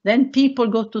 Then people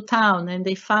go to town and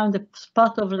they found a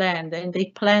spot of land and they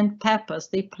plant peppers,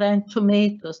 they plant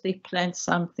tomatoes, they plant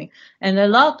something. And a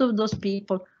lot of those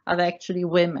people are actually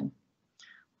women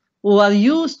who are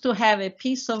used to have a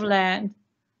piece of land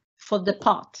for the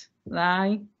pot,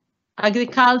 right?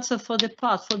 Agriculture for the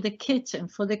pot, for the kitchen,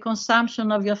 for the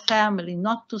consumption of your family,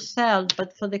 not to sell,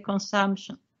 but for the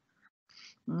consumption.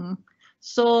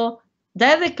 So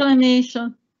that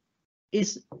reclamation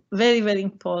is very, very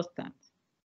important.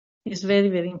 It's very,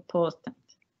 very important.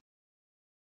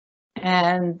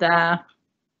 And,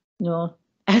 you know,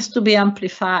 has to be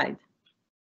amplified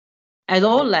at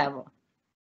all levels,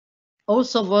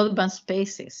 also urban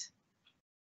spaces.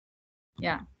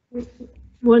 Yeah.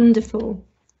 Wonderful.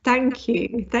 Thank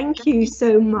you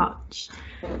so much.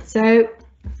 So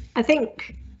I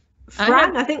think,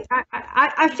 Fran,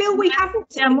 I feel we haven't.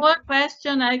 There are more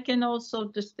questions. I can also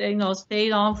just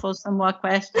stay on for some more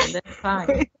questions. That's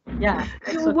fine. Yeah,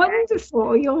 you're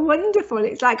wonderful. You're wonderful.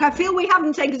 It's like I feel we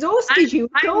haven't exhausted you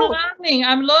at all.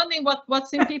 I'm learning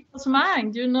what's in people's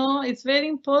mind. You know, it's very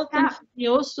important for me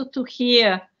also to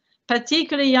hear,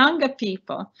 particularly younger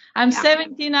people. I'm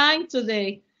 79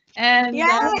 today. And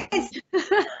yes,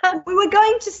 we were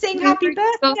going to sing happy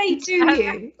birthday to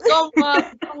you. Don't worry.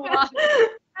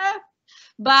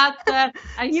 But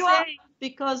I say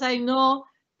because I know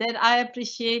that I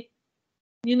appreciate,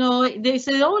 there's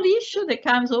an old issue that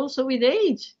comes also with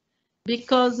age,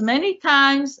 because many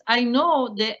times I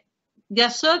know that there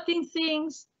are certain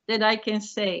things that I can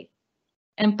say,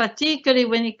 and particularly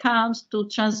when it comes to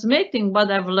transmitting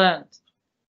what I've learned.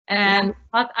 And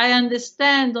what I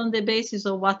understand on the basis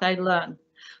of what I learned.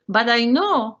 But I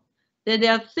know that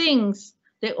there are things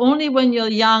that only when you're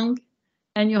young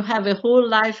and you have a whole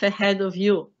life ahead of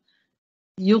you,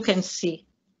 you can see.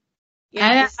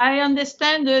 Yes. I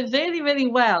understand very, very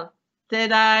well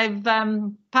that I've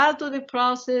part of the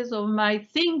process of my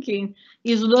thinking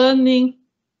is learning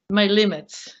my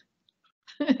limits.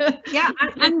 Yeah,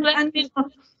 and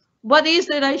what is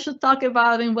that I should talk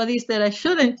about and what is that I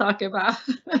shouldn't talk about?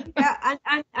 Yeah,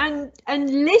 and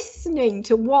listening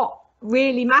to what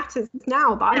really matters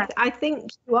now. But I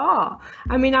think you are.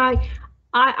 I mean,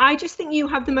 I just think you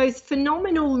have the most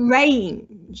phenomenal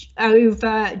range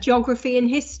over geography and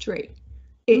history.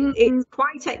 It's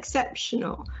quite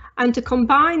exceptional. And to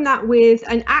combine that with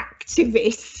an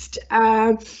activist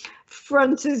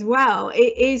front as well,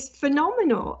 it is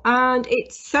phenomenal, and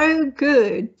it's so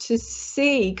good to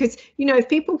see, because if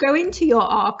people go into your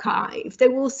archive, they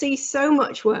will see so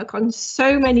much work on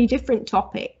so many different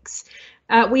topics.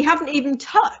 We haven't even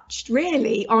touched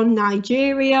really on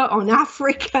Nigeria, on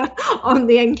Africa, on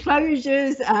the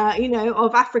enclosures,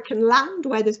 of African land,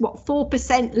 where there's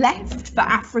 4% left for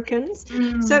Africans.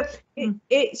 So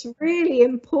it's really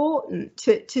important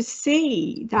to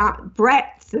see that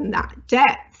breadth and that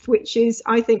depth, which is,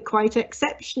 I think, quite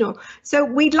exceptional. So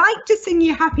we'd like to sing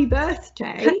you happy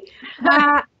birthday.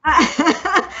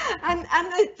 And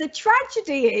the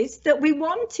tragedy is that we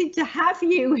wanted to have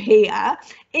you here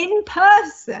in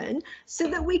person so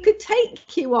that we could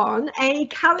take you on a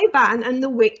Caliban and the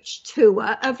Witch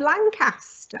tour of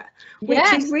Lancaster,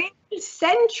 which is really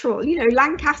central.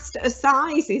 Lancaster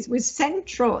Assizes was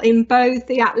central in both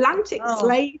the Atlantic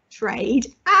slave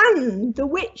trade and the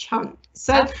witch hunt.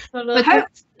 So the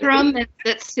promise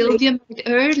that Silvia made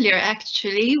earlier,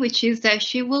 actually, which is that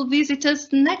she will visit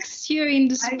us next year in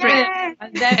the spring.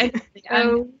 Definitely.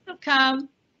 I'm to come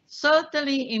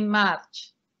certainly in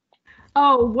March.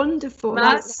 Oh, wonderful!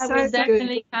 That's I so will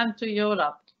definitely good. come to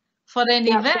Europe for an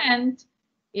event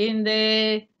in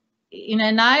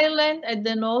an island at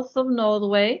the north of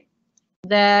Norway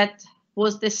that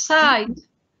was the site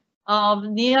of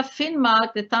near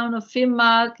Finnmark, the town of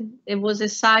Finnmark. It was a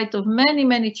site of many,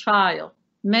 many trials.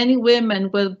 Many women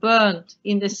were burned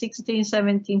in the 16th,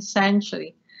 17th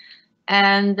century.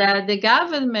 And the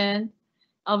government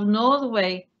of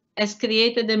Norway has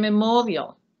created a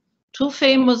memorial. Two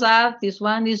famous artists,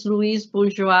 one is Louise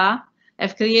Bourgeois,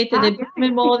 have created a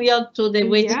memorial to the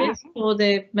witches for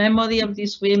the memory of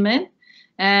these women.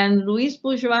 And Louise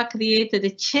Bourgeois created a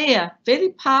chair, very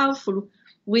powerful,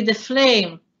 with a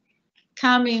flame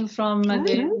coming from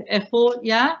a whole,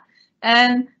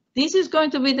 and this is going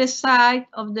to be the site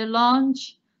of the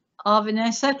launch of an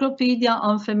encyclopedia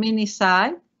on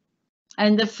feminicide.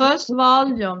 And the first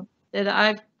volume that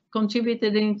I've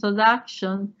contributed in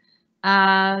introduction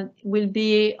will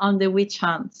be on the witch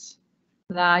hunts,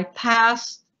 like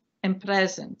past and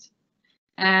present.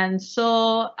 And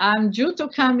so I'm due to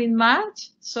come in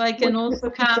March, so I can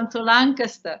also come to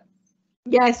Lancaster.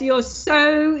 Yes, you're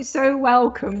so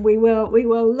welcome. We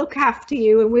will look after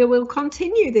you, and we will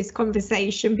continue this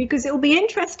conversation, because it will be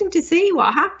interesting to see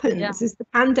what happens as the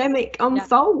pandemic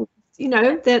unfolds.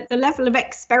 The level of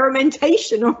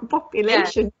experimentation on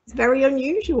population is very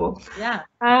unusual.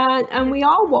 And we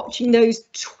are watching those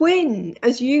twin,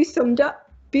 as you summed up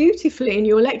beautifully in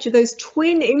your lecture, those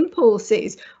twin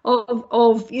impulses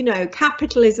of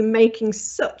capitalism making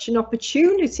such an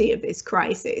opportunity of this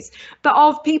crisis, but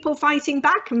of people fighting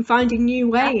back and finding new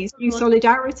ways, new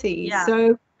solidarities.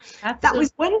 So that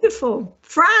was wonderful.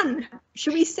 Fran,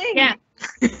 should we sing? Yeah,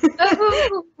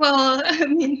 Oh, well, I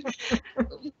mean,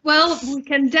 well, we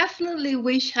can definitely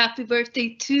wish happy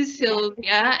birthday to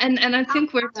Silvia, and I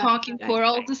think we're talking for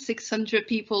all the 600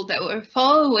 people that were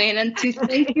following, and to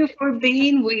thank you for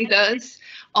being with us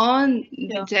on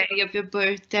the day of your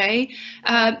birthday.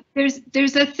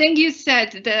 There's a thing you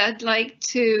said that I'd like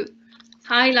to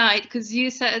highlight, because you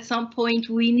said at some point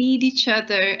we need each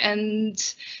other,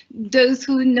 and those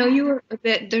who know you a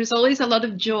bit, there's always a lot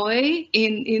of joy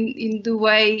in the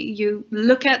way you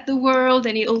look at the world,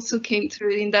 and it also came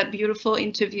through in that beautiful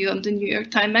interview on the New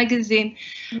York Times Magazine.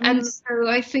 And so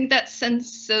I think that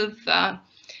sense of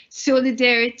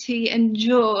solidarity and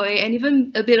joy, and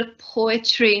even a bit of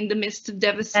poetry in the midst of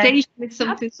devastation, is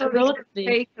something that we can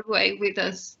take away with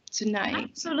us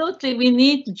tonight. Absolutely, we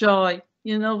need joy.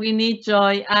 You know, we need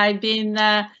joy. I've been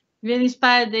very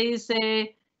inspired. There is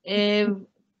a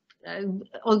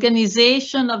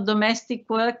organization of domestic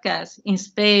workers in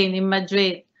Spain, in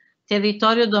Madrid,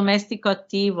 Territorio Doméstico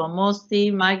Activo,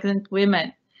 mostly migrant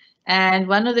women. And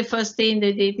one of the first things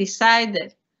that they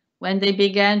decided when they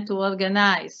began to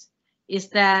organize is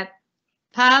that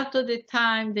part of the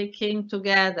time they came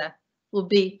together would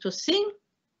be to sing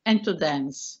and to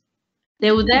dance.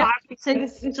 They would have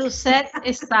to set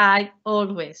aside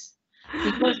always,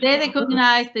 because they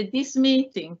recognize that this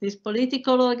meeting, this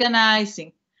political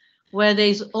organizing, where there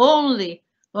is only,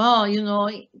 you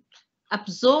know,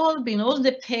 absorbing all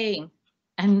the pain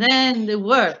and then the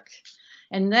work,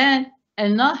 and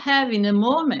not having a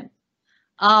moment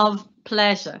of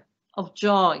pleasure, of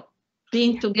joy,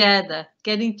 being together,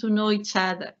 getting to know each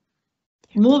other,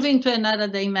 moving to another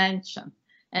dimension.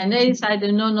 And they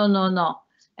decided, no.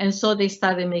 And so they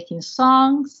started making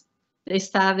songs. They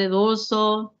started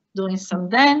also doing some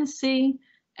dancing.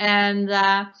 And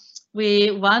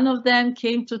one of them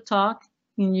came to talk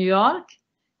in New York.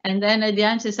 And then at the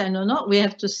end she said, no, we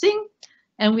have to sing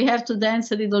and we have to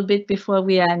dance a little bit before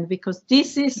we end, because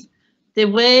this is the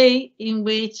way in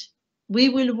which we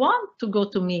will want to go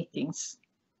to meetings.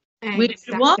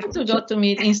 Exactly. We want to go to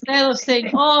meetings instead of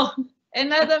saying, oh,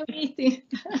 another meeting.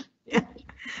 Yeah.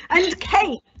 And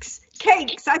cakes.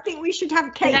 I think we should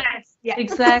have cakes. Yes, yeah.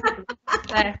 Exactly.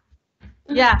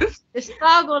 Yeah, the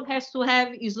struggle has to have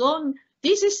its own.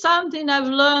 This is something I've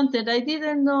learned that I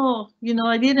didn't know. You know,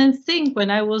 I didn't think when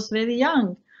I was very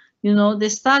young. You know, the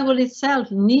struggle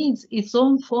itself needs its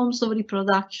own forms of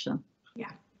reproduction. Yeah.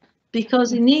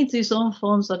 Because it needs its own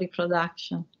forms of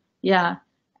reproduction. Yeah.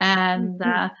 And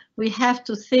we have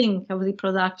to think of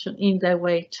reproduction in that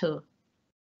way too.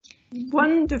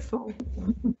 Wonderful.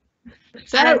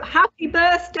 So happy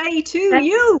birthday to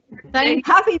you.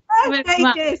 Happy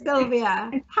birthday, dear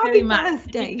Silvia. Happy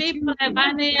birthday. If people have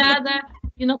any other,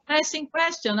 you know, pressing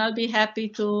question, I'll be happy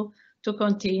to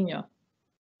continue.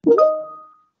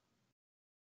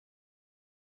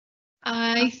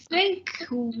 I think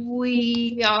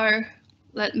we are,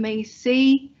 let me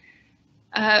see.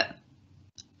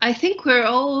 I think we're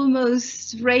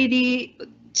almost ready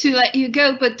to let you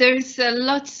go, but there's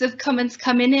lots of comments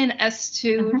coming in as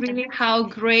to really how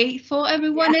grateful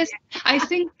everyone is. I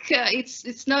think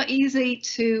it's not easy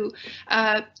to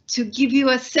give you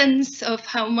a sense of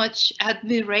how much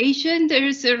admiration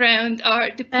there's around our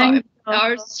department,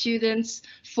 our students,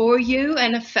 for you,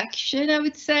 and affection, I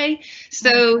would say.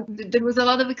 So there was a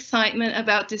lot of excitement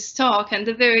about this talk, and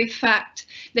the very fact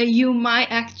that you might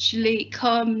actually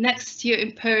come next year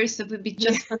in person would be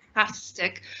just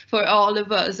fantastic for all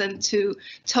of us, and to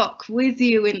talk with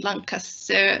you in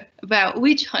Lancaster about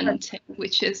witch hunting,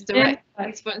 which is the right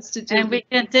place for us to do. And we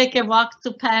can take a walk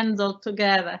to Pendle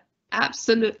together.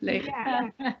 Absolutely.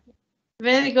 Yeah.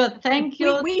 Very good. Thank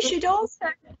you. We should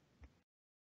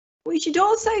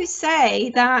also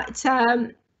say that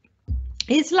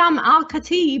Islam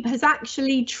Al-Khatib has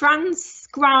actually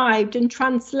transcribed and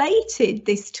translated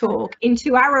this talk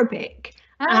into Arabic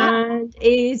and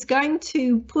is going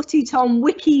to put it on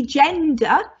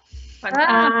Wikigender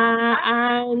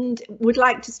and would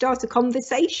like to start a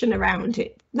conversation around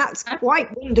it. That's quite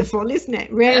wonderful, isn't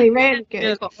it? Really, really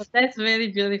good. That's very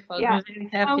beautiful. Yeah. I'm very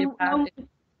happy about it.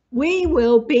 We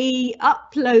will be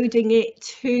uploading it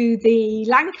to the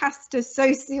Lancaster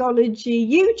Sociology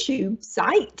YouTube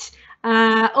site.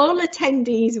 All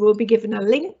attendees will be given a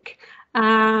link,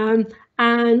 and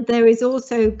there is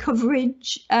also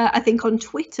coverage, I think, on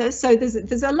Twitter. So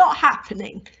there's a lot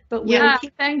happening. But we'll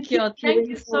thank you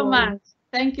so much.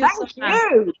 Thank you so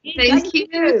much. Thank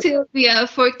you, Silvia,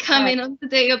 for coming on the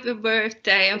day of your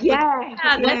birthday. And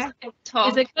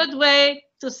it's a good way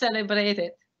to celebrate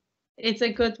it. It's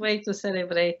a good way to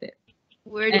celebrate it.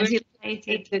 We're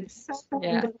delighted.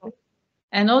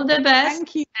 And all the best.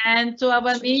 Thank you. And to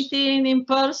our meeting in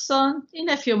person in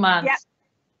a few months.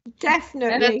 Yeah,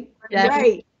 definitely.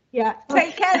 Great. Yeah.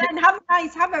 Take care and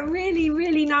have a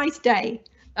really nice day.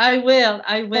 I will.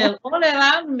 All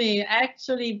around me,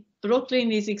 actually,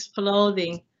 Brooklyn is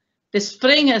exploding. The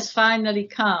spring has finally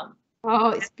come.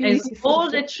 Oh, it's beautiful. As all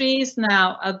the trees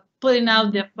now are putting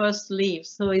out their first leaves,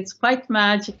 so it's quite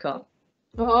magical.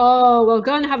 Oh, well,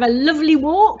 go and have a lovely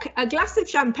walk, a glass of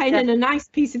champagne and a nice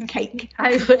piece of cake.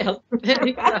 I will.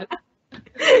 Very good.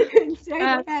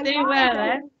 Stay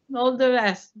well, all the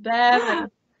rest. Bev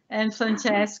and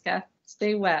Francesca,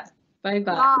 stay well.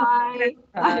 Bye-bye.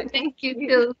 Bye. Thank you,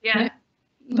 Sylvia.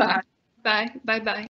 Bye. Bye. Bye-bye.